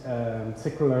this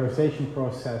secularization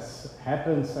process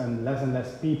happens and less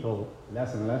people,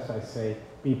 less and less I say,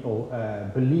 people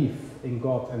believe in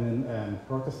God and in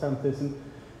Protestantism,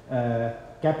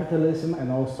 capitalism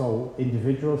and also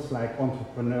individuals like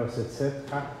entrepreneurs,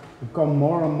 etc., become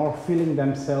more and more feeling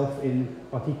themselves in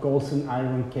what he calls an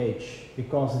iron cage,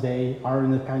 because they are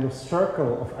in a kind of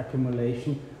circle of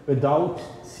accumulation without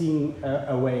seeing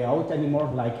a way out anymore,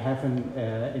 like heaven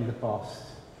in the past.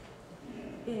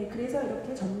 예, 그래서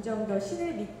이렇게 점점 더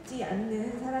신을 믿지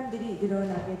않는 사람들이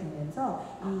늘어나게 되면서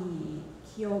이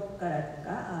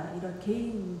기업가라든가 이런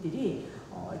개인들이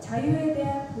자유에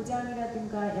대한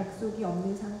보장이라든가 약속이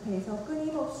없는 상태에서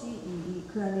끊임없이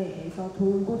그 안에서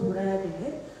돌고 돌아야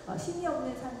되는 신이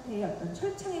없는 상태의 어떤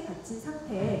철창에 갇힌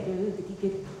상태를 느끼게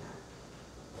됩니다.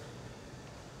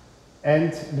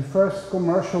 And the first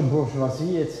commercial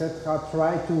bourgeoisie, etc.,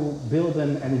 try to build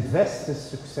and invest this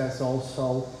success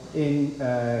also in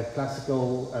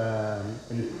classical,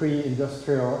 in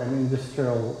pre-industrial and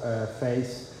industrial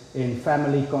phase, in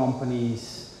family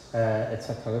companies,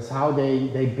 etc. That's how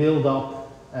they build up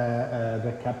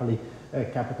the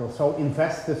capital. So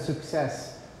invest the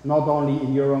success not only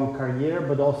in your own career,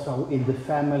 but also in the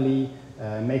family,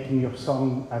 making your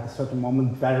son at a certain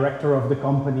moment director of the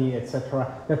company, etc.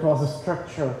 That was a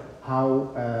structure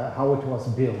how it was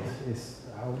built, is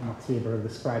how Max Weber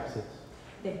describes it.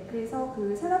 네, 그래서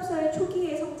그 산업사회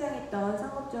초기에 성장했던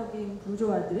상업적인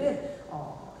부조화들은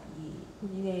이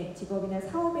본인의 직업이나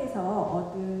사업에서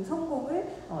얻은 성공을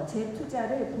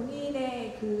재투자를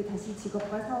본인의 그 다시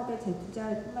직업과 사업에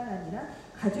재투자할 뿐만 아니라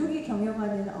가족이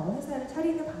경영하는 회사를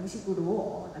차리는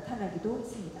방식으로 나타나기도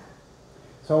했습니다.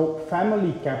 So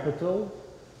family capital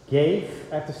gave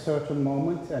at a certain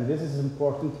moment, and this is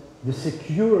important, the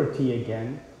security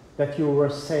again that you were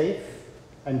safe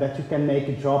and that you can make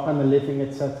a job and a living,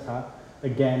 etc.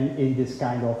 again in this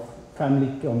kind of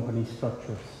family company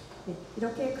structures. 네,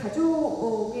 이렇게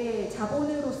가족의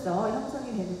자본으로서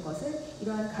형성이 되는 것은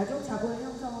이러한 가족 자본의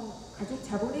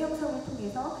형성을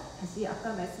통해서 다시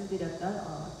아까 말씀드렸던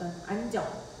어떤 안정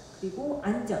그리고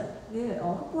안전을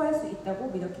확보할 수 있다고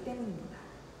믿었기 때문입니다.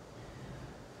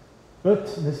 But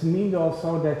this means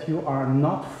also that you are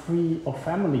not free of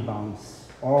family bonds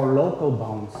or local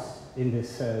bonds in this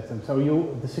system. So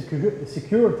the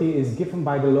security is given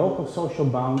by the local social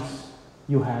bonds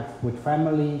you have with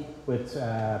family, with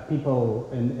people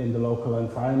in the local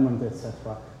environment,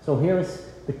 etc. So here is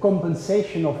the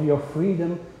compensation of your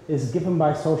freedom is given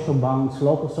by social bonds,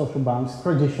 local social bonds,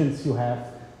 traditions you have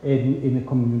in the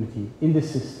community, in the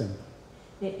system.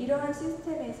 네, 이러한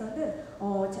시스템에서는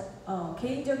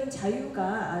개인적인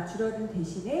자유가 줄어든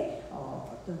대신에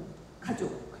어떤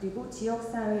가족 그리고 지역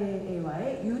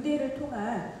사회와의 유대를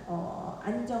통한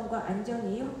안정과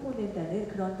안전이 확보된다는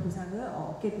그런 보상을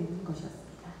얻게 되는 것이었습니다.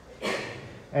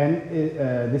 And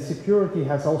the security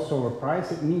has also a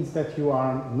price. It means that you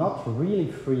are not really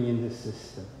free in this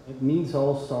system. It means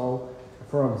also,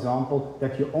 for example,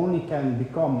 that you only can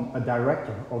become a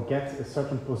director or get a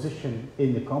certain position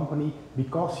in the company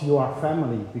because you are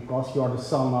family, because you are the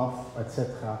son of,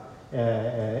 etc.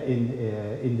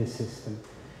 In the system.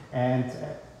 And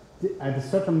at a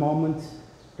certain moment,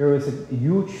 there is a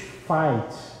huge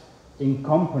fight in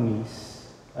companies,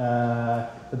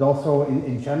 but also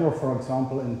in general, for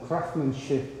example, in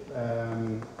craftsmanship.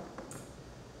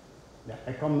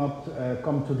 I cannot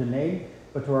come to the name,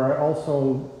 but where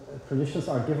also traditions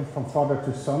are given from father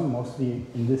to son, mostly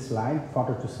in this line,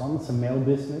 father to son, it's a male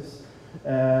business.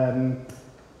 That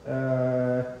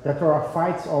there are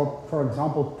fights of, for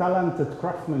example, talented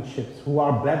craftsmanships who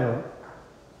are better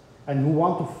and who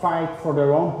want to fight for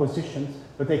their own positions,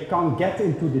 but they can't get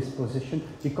into this position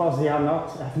because they have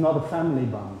not a family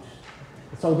bond.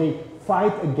 So they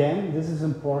fight again, this is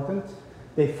important,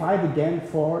 they fight again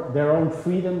for their own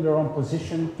freedom, their own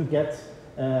position to get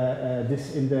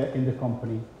this in the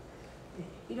company.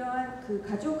 이러한 그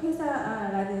가족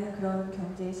회사라는 그런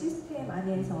경제 시스템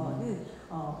안에서는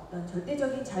어떤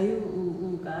절대적인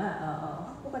자유가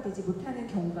확보가 되지 못하는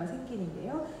경우가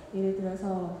생기는데요. 예를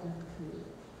들어서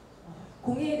그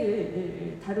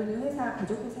공예를 다루는 회사,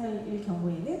 가족 회사일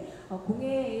경우에는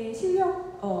공예의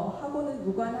실력하고는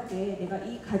무관하게 내가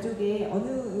이 가족의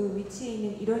어느 위치에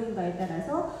있는 일원인가에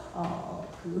따라서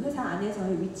그 회사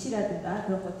안에서의 위치라든가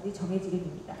그런 것들이 정해지게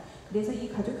됩니다. 그래서 이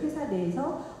가족 회사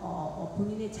내에서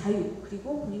본인의 자유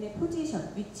그리고 본인의 포지션,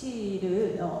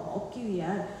 위치를 얻기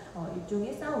위한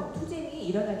일종의 싸움, 투쟁이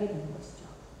일어나게 되는 것이죠.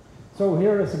 So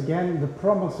here is again the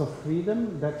promise of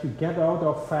freedom that you get out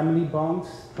of family bonds,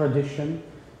 tradition,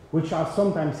 which are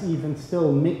sometimes even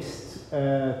still mixed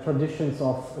traditions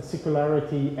of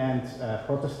secularity and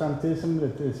Protestantism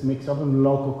that is mixed up in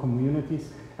local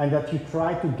communities, and that you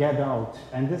try to get out.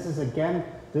 And this is again,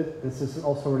 this is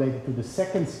also related to the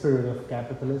second spirit of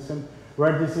capitalism,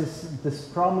 where this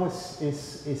promise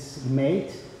is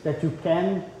made that you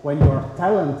can, when you are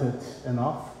talented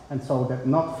enough, and so that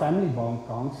not family bond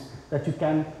counts, that you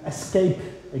can escape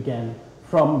again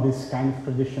from this kind of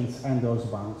traditions and those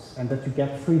bonds, and that you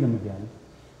get freedom again.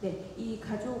 네, 이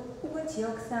가족 혹은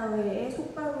지역 사회의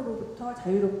속박으로부터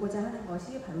자유롭고자 하는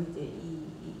것이 바로 이제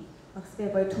이 막스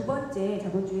베버의 두 번째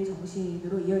자본주의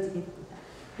정신으로 이어지게 됩니다.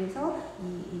 그래서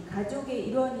이 가족의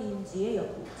일원인지의 여부,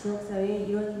 지역사회의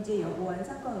일원인지의 여부와는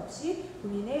상관없이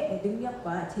본인의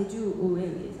능력과 재주에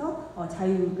의해서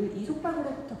자유를, 이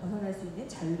속박으로부터 벗어날 수 있는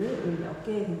자유를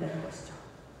얻게 된다는 것이죠.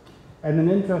 And an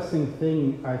interesting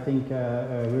thing, I think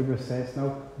Weber says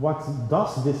now, what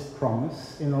does this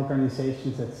promise in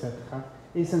organizations, etc.,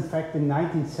 is in fact in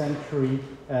 19th century,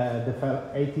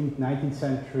 18th, 19th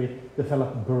century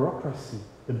developed bureaucracy.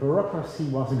 The bureaucracy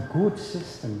was a good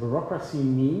system. Bureaucracy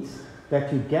means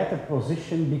that you get a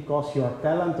position because you are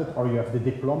talented or you have the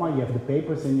diploma, you have the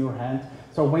papers in your hand.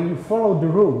 So when you follow the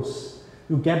rules,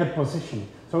 you get a position.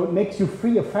 So it makes you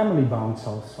free of family bonds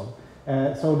also.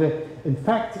 In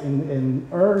fact, in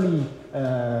early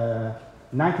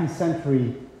 19th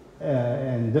century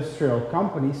industrial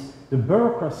companies, the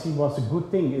bureaucracy was a good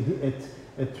thing.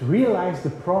 It realized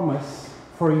the promise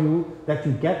for you that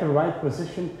you get the right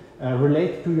position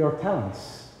related to your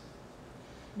talents.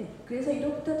 네, 그래서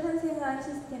이로부터 탄생한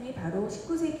시스템이 바로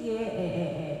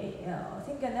 19세기에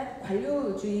생겨난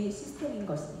관료주의 시스템인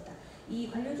것입니다. 이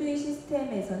관료주의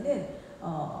시스템에서는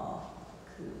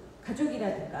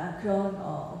가족이라든가 그런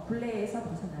본래에서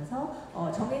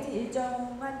벗어나서 정해진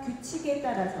일정한 규칙에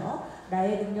따라서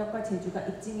나의 능력과 재주가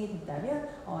입증이 된다면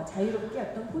자유롭게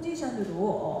어떤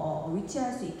포지션으로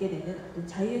위치할 수 있게 되는 어떤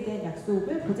자유에 대한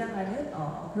약속을 보장하는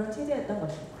그런 체제였던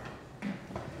것입니다.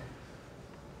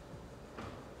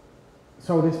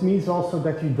 So this means also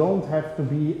that you don't have to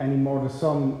be anymore the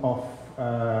son of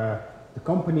the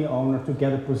company owner to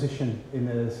get a position in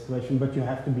a situation, but you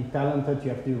have to be talented,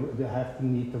 you have to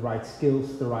need the right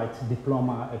skills, the right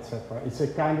diploma, etc. It's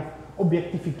a kind of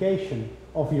objectification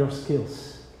of your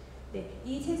skills. 네,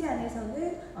 이 체제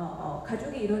안에서는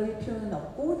가족의 일원일 필요는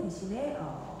없고 대신에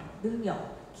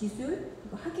능력, 기술,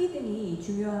 학위 등이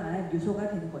중요한 요소가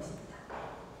되는 것입니다.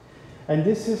 And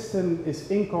this system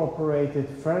is incorporated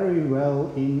very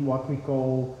well in what we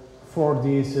call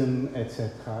Fordism,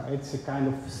 etc. It's a kind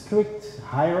of strict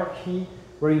hierarchy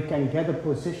where you can get a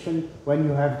position when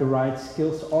you have the right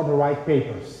skills or the right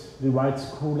papers, the right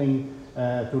schooling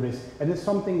to this. And it's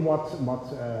something what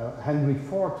Henry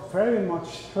Ford very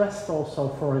much stressed also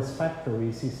for his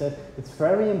factories. He said it's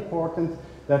very important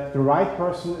that the right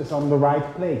person is on the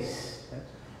right place.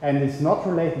 And it's not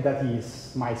related that he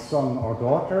is my son or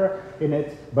daughter in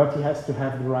it, but he has to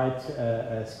have the right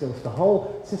skills. The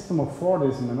whole system of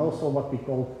Fordism and also what we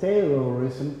call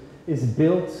Taylorism is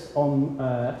built on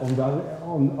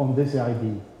this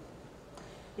idea.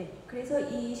 네, 그래서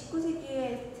이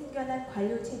 19세기에 생겨난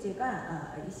관료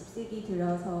체제가 20세기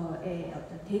들어서의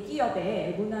어떤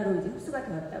대기업의 문화로 이제 흡수가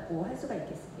되었다고 할 수가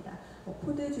있겠습니다.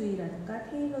 포드주의라든가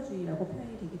테일러주의라고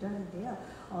표현이 되기도 하는데요.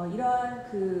 이러한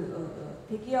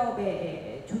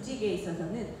대기업의 조직에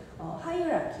있어서는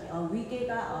하이어라키,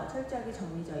 위계가 철저하게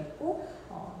정해져 있고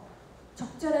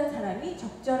적절한 사람이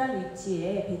적절한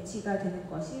위치에 배치가 되는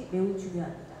것이 매우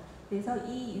중요합니다. 그래서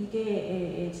이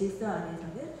위계의 질서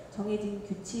안에서는 정해진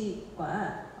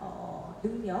규칙과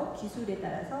능력, 기술에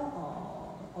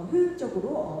따라서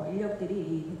효율적으로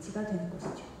인력들이 배치가 되는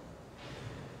것이죠.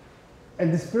 And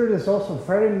the spirit is also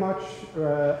very much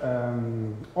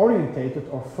orientated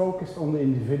or focused on the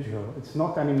individual. It's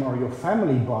not anymore your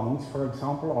family bonds, for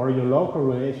example, or your local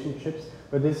relationships,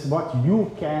 but it's what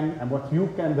you can and what you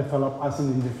can develop as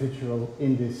an individual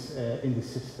in this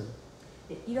system.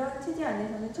 네, 이런 체제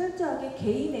안에서는 철저하게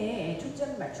개인에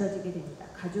초점이 맞춰지게 됩니다.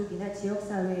 가족이나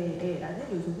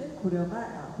지역사회라는 요소는 고려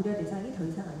대상이 더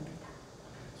이상 아닙니다.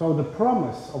 So the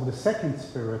promise of the second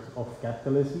spirit of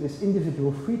capitalism is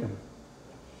individual freedom.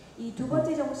 이 두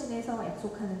번째 정신에서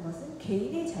약속하는 것은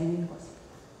개인의 자유인 것입니다.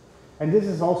 And this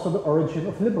is also the origin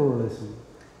of liberalism.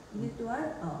 이는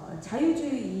또한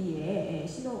자유주의의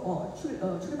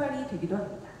출발이 되기도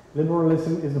합니다.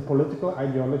 Liberalism is the political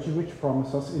ideology which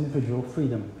promises individual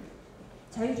freedom.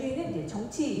 자유주의는 이제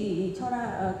정치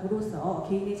철학으로서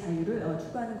개인의 자유를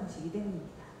추구하는 것이기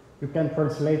때문입니다. You can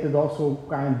translate it also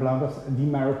kind of blunt as the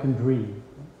American dream.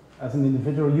 As an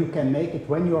individual, you can make it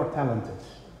when you are talented.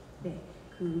 네,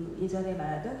 예전에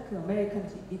말하던 아메리칸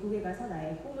드림, 미국에 가서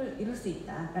나의 꿈을 이룰 수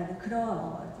있다라는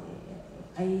그런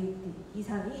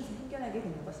이상이 생겨나게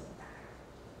되는 것입니다.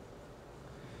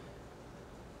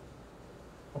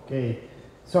 Okay,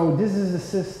 so this is the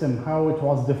system how it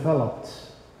was developed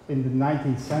in the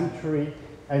 19th century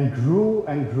and grew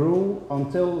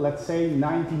until, let's say,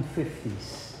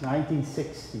 1950s,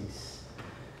 1960s.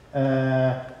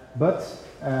 Because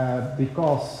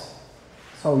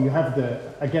you have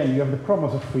the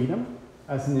promise of freedom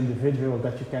as an individual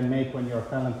that you can make when you're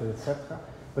talented, etc.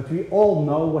 But we all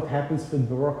know what happens with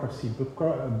bureaucracy.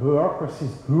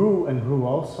 Bureaucracies grew and grew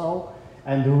also,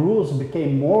 and the rules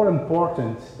became more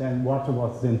important than what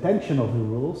was the intention of the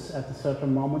rules at a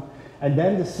certain moment. And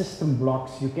then the system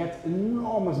blocks, you get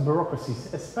enormous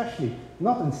bureaucracies, especially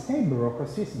not in state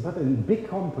bureaucracies, but in big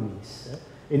companies.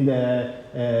 In the,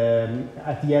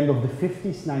 at the end of the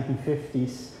 50s,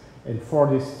 1950s, in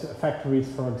Fordist factories,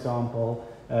 for example,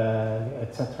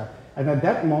 etc. And at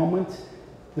that moment,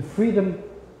 the freedom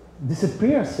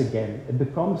disappears again. It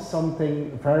becomes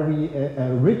something very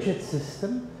rigid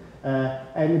system,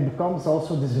 and it becomes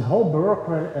also this whole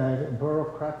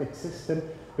bureaucratic system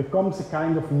becomes a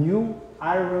kind of new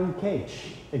iron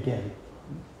cage again.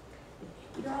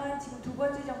 이러한 지금 두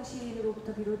번째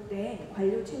정신으로부터 비롯된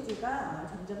관료 체제가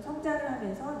점점 성장을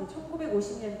하면서 이제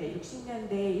 1950년대,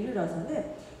 60년대에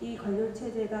이르러서는 이 관료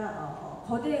체제가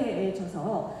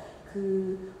거대해져서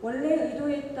그 원래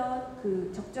의도했던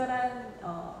그 적절한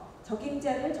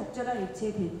적임자를 적절한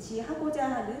위치에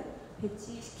배치하고자 하는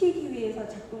배치시키기 위해서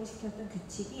작동시켰던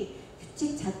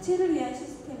규칙 자체를 위한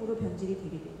시스템으로 변질이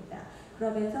되게 됩니다.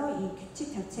 그러면서 이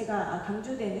규칙 자체가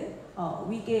강조되는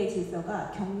위계 질서가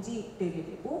경직되게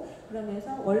되고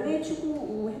그러면서 원래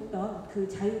추구했던 그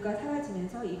자유가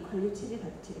사라지면서 이 관료 체제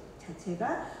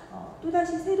자체가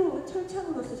또다시 새로운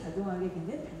철창으로서 작용하게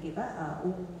되는 단계가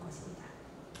온 것입니다.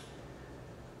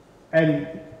 And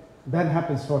then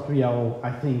happens what we all,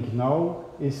 I think, know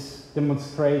is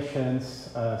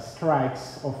demonstrations,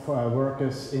 strikes of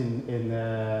workers in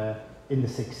the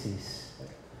 60s.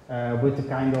 With a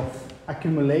kind of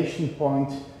accumulation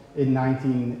point in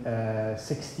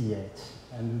 1968.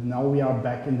 And now we are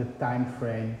back in the time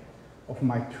frame of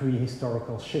my 3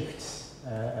 historical shifts,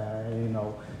 you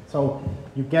know. So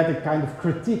you get a kind of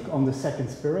critique on the second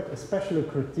spirit, especially a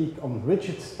critique on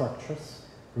rigid structures,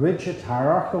 rigid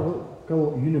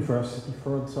hierarchical university,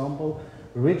 for example,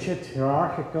 rigid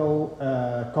hierarchical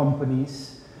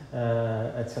companies,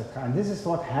 etc. And this is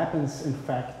what happens, in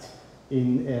fact,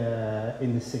 in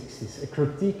the 60s, a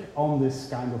critique on this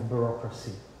kind of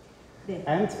bureaucracy. 네.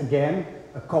 And again,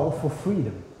 a call for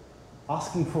freedom,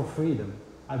 asking for freedom.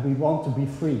 And we want to be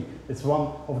free. It's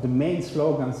one of the main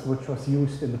slogans which was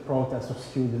used in the protest of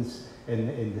students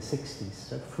in the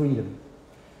 60s, freedom.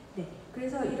 네,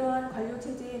 그래서 이러한 관료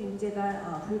체제의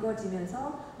문제가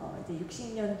불거지면서 이제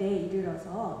 60년대에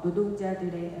이르러서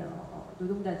노동자들이나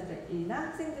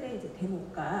학생들의 이제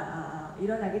데모가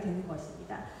일어나게 되는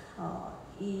것입니다.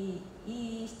 이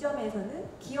시점에서는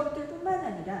기업들뿐만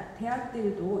아니라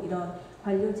대학들도 이런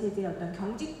관료 체제의 어떤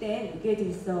경직된 위계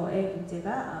질서의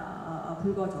문제가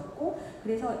불거졌고,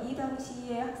 그래서 이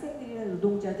당시에 학생들이나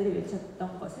노동자들이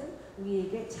외쳤던 것은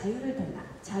우리에게 자유를 달라,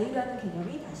 자유라는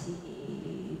개념이 다시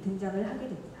등장을 하게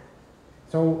됩니다.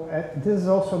 So this is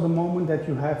also the moment that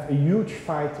you have a huge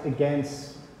fight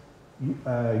against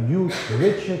huge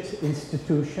rigid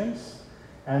institutions.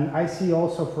 And I see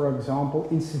also, for example,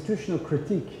 institutional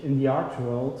critique in the art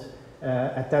world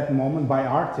at that moment by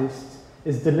artists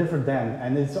is delivered then.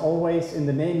 And it's always in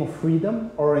the name of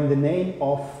freedom or in the name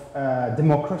of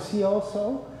democracy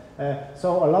also.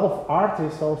 So a lot of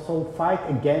artists also fight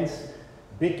against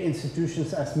big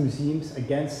institutions as museums,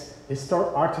 against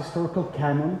art historical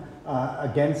canon,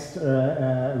 against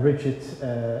rigid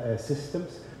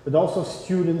systems. But also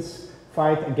students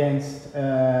fight against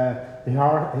the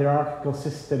hierarchical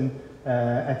system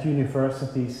at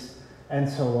universities, and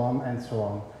so on and so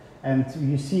on. And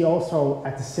you see also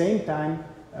at the same time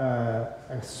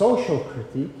a social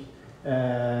critique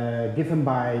given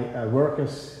by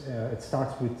workers. It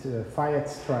starts with Fiat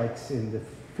strikes in the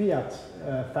Fiat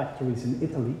factories in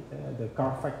Italy, the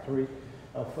car factory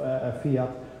of Fiat,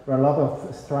 where a lot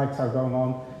of strikes are going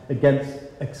on against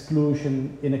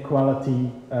exclusion,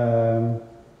 inequality,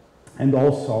 and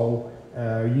also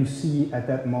you see at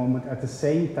that moment, at the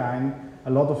same time, a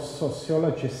lot of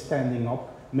sociologists standing up,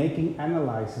 making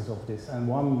analysis of this. And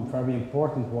one very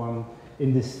important one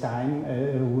in this time,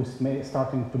 who is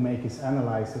starting to make his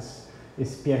analysis,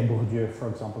 is Pierre Bourdieu, for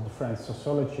example, the French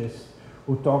sociologist,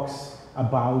 who talks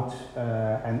about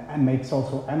and makes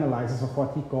also analysis of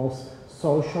what he calls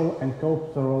social and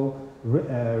cultural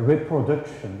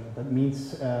reproduction. That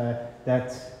means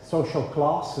that social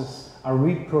classes are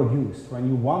reproduced. When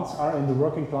you once are in the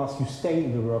working class, you stay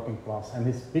in the working class. And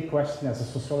his big question as a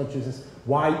sociologist is,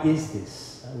 why is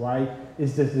this? Why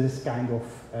is this kind of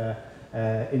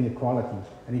inequality?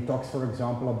 And he talks, for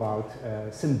example, about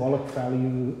symbolic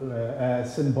violence,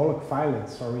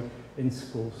 in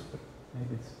schools. But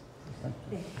maybe it's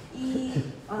네, 이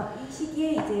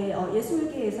시기에 이제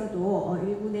예술계에서도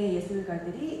일본의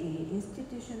예술가들이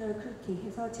인스티튜셔널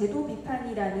크리틱해서 제도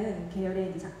비판이라는 계열의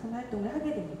이제 작품 활동을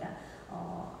하게 됩니다.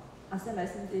 앞서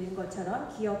말씀드린 것처럼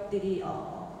기업들이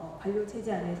관료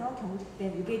체제 안에서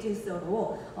경직된 유계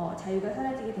질서로 자유가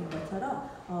사라지게 된 것처럼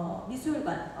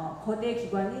미술관, 거대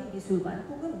기관인 미술관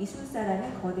혹은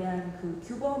미술사라는 거대한 그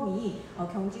규범이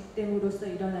경직됨으로써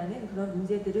일어나는 그런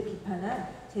문제들을 비판한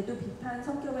제도 비판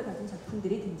성격을 가진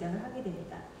작품들이 등장을 하게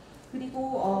됩니다.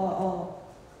 그리고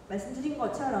말씀드린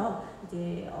것처럼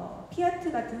이제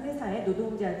피아트 같은 회사의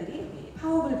노동자들이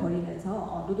파업을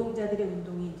벌이면서 노동자들의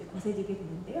운동이 이제 거세지게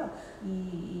되는데요.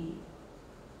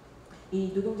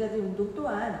 이 노동자들의 운동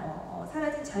또한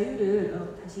사라진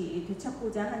자유를 다시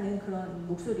되찾고자 하는 그런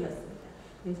목소리였습니다.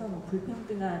 그래서 뭐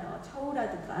불평등한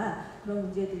처우라든가 그런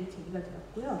문제들이 제기가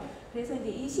되었고요. 그래서 이제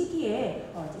이 시기에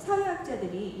이제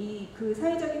사회학자들이 그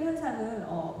사회적인 현상을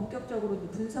본격적으로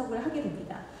분석을 하게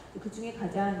됩니다. 그 중에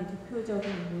가장 대표적인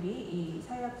인물이 이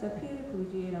사회학자 피에르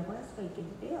보르디에라고 할 수가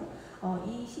있겠는데요.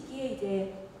 이 시기에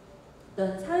이제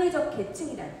어떤 사회적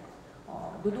계층이라는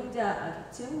노동자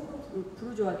계층 혹은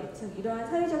부르주아 계층 이러한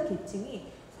사회적 계층이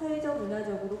사회적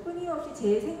문화적으로 끊임없이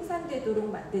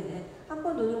재생산되도록 만드는 한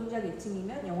번 노동자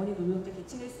계층이면 영원히 노동자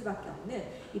계층일 수밖에 없는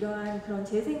이러한 그런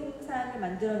재생산을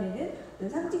만들어내는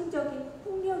상징적인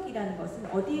폭력이라는 것은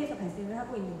어디에서 발생을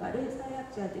하고 있는가를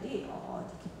사회학자들이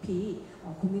깊이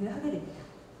고민을 하게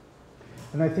됩니다.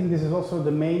 And I think this is also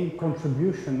the main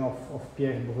contribution of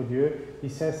Pierre Bourdieu. He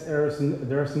says there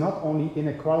is not only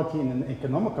inequality in an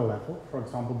economical level, for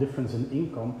example, difference in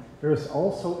income, there is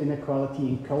also inequality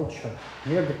in culture.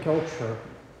 Here the culture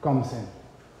comes in.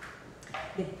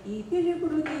 네, 이 피에르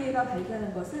보르디에가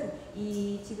발견한 것은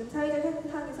이 지금 사회적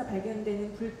현상에서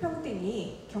발견되는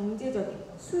불평등이 경제적인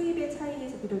수입의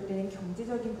차이에서 비롯되는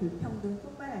경제적인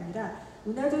불평등뿐만 아니라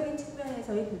문화적인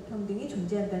측면에서의 불평등이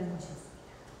존재한다는 것이었습니다.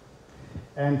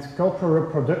 And cultural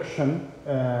reproduction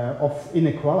of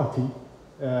inequality,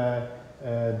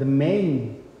 the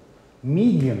main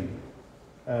medium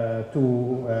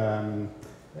to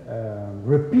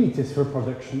repeat this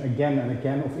reproduction again and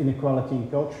again of inequality in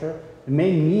culture, the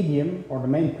main medium or the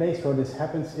main place where this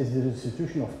happens is the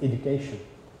institution of education.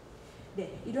 네,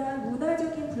 이러한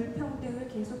문화적인 불평등을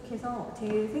계속해서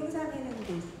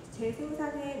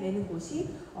재생산해내는 곳이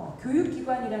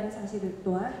교육기관이라는 사실을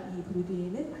또한 이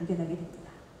보르디에는 발견하게 됩니다.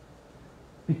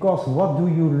 Because what do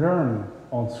you learn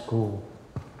on school?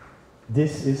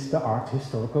 This is the art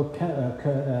historical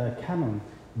canon.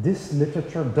 This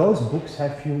literature, those books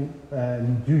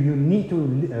do you need to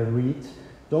read?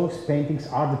 Those paintings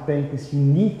are the paintings you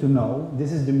need to know.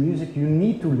 This is the music you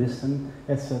need to listen,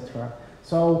 etc.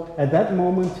 So at that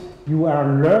moment you are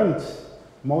learned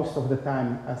most of the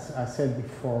time, as I said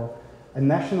before, a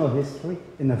national history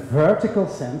in a vertical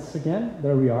sense again.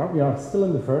 There we are still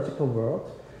in the vertical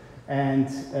world. And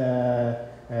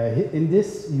in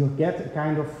this you get a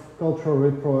kind of cultural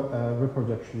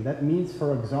reproduction. That means,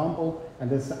 for example, and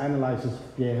this is the analysis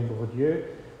of Pierre Bourdieu,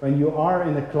 when you are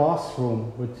in a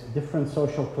classroom with different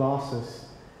social classes,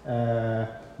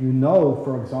 you know,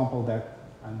 for example, that,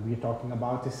 and we're talking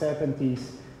about the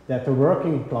 70s, that the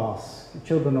working class,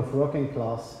 children of working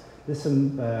class,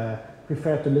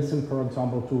 prefer to listen, for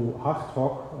example, to hard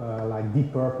rock, like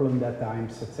Deep Purple in that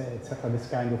times, etc., this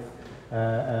kind of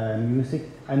music,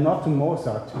 and not to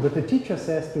Mozart. But the teacher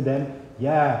says to them,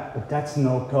 yeah, but that's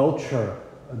no culture,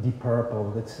 Deep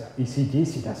Purple, that's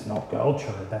AC/DC, that's no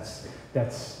culture, that's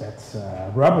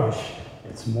rubbish.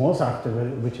 It's Mozart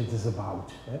which it is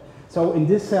about. So in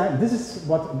this is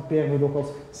what Pierre Bourdieu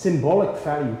calls symbolic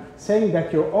value, saying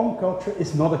that your own culture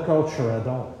is not a culture at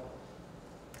all.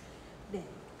 네,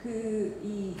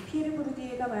 이 피에르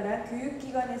보르디에가 말한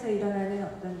교육기관에서 일어나는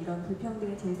어떤 이런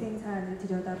불평등의 재생산을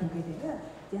들여다보게 되면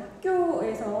이제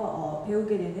학교에서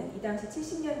배우게 되는 이 당시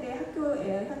 70년대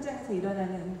학교의 현장에서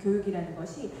일어나는 교육이라는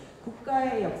것이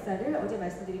국가의 역사를 어제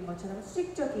말씀드린 것처럼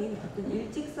수직적인 어떤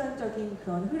일직선적인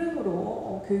그런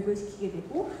흐름으로 교육을 시키게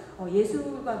되고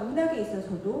예술과 문학에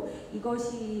있어서도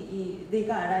이것이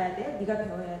네가 알아야 돼, 네가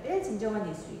배워야 될 진정한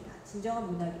예술이다, 진정한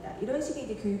문학이다, 이런 식의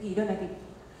이제 교육이 일어나게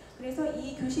됩니다. 그래서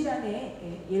이 교실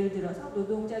안에 예를 들어서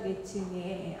노동자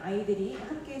계층의 아이들이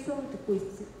함께 수업을 듣고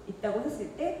있다고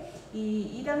했을 때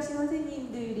이 당시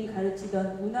선생님들이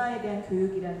가르치던 문화에 대한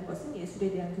교육이라는 것은,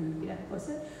 예술에 대한 교육이라는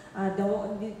것은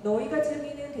너희가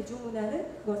즐기는 대중문화는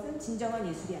그것은 진정한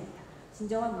예술이 아니다,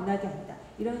 진정한 문학이 아니다,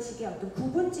 이런 식의 어떤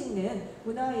구분짓는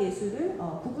문화와 예술을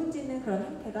구분짓는 그런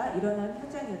행태가 일어나는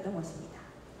현장이었던 것입니다.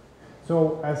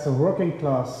 So as a working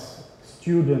class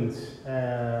student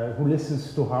who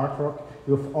listens to hard rock,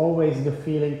 you have always the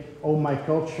feeling, oh, my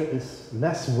culture is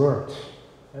less worth,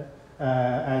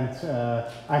 and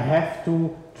I have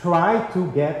to try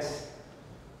to get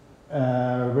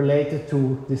related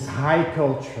to this high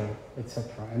culture,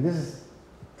 etc. And this is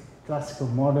classical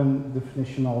modern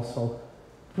definition also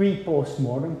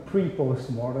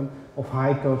pre-postmodern, of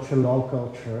high culture, low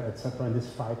culture, etc. in this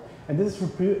fight. And this is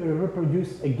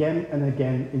reproduced again and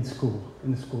again in school,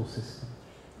 in the school system.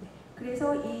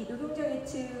 그래서 이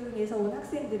노동자계층에서 온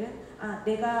학생들은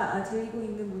내가 즐기고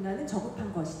있는 문화는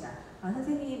저급한 것이다.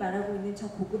 선생님이 말하고 있는 저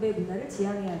고급의 문화를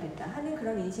지향해야겠다 하는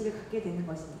그런 인식을 갖게 되는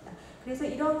것입니다. 그래서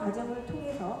이런 과정을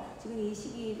통해서 지금 이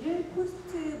시기를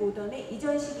포스트 모던의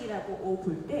이전 시기라고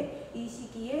볼 때 이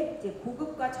시기에 이제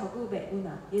고급과 저급의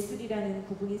문화, 예술이라는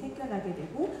구분이 생겨나게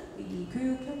되고 이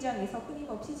교육 현장에서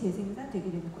끊임없이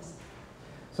재생산되게 되는 것입니다.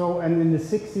 So, and in the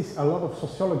 60s, a lot of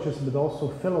sociologists, but also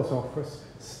philosophers,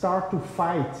 start to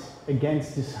fight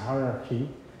against this hierarchy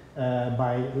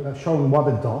by showing what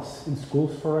it does in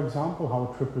schools, for example, how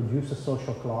it reproduces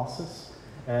social classes,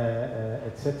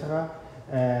 etc.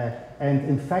 And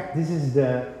in fact, this is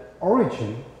the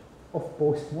origin of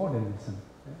postmodernism.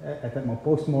 At that moment,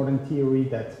 postmodern theory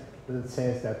that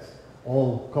says that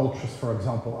all cultures, for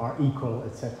example, are equal,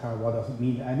 etc. What does it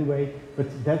mean anyway?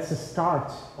 But that's the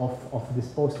start of this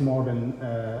postmodern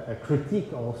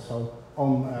critique also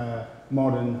on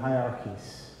modern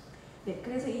hierarchies. 네,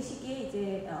 그래서 이 시기에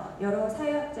이제 여러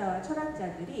사회학자와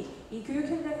철학자들이 이 교육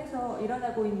현장에서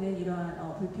일어나고 있는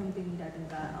이러한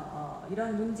불평등이라든가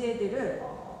이런 문제들을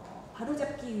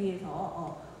바로잡기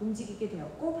위해서 움직이게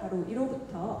되었고 바로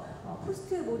이로부터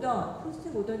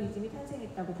포스트모더니즘이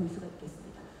탄생했다고 볼 수가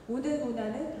있겠습니다. 모든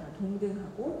문화는 다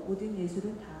동등하고 모든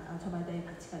예술은 다 저마다의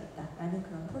가치가 있다라는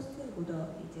그런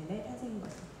포스트모더니즘의 탄생인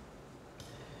것입니다.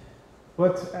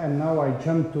 But now I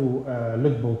jump to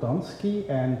Luc Boltanski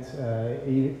and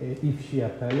Yves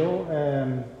Chiapello,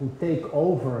 who take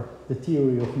over the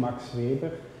theory of Max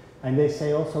Weber, and they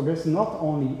say also there's not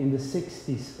only in the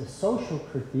 60s a social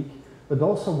critique, but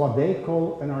also what they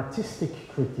call an artistic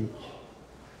critique.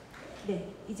 네,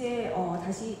 이제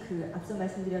다시 그 앞서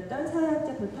말씀드렸던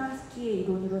사회학자 볼탄스키의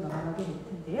이론으로 넘어가게 될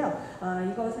텐데요.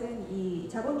 이것은 이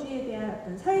자본주의에 대한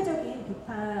어떤 사회적인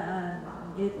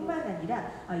비판일 뿐만 아니라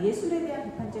예술에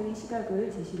대한 비판적인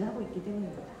시각을 제시를 하고 있기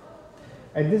때문입니다.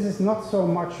 And this is not so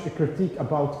much a critique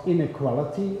about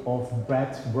inequality of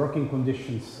bad working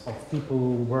conditions of people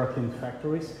who work in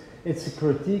factories. It's a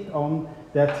critique on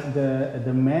that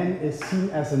the man is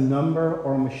seen as a number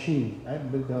or a machine.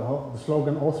 The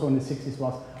slogan also in the 60s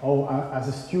was, oh, as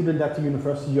a student at the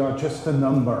university, you are just a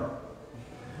number.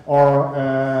 Or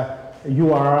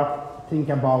you are, think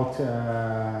about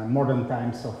modern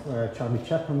times of Charlie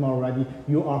Chaplin already,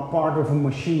 you are part of a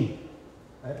machine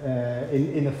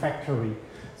in a factory.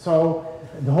 So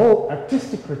the whole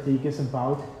artistic critique is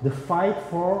about the fight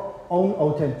for own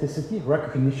authenticity,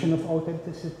 recognition of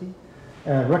authenticity,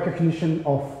 recognition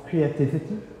of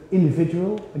creativity,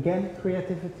 individual, again,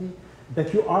 creativity,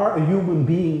 that you are a human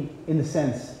being in a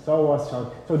sense.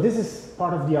 So this is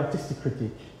part of the artistic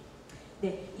critique.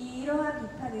 네, 이러한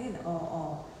비판은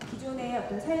기존의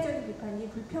어떤 사회적인 비판이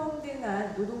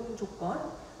불평등한 노동 조건,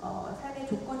 삶의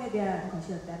조건에 대한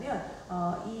것이었다면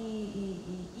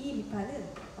이 비판은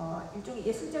일종의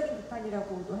예술적인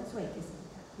비판이라고도 할 수가 있겠습니다.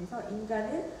 그래서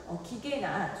인간을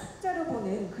기계나 숫자로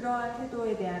보는 그러한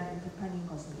태도에 대한 비판인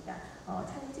것입니다.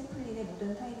 찰리 채플린의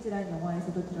모던 타임즈라는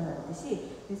영화에서도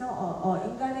드러났듯이 그래서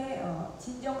인간의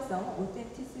진정성,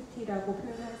 authenticity라고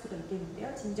표현할 수가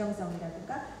있겠는데요.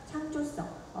 진정성이라든가 창조성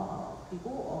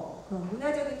그리고 그런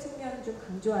문화적인 측면을 좀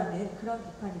강조하는 그런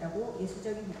비판이라고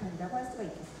예술적인 비판이라고 할 수가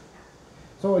있겠습니다.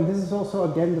 So, and this is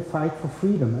also again the fight for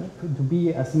freedom, to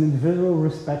be as an individual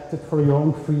respected for your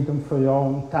own freedom, for your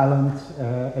own talent,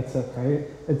 etc.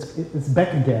 It's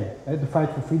back again, the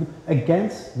fight for freedom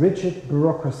against rigid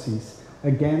bureaucracies,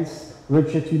 against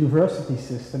rigid university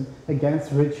system,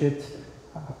 against rigid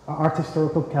art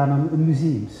historical canon in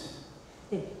museums.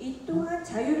 네, 이 또한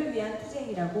자유를 위한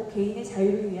투쟁이라고 개인의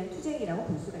자유를 위한 투쟁이라고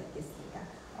볼 수가 있겠습니다.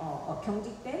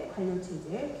 경직된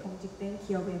관료체제, 경직된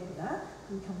기업의 문화,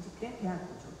 그리고 경직된 대학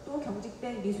구조, 또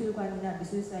경직된 미술관이나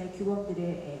미술사의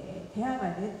규범들에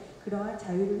대항하는 그러한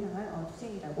자유를 향한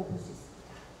투쟁이라고 볼 수 있습니다.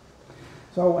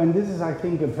 So, and this is, I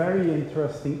think, a very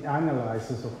interesting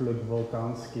analysis of Luc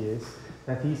Boltanski is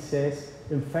that he says,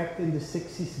 in fact, in the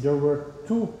 60s there were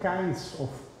two kinds of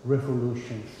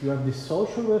revolutions. You have this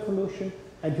social revolution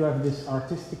and you have this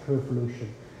artistic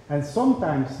revolution. And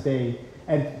sometimes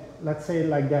let's say it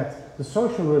like that, the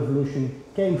social revolution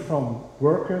came from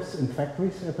workers in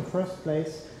factories at the first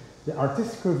place. The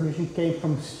artistic revolution came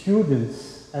from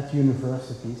students at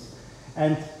universities.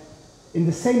 And in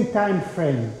the same time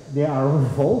frame, they are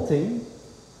revolting,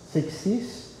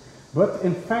 60s, but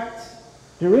in fact,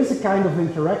 there is a kind of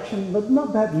interaction, but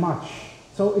not that much.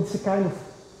 So it's a kind of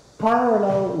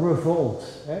parallel revolt.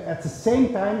 At the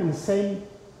same time, in the same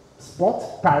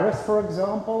spot, Paris, for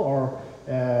example, or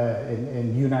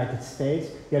in the United States.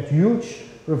 You had huge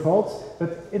revolts,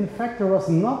 but in fact there was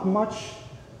not much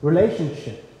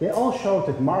relationship. They all showed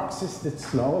that Marxists did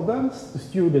slogans, the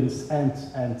students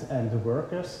and the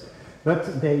workers,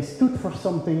 but they stood for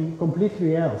something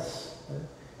completely else.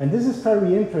 And this is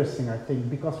very interesting, I think,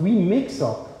 because we mix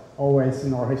up always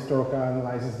in our historical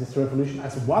analysis this revolution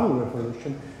as one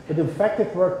revolution, but in fact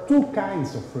it were two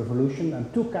kinds of revolution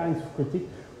and two kinds of critique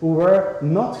who were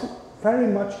not very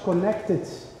much connected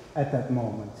at that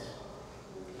moment.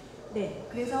 네,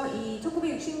 그래서 이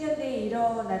 1960년대에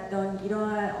일어났던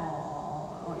이러한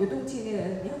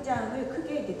요동치는 현장을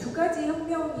크게 이제 두 가지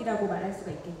혁명이라고 말할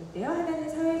수가 있겠는데요. 하나는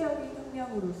사회적인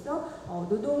혁명으로서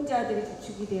노동자들이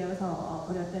주축이 되어서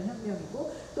벌였던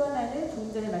혁명이고, 또 하나는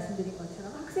조금 전에 말씀드린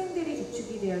것처럼 학생들이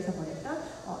주축이 되어서 벌였던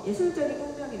예술적인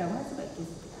혁명이라고 할 수가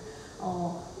있겠습니다.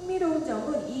 흥미로운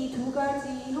점은 이 두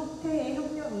가지 형태의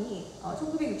혁명이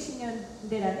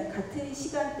 1960년대라는 같은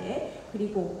시간대,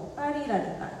 그리고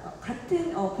파리라든가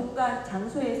같은 공간,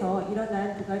 장소에서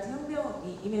일어난 두 가지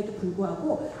혁명임에도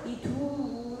불구하고 이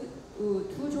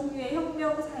두 종류의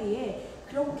혁명 사이에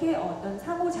그렇게 어떤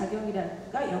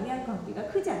상호작용이라든가 영향관계가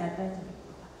크지 않았다는 점입니다.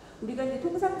 우리가 이제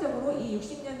통상적으로 이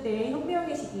 60년대의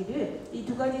혁명의 시기를 이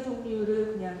두 가지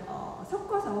종류를 그냥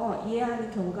섞어서 이해하는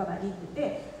경우가 많이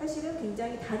있는데, 사실은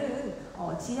굉장히 다른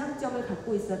지향점을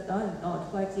갖고 있었던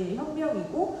두 가지의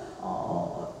혁명이고,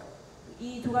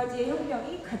 이 두 가지의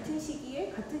혁명이 같은 시기에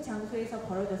같은 장소에서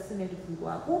벌어졌음에도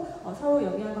불구하고 서로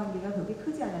영향관계가 그렇게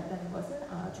크지 않았다는 것은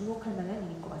주목할 만한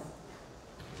일인 것 같습니다.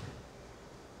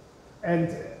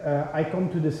 And I come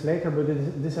to this later, but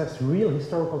this has real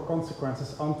historical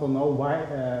consequences until now, why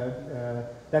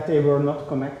that they were not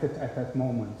connected at that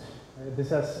moment. This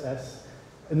has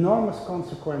enormous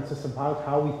consequences about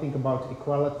how we think about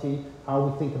equality, how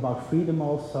we think about freedom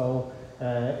also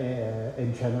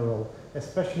in general,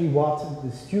 especially what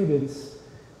the students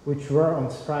which were on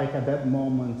strike at that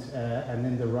moment and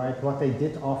in the right, what they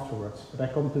did afterwards. But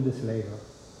I come to this later.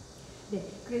 네,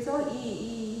 그래서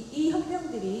이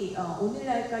혁명들이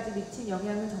오늘날까지 미친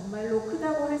영향은 정말로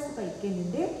크다고 할 수가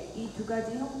있겠는데, 이 두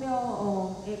가지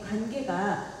혁명의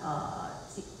관계가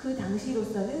그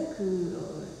당시로서는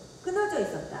끊어져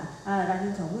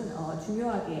있었다라는 점은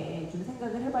중요하게 좀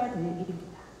생각을 해봐야 될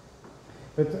일입니다.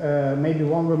 But maybe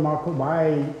one remark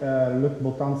why Luc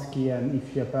Boltanski and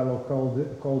Yves Chiapello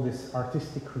call this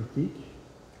artistic critique.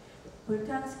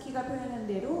 볼탄스키가 표현한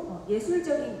대로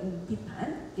예술적인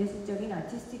비판, 예술적인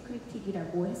artistic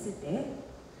critique이라고 했을 때,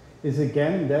 is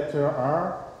again that there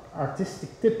are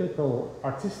typical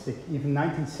artistic, even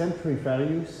 19th century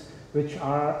values which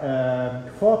are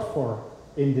fought for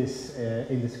in this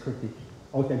critique: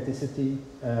 authenticity,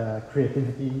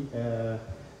 creativity,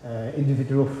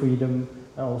 individual freedom,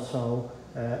 also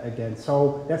again.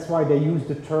 So that's why they use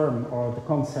the term or the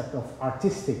concept of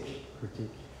artistic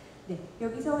critique. 네,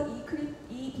 여기서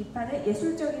이 비판을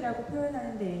예술적이라고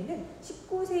표현하는 데에는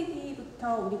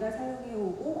 19세기부터 우리가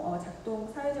사용해오고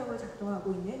사회적으로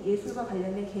작동하고 있는 예술과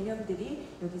관련된 개념들이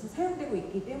여기서 사용되고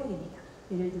있기 때문입니다.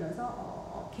 예를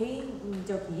들어서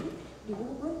개인적인, 그리고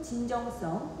혹은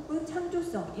진정성, 혹은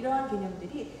창조성, 이러한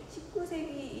개념들이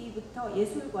 19세기부터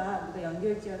예술과 우리가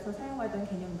연결지어서 사용하던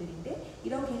개념들인데,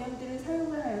 이런 개념들을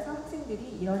사용을 하여서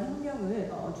학생들이 이런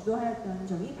혁명을 주도하였던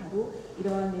점이 바로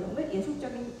이러한 내용을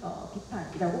예술적인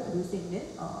비판이라고 부를 수 있는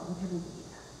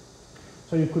대목입니다.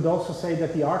 So you could also say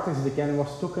that the artist again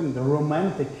was taken, the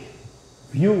romantic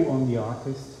view on the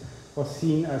artist was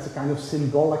seen as a kind of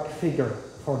symbolic figure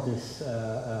for this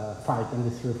fight and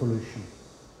this revolution.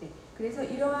 그래서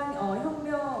이러한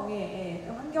혁명의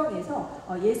환경에서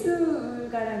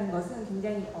예술가라는 것은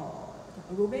굉장히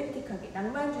로맨틱하게,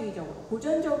 낭만주의적으로,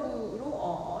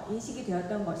 고전적으로 인식이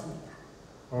되었던 것입니다.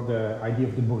 Or the idea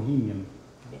of the bohemian.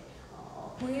 네,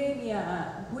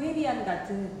 보헤미안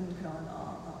같은 그런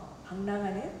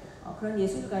방랑하는 그런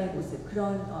예술가의 모습,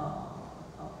 그런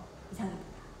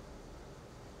이상입니다.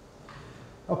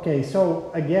 Okay,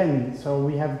 so again,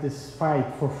 we have this fight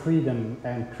for freedom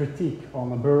and critique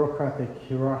on a bureaucratic,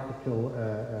 hierarchical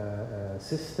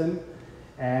system,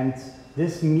 and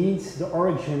this means the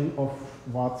origin of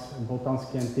what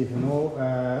Boltanski and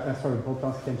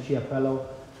Boltanski and Chiapello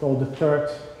call the third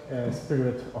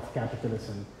spirit of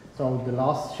capitalism. So the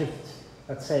last shift,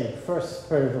 let's say, first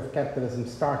spirit of capitalism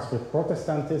starts with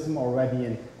Protestantism already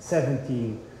in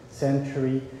 17th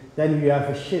century. Then you have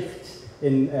a shift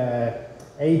in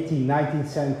 18th, 19th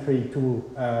century to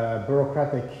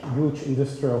bureaucratic, huge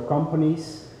industrial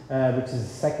companies, which is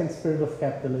the second spirit of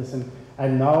capitalism.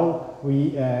 And now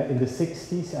we, in the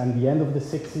 60s and the end of the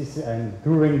 60s and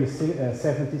during the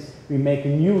 70s, we make a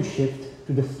new shift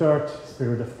to the third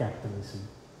spirit of capitalism.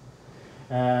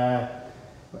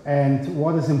 And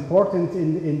what is important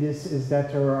in this is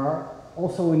that there are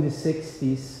also in the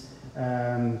 60s,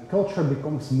 culture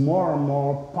becomes more and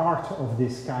more part of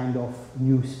this kind of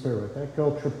new spirit.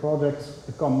 Culture products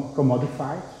become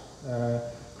commodified.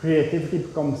 Creativity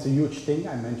becomes a huge thing,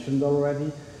 I mentioned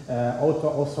already.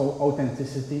 Also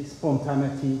authenticity,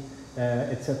 spontaneity,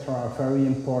 etc. are very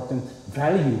important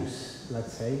values,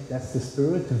 let's say. That's the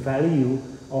spirit, the value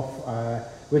of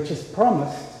which is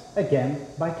promised again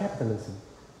by capitalism.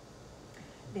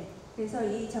 네, 그래서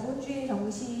이 자본주의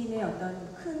정신의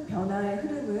어떤 큰 변화의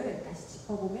흐름을 다시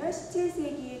짚어보면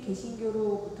 17세기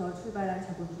개신교로부터 출발한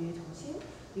자본주의 정신,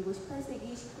 그리고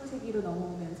 18세기, 19세기로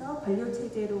넘어오면서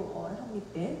관료체제로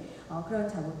성립된 그런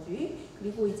자본주의,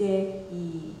 그리고 이제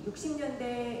이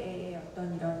 60년대의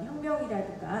어떤 이런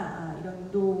혁명이라든가 이런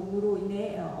운동으로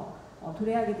인해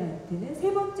도래하게 되는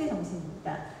세 번째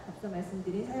정신입니다. 앞서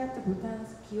말씀드린 사회학자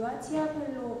볼탄스키와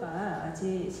치아펠로가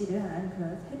제시를 한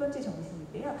그런 세 번째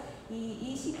정신인데요.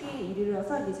 이 시기에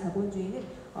이르러서 이제 자본주의는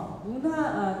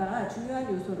문화가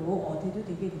중요한 요소로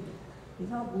대두되게 됩니다.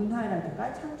 그래서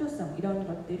문화라든가 창조성 이런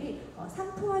것들이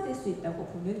상품화될 수 있다고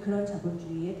보는 그런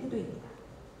자본주의의 태도입니다.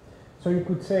 So you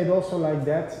could say it also like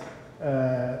that.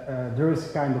 There is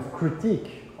a kind of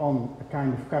critique on a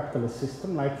kind of capitalist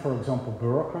system, like for example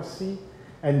bureaucracy,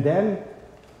 and then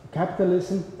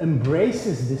capitalism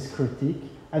embraces this critique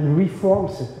and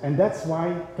reforms it, and that's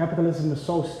why capitalism is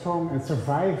so strong and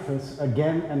survives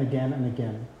again and again and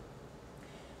again.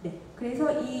 네,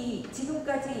 그래서 이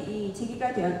지금까지 이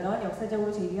제기가 되었던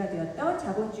역사적으로 제기가 되었던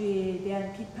자본주의에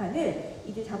대한 비판을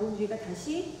이제 자본주의가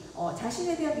다시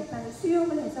자신에 대한 비판을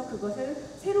수용을 해서 그것을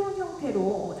새로운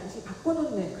형태로 다시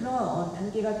바꿔놓는 그런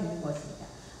단계가 되는 것입니다.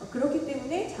 그렇기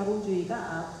때문에 자본주의가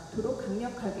앞으로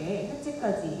강력하게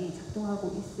현재까지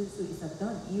작동하고 있을 수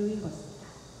있었던 이유인 것입니다.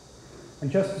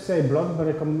 And just to say blunt, but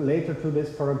I come later to this,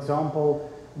 for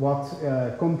example, what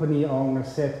company owner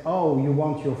said, oh, you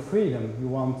want your freedom, you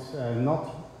want not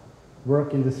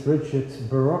work in this rigid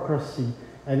bureaucracy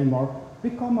anymore,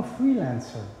 become a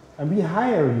freelancer and we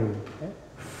hire you.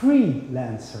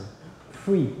 Freelancer.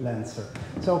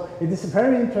 So it is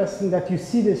very interesting that you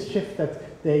see this shift that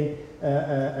they,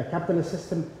 a capitalist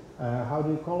system, how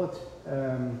do you call it?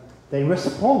 They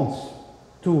respond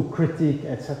to critique,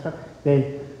 etc.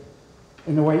 They,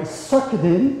 in a way, suck it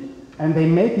in and they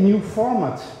make a new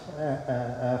format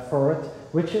for it,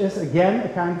 which is again a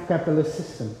kind of capitalist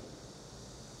system.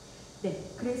 네,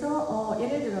 그래서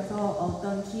예를 들어서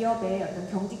어떤 기업의 어떤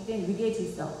경직된 위계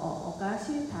질서가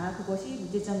싫다, 그것이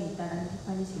문제점이 있다라는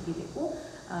비판이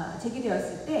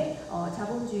제기되었을 때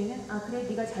자본주의는 그래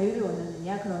네가 자유를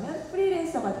원하느냐 그러면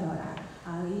프리랜서가 되어라.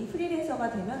 이 프리랜서가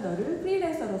되면 너를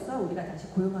프리랜서로서 우리가 다시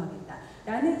고용하겠다.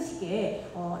 라는 식의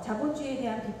자본주의에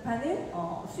대한 비판을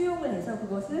수용을 해서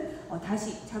그것을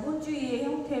다시 자본주의의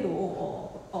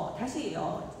형태로 다시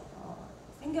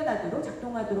생겨나도록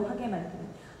작동하도록 하게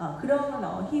만드는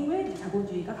그런 힘을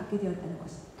자본주의가 갖게 되었다는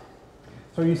것입니다.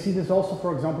 So you see this also,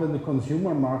 for example, in the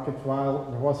consumer market, while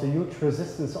there was a huge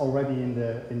resistance already in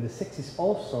the 60s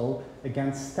also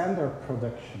against standard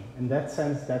production. In that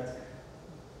sense that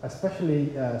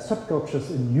especially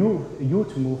subcultures in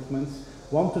youth movements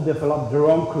want to develop their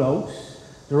own clothes,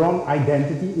 their own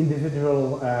identity,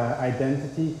 individual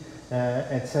identity,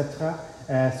 etc.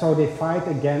 So they fight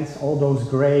against all those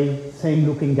grey,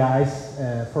 same-looking guys,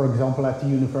 for example, at the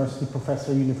university,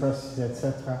 professor universities,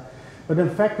 etc. But in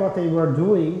fact, what they were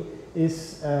doing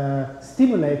is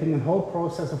stimulating a whole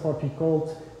process of what we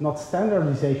called not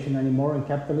standardization anymore in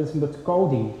capitalism, but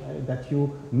coding, that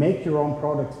you make your own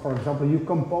products. For example, you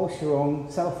compose your own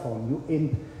cell phone,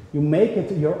 you make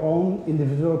it your own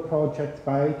individual project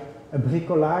by a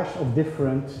bricolage of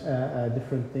different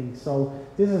things. So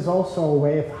this is also a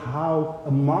way of how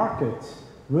a market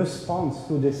responds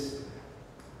to this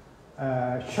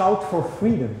shout for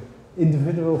freedom,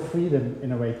 individual freedom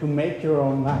in a way, to make your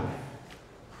own life.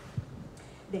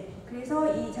 네,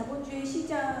 그래서 이 자본주의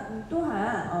시장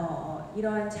또한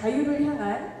이러한 자유를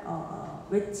향한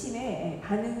외침에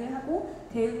반응을 하고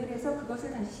대응을 해서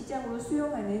그것을 다시 시장으로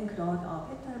수용하는 그런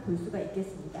패턴을 볼 수가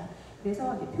있겠습니다.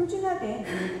 그래서 표준화된,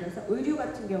 예를 들어서 의류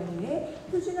같은 경우에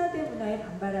표준화된 문화에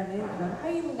반발하는 그런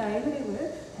하위 문화의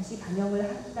흐름을 다시 반영을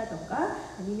한다던가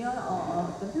아니면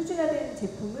어떤 표준화된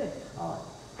제품을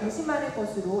자신만의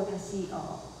것으로 다시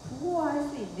부호화할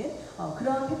수 있는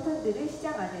그런 패턴들을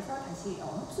시장 안에서 다시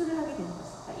흡수를 하게 되는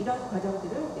것입니다. 이런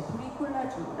과정들을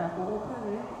브리콜라주라고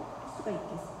표현을 할 수가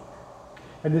있겠습니다.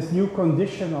 And this new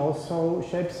condition also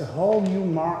shapes a whole new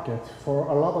market for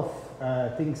a lot of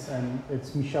things, and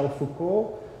it's Michel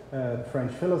Foucault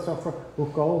French philosopher, who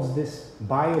calls this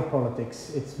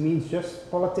biopolitics. It means just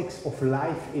politics of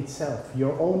life itself,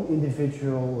 your own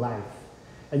individual life.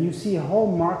 And you see a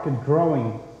whole market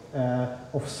growing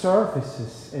of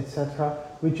services, etc.,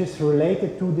 which is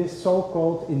related to this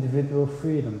so-called individual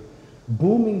freedom.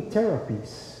 Booming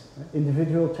therapies,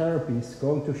 individual therapies,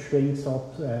 going to shrinks of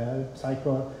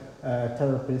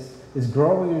psychotherapists, is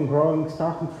growing and growing,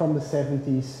 starting from the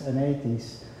 70s and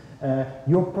 80s.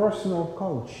 Your personal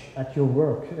coach at your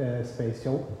work space,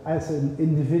 so as an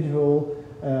individual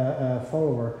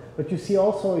follower. But you see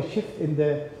also a shift in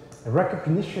the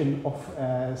recognition of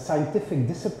scientific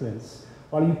disciplines.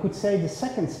 Well, you could say the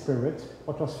second spirit,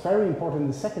 what was very important in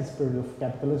the second spirit of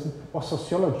capitalism, was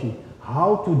sociology.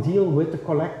 How to deal with the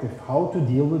collective, how to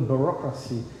deal with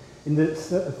bureaucracy. In the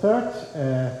third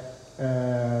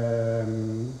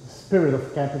spirit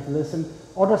of capitalism,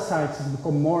 other sides have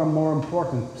become more and more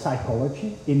important.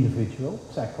 Psychology, individual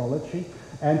psychology,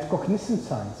 and cognition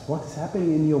science. What is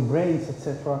happening in your brains,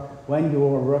 etc., when you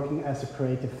are working as a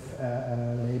creative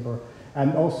labor.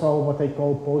 And also what they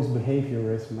call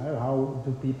post-behaviorism. How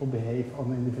do people behave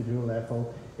on an individual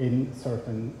level in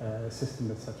certain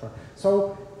systems, etc.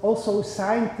 So also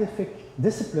scientific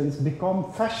disciplines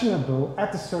become fashionable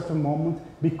at a certain moment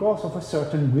because of a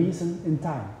certain reason in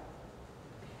time.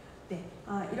 네,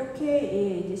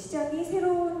 이렇게 이제 시장이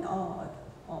새로운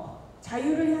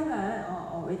자유를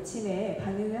향한 외침에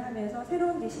반응을 하면서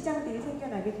새로운 시장들이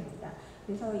생겨나게 됩니다.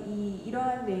 그래서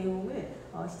이러한 내용을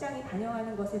시장이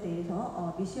반영하는 것에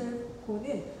대해서 미셸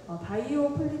푸코는 바이오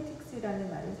폴리틱스라는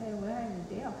말을 사용을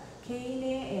하였는데요.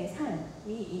 개인의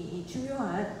삶이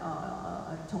중요한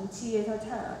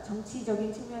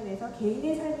정치적인 측면에서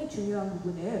개인의 삶이 중요한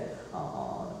부분을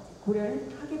고려를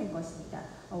하게 된 것입니다.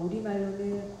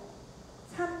 우리말로는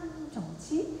삶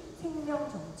정치, 생명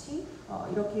정치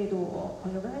이렇게도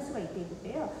번역을 할 수가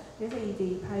있겠는데요. 그래서 이제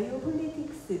이 바이오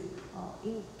폴리틱스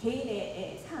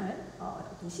개인의 삶,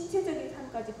 신체적인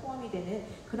삶까지 포함이 되는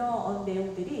그런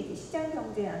내용들이 이제 시장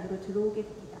경제 안으로 들어오게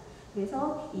됩니다.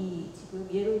 그래서 지금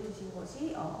예로 드신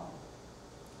것이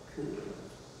그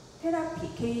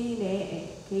테라피,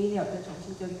 개인의 어떤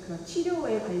정신적인 그런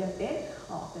치료에 관련된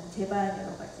어떤 재반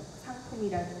여러 가지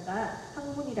상품이라든가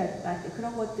학문이라든가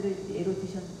그런 것들을 예로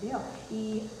드셨는데요.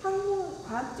 이 학문,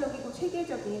 과학적이고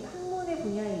체계적인 학문의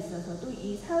분야에 있어서도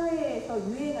이 사회에서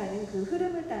유행하는 그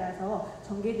흐름을 따라서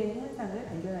전개되는 현상을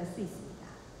발견할 수 있습니다.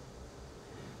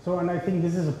 So, and I think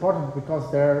this is important because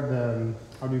there,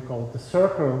 how do you call it, the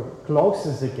circle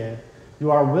closes again. You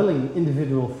are willing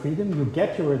individual freedom, you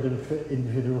get your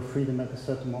individual freedom at a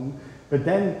certain moment, but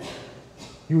then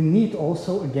you need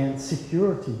also, again,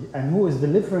 security. And who is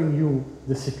delivering you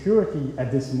the security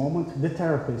at this moment? The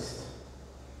therapist.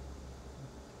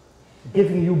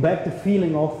 Giving you back the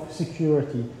feeling of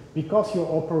security, because you're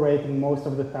operating most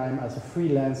of the time as a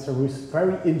freelancer who is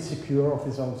very insecure of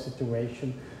his own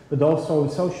situation, but also in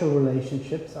social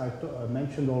relationships. I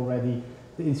mentioned already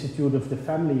the Institute of the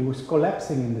Family was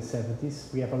collapsing in the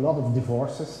 70s. We have a lot of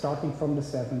divorces starting from the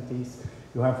 70s.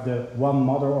 You have the one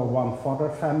mother or one father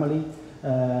family,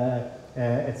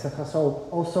 etc. So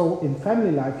also in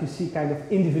family life you see kind of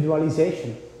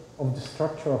individualization of the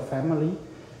structure of family,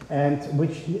 and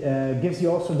which gives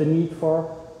you also the need for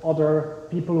other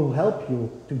people who help you,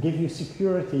 to give you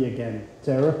security again.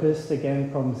 Therapist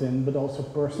again comes in, but also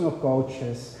personal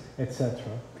coaches, etc.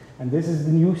 And this is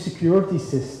the new security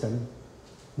system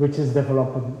which is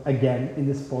developing again in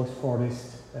this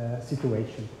post-Fordist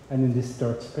situation and in this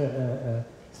third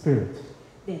spirit.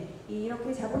 네,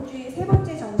 이렇게 자본주의의 세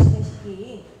번째 정신의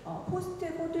시기인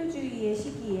포스트 포드주의의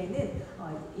시기에는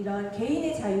이런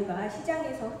개인의 자유가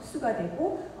시장에서 흡수가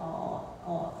되고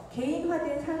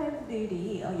개인화된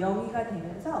사람들이 영위가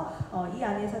되면서 이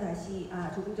안에서 다시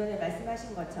조금 전에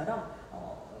말씀하신 것처럼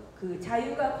그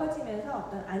자유가 커지면서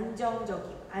어떤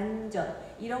안정적인 안전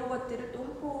이런 것들을 또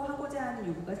확보하고자 하는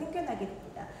요구가 생겨나게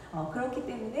됩니다. 그렇기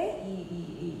때문에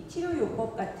이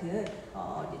치료요법 같은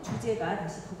주제가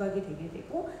다시 부각이 되게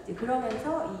되고 이제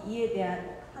그러면서 이에 대한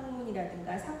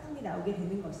학문이라든가 상품이 나오게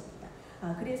되는 것입니다.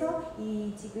 그래서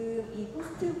지금 이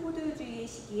포스트 포드주의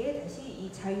시기에 다시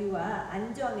이 자유와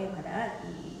안전에 관한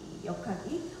이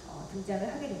역학이 등장을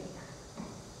하게 됩니다.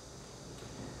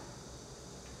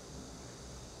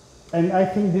 And I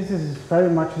think this is very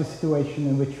much the situation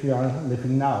in which we are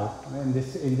living now, in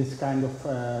this kind of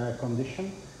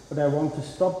condition. But I want to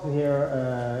stop here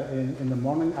in the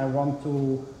morning. I want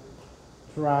to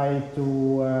try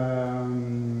to,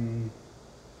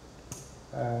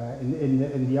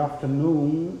 in the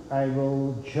afternoon, I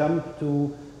will jump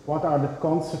to what are the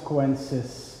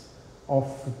consequences of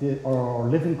our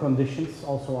living conditions,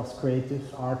 also as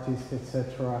creatives, artists,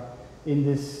 etc., in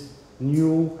this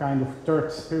new kind of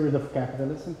third spirit of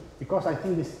capitalism, because I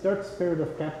think this third spirit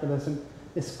of capitalism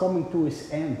is coming to its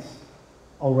end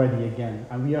already again,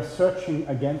 and we are searching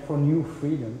again for new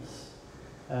freedoms.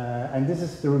 And this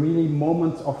is the really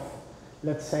moment of,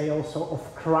 let's say, also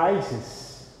of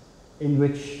crisis in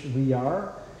which we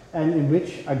are, and in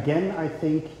which, again, I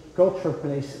think culture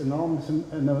plays an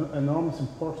enormous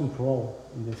important role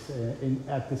in this,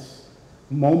 at this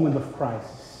moment of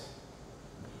crisis.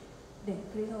 네,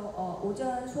 그래서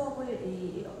오전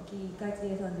수업을 여기까지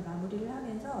해서 이제 마무리를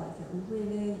하면서 이제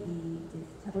오후에는 이 이제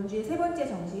자본주의 세 번째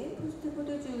정신, 포스트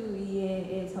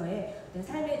포드주의에서의 어떤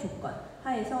삶의 조건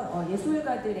하에서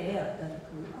예술가들의 어떤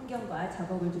그 환경과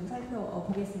작업을 좀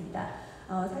살펴보겠습니다.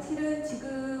 사실은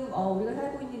지금 우리가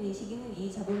살고 있는 이 시기는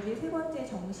이 자본주의 세 번째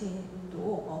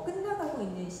정신도 끝나가고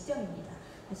있는 시점입니다.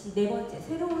 다시 네 번째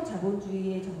새로운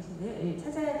자본주의의 정신을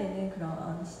찾아야 되는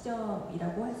그런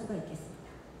시점이라고 할 수가 있겠습니다.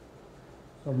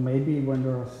 So maybe when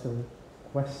there are still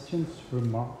questions,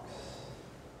 remarks,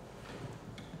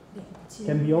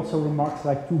 can be also remarks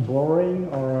like too boring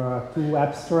or too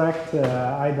abstract.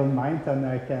 I don't mind, and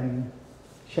I can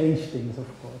change things, of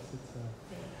course. It's,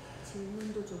 네,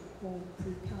 질문도 좋고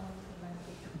불평만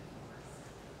좋은 것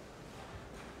같습니다.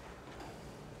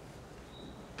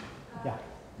 yeah.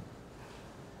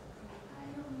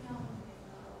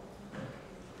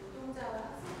 노동자와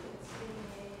학생 계층에 이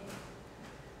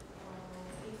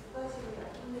두 가지로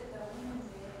약분됐다고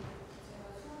했는데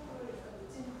제가 수업을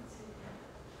놓친 것이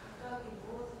각각이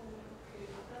무엇을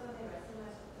아까 전에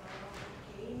말씀하셨던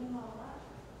개인화와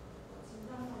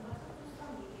진정성과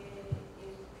창조성 이게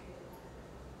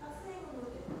학생으로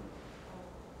된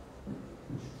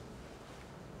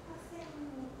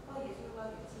학생과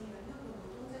예술가 계층이라면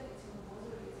노동자 계층은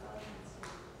무엇을 위해서 하는지.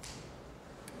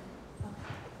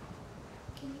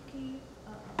 Can you give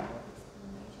a more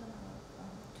explanation of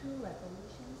two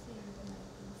revolutions in the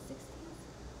 1960s?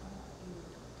 You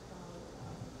talked about the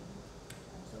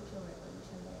social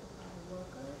revolution led by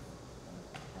workers,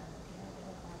 and the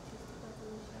other artistic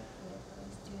revolution led by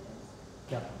students.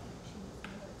 Yeah.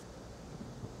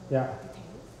 Details. Yeah.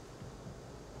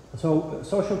 So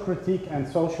social critique and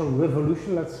social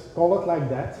revolution, let's call it like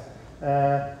that,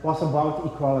 was about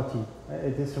equality.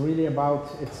 It is really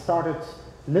about, it started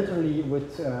literally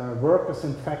with workers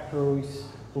in factories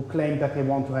who claim that they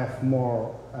want to have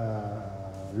more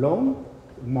loan,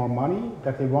 more money,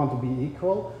 that they want to be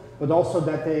equal, but also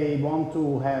that they want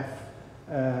to have,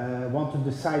 want to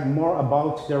decide more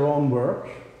about their own work,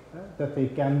 that they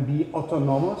can be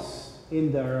autonomous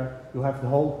in their, you have the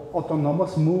whole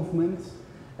autonomous movement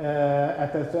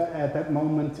at that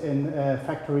moment in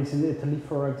factories in Italy,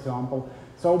 for example.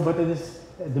 So, but it is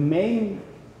the main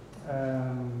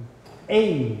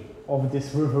aim of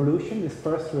this revolution, this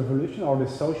first revolution or the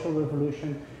social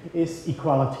revolution, is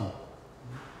equality.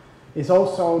 It's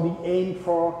also the aim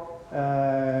for,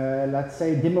 let's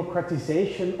say,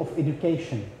 democratization of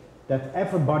education, that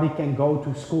everybody can go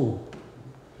to school.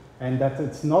 And that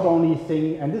it's not only a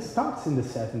thing, and this starts in the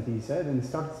 70s, and it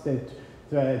starts that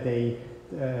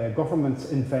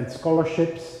governments invent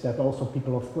scholarships, that also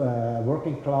people of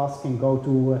working class can go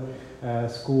to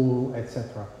school,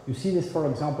 etc. You see this, for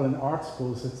example, in art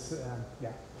schools. It's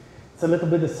yeah, it's a little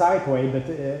bit a side way, but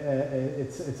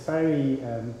it's very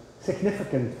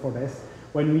significant for this.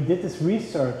 When we did this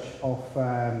research of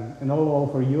and all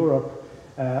over Europe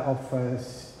of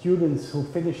students who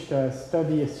finished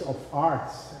studies of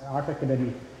arts, art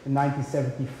academy in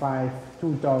 1975,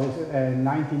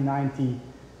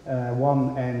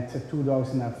 1991, and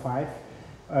 2005.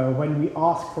 When we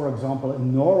asked, for example,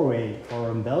 in Norway or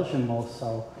in Belgium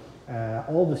also,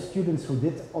 all the students who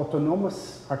did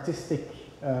autonomous artistic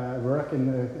work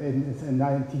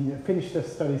finished their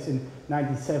studies in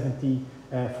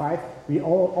 1975, we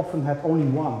all often had only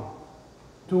 1,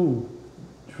 2,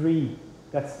 3,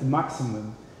 that's the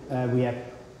maximum we had.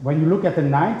 When you look at the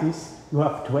 90s, you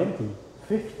have 20,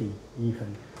 50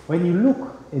 even. When you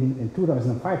look in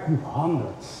 2005, you have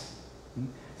hundreds.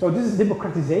 So this is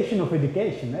democratization of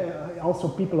education. Also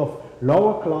people of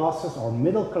lower classes or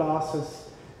middle classes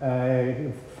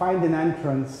find an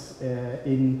entrance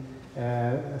in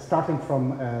starting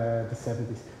from the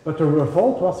 70s. But the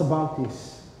revolt was about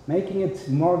this, making it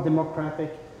more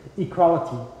democratic,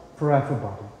 equality for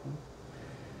everybody.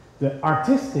 The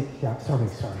artistic, yeah, sorry.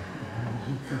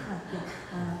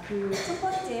 그 첫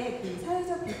번째 그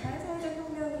사회적 비판, 사회적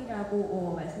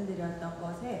혁명이라고 말씀드렸던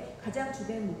것의 가장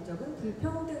주된 목적은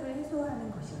불평등을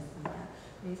해소하는 것이었습니다.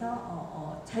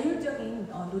 그래서 자율적인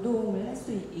노동을 할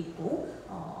수 있고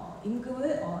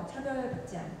임금을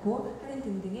차별받지 않고 하는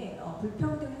등등의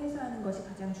불평등을 해소하는 것이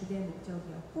가장 주된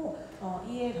목적이었고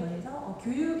이에 더해서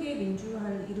교육의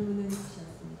민주화를 이루는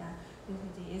것이었습니다. 그래서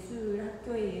이제 예술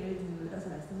학교의 예를 들어서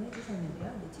말씀을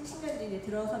해주셨는데요. 70년대 이제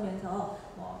들어서면서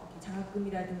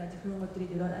장학금이라든가 그런 것들이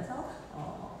늘어나서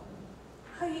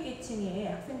하위 계층의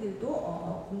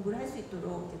학생들도 공부를 할 수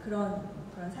있도록 이제 그런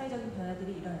사회적인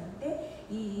변화들이 일어났는데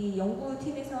이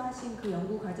연구팀에서 하신 그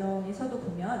연구 과정에서도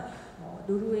보면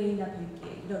노르웨이나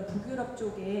벨기에 이런 북유럽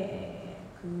쪽의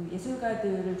그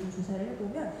예술가들을 좀 조사를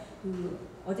해보면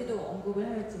어제도 언급을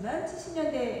하였지만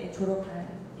 70년대 졸업한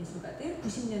예술가들,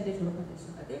 90년대 졸업한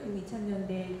예술가들, 그리고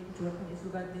 2000년대 졸업한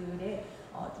예술가들의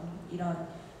좀 이런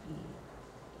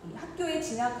이 학교에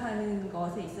진학하는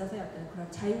것에 있어서의 어떤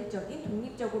그런 자율적인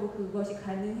독립적으로 그것이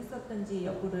가능했었던지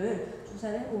여부를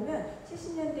조사를 해보면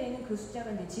 70년대에는 그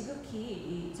숫자가 이제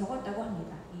지극히 적었다고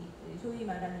합니다. 이 소위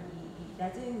말하는 이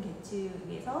낮은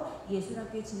계층에서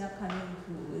예술학교에 진학하는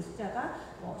그 숫자가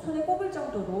손에 꼽을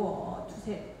정도로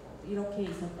두세 이렇게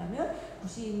있었다면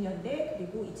 90년대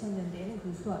그리고 2000년대에는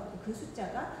그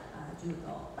숫자가 아주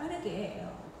빠르게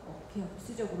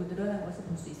부수적으로 늘어난 것을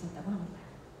볼 수 있었다고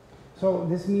합니다. So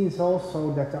this means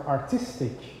also that the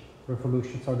artistic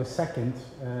revolution, so the second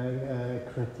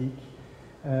critique,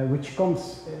 which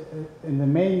comes in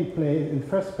the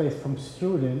first place from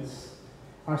students,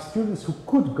 are students who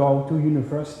could go to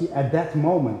university at that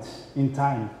moment in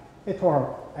time. It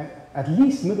were at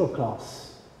least middle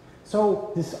class.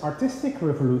 So this artistic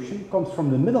revolution comes from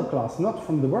the middle class, not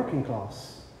from the working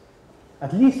class.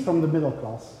 At least from the middle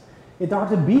class. It are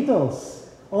the Beatles.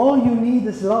 All you need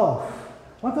is love.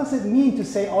 What does it mean to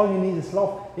say all you need is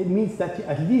love? It means that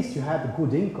at least you have a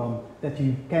good income, that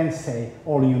you can say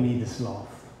all you need is love.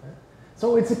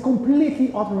 So it's a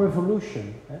completely other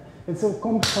revolution. It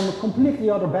comes from a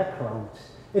completely other background.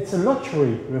 It's a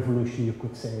luxury revolution, you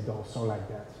could say it also like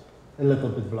that. A little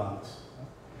bit blunt.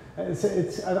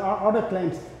 It's other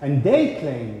claims, and they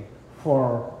claim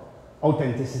for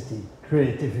authenticity,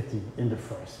 creativity in the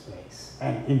first place,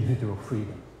 and individual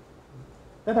freedom.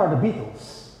 That are the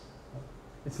Beatles.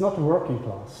 It's not the working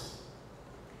class.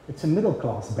 It's a middle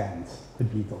class band, the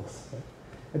Beatles.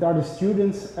 It are the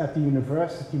students at the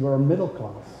university who are middle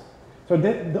class. So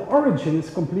the origin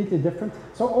is completely different.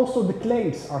 So also the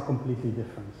claims are completely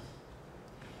different.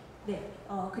 네,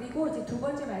 그리고 이제 두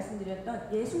번째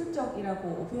말씀드렸던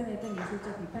예술적이라고 표현했던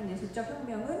예술적 비판, 예술적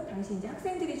혁명은 당시 이제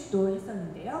학생들이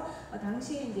주도했었는데요.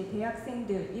 당시 이제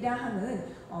대학생들이라 함은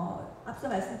앞서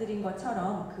말씀드린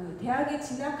것처럼 그 대학에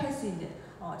진학할 수 있는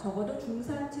적어도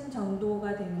중산층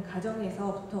정도가 되는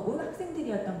가정에서부터 온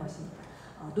학생들이었던 것입니다.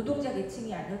 노동자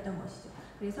계층이 아니었던 것이죠.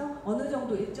 그래서 어느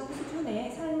정도 일정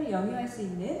수준의 삶을 영위할 수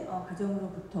있는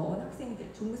가정으로부터 온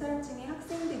학생들, 중산층의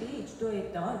학생들이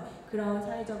주도했던 그런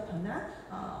사회적 변화,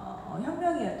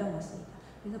 혁명이었던 것입니다.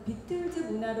 그래서 비틀즈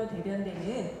문화로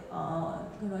대변되는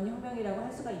그런 혁명이라고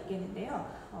할 수가 있겠는데요.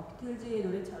 비틀즈의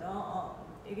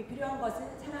노래처럼 내게 필요한 것은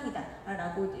사랑이다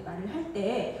라고 이제 말을 할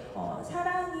때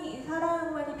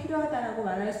사랑만이 필요하다라고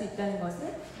말할 수 있다는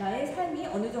것은 나의 삶이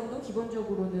어느 정도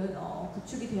기본적으로는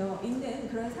구축이 되어 있는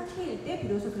그런 상태일 때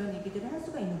비로소 그런 얘기들을 할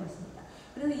수가 있는 것입니다.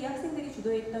 그래서 이 학생들이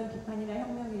주도했던 비판이나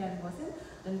혁명이라는 것은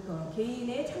어떤 그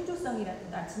개인의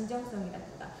창조성이라든가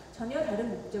진정성이라든가 전혀 다른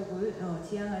목적을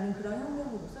지향하는 그런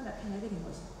혁명으로서 나타나게 된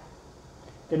것입니다.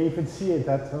 You can even see it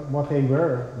that what they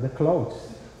wear, the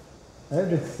clothes.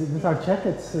 These are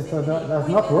jackets, so that's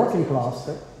not working class.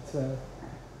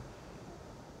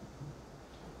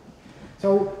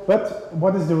 But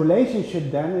what is the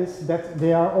relationship then is that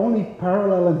they are only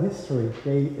parallel in history.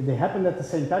 They happened at the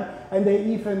same time, and they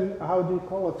even, how do you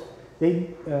call it?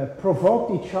 They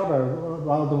provoked each other.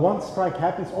 While the one strike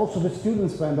happens, also the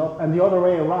students went up, and the other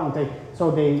way around. They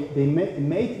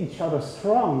made each other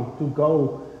strong to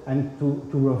go and to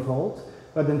revolt.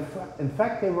 But in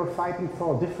fact, they were fighting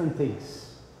for different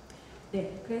things.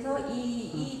 네, 그래서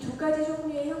이 두 가지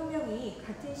종류의 혁명이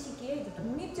같은 시기에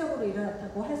독립적으로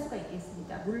일어났다고 할 수가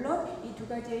있겠습니다. 물론 이 두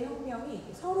가지의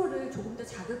혁명이 서로를 조금 더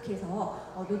자극해서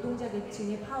노동자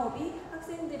계층의 파업이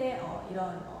학생들의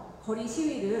이런 거리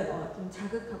시위를 좀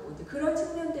자극하고 이제 그런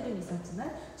측면들은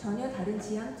있었지만 전혀 다른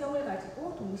지향점을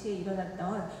가지고 동시에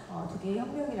일어났던 두 개의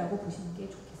혁명이라고 보시는 게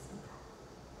좋겠습니다.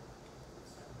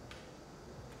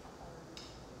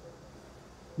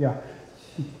 Yeah,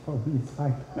 probably it's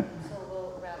fine. So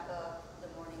we'll wrap up the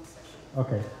morning session.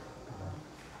 Okay.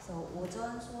 그래서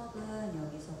오전 수업은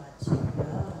여기서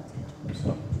마치고요. 이제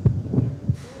점심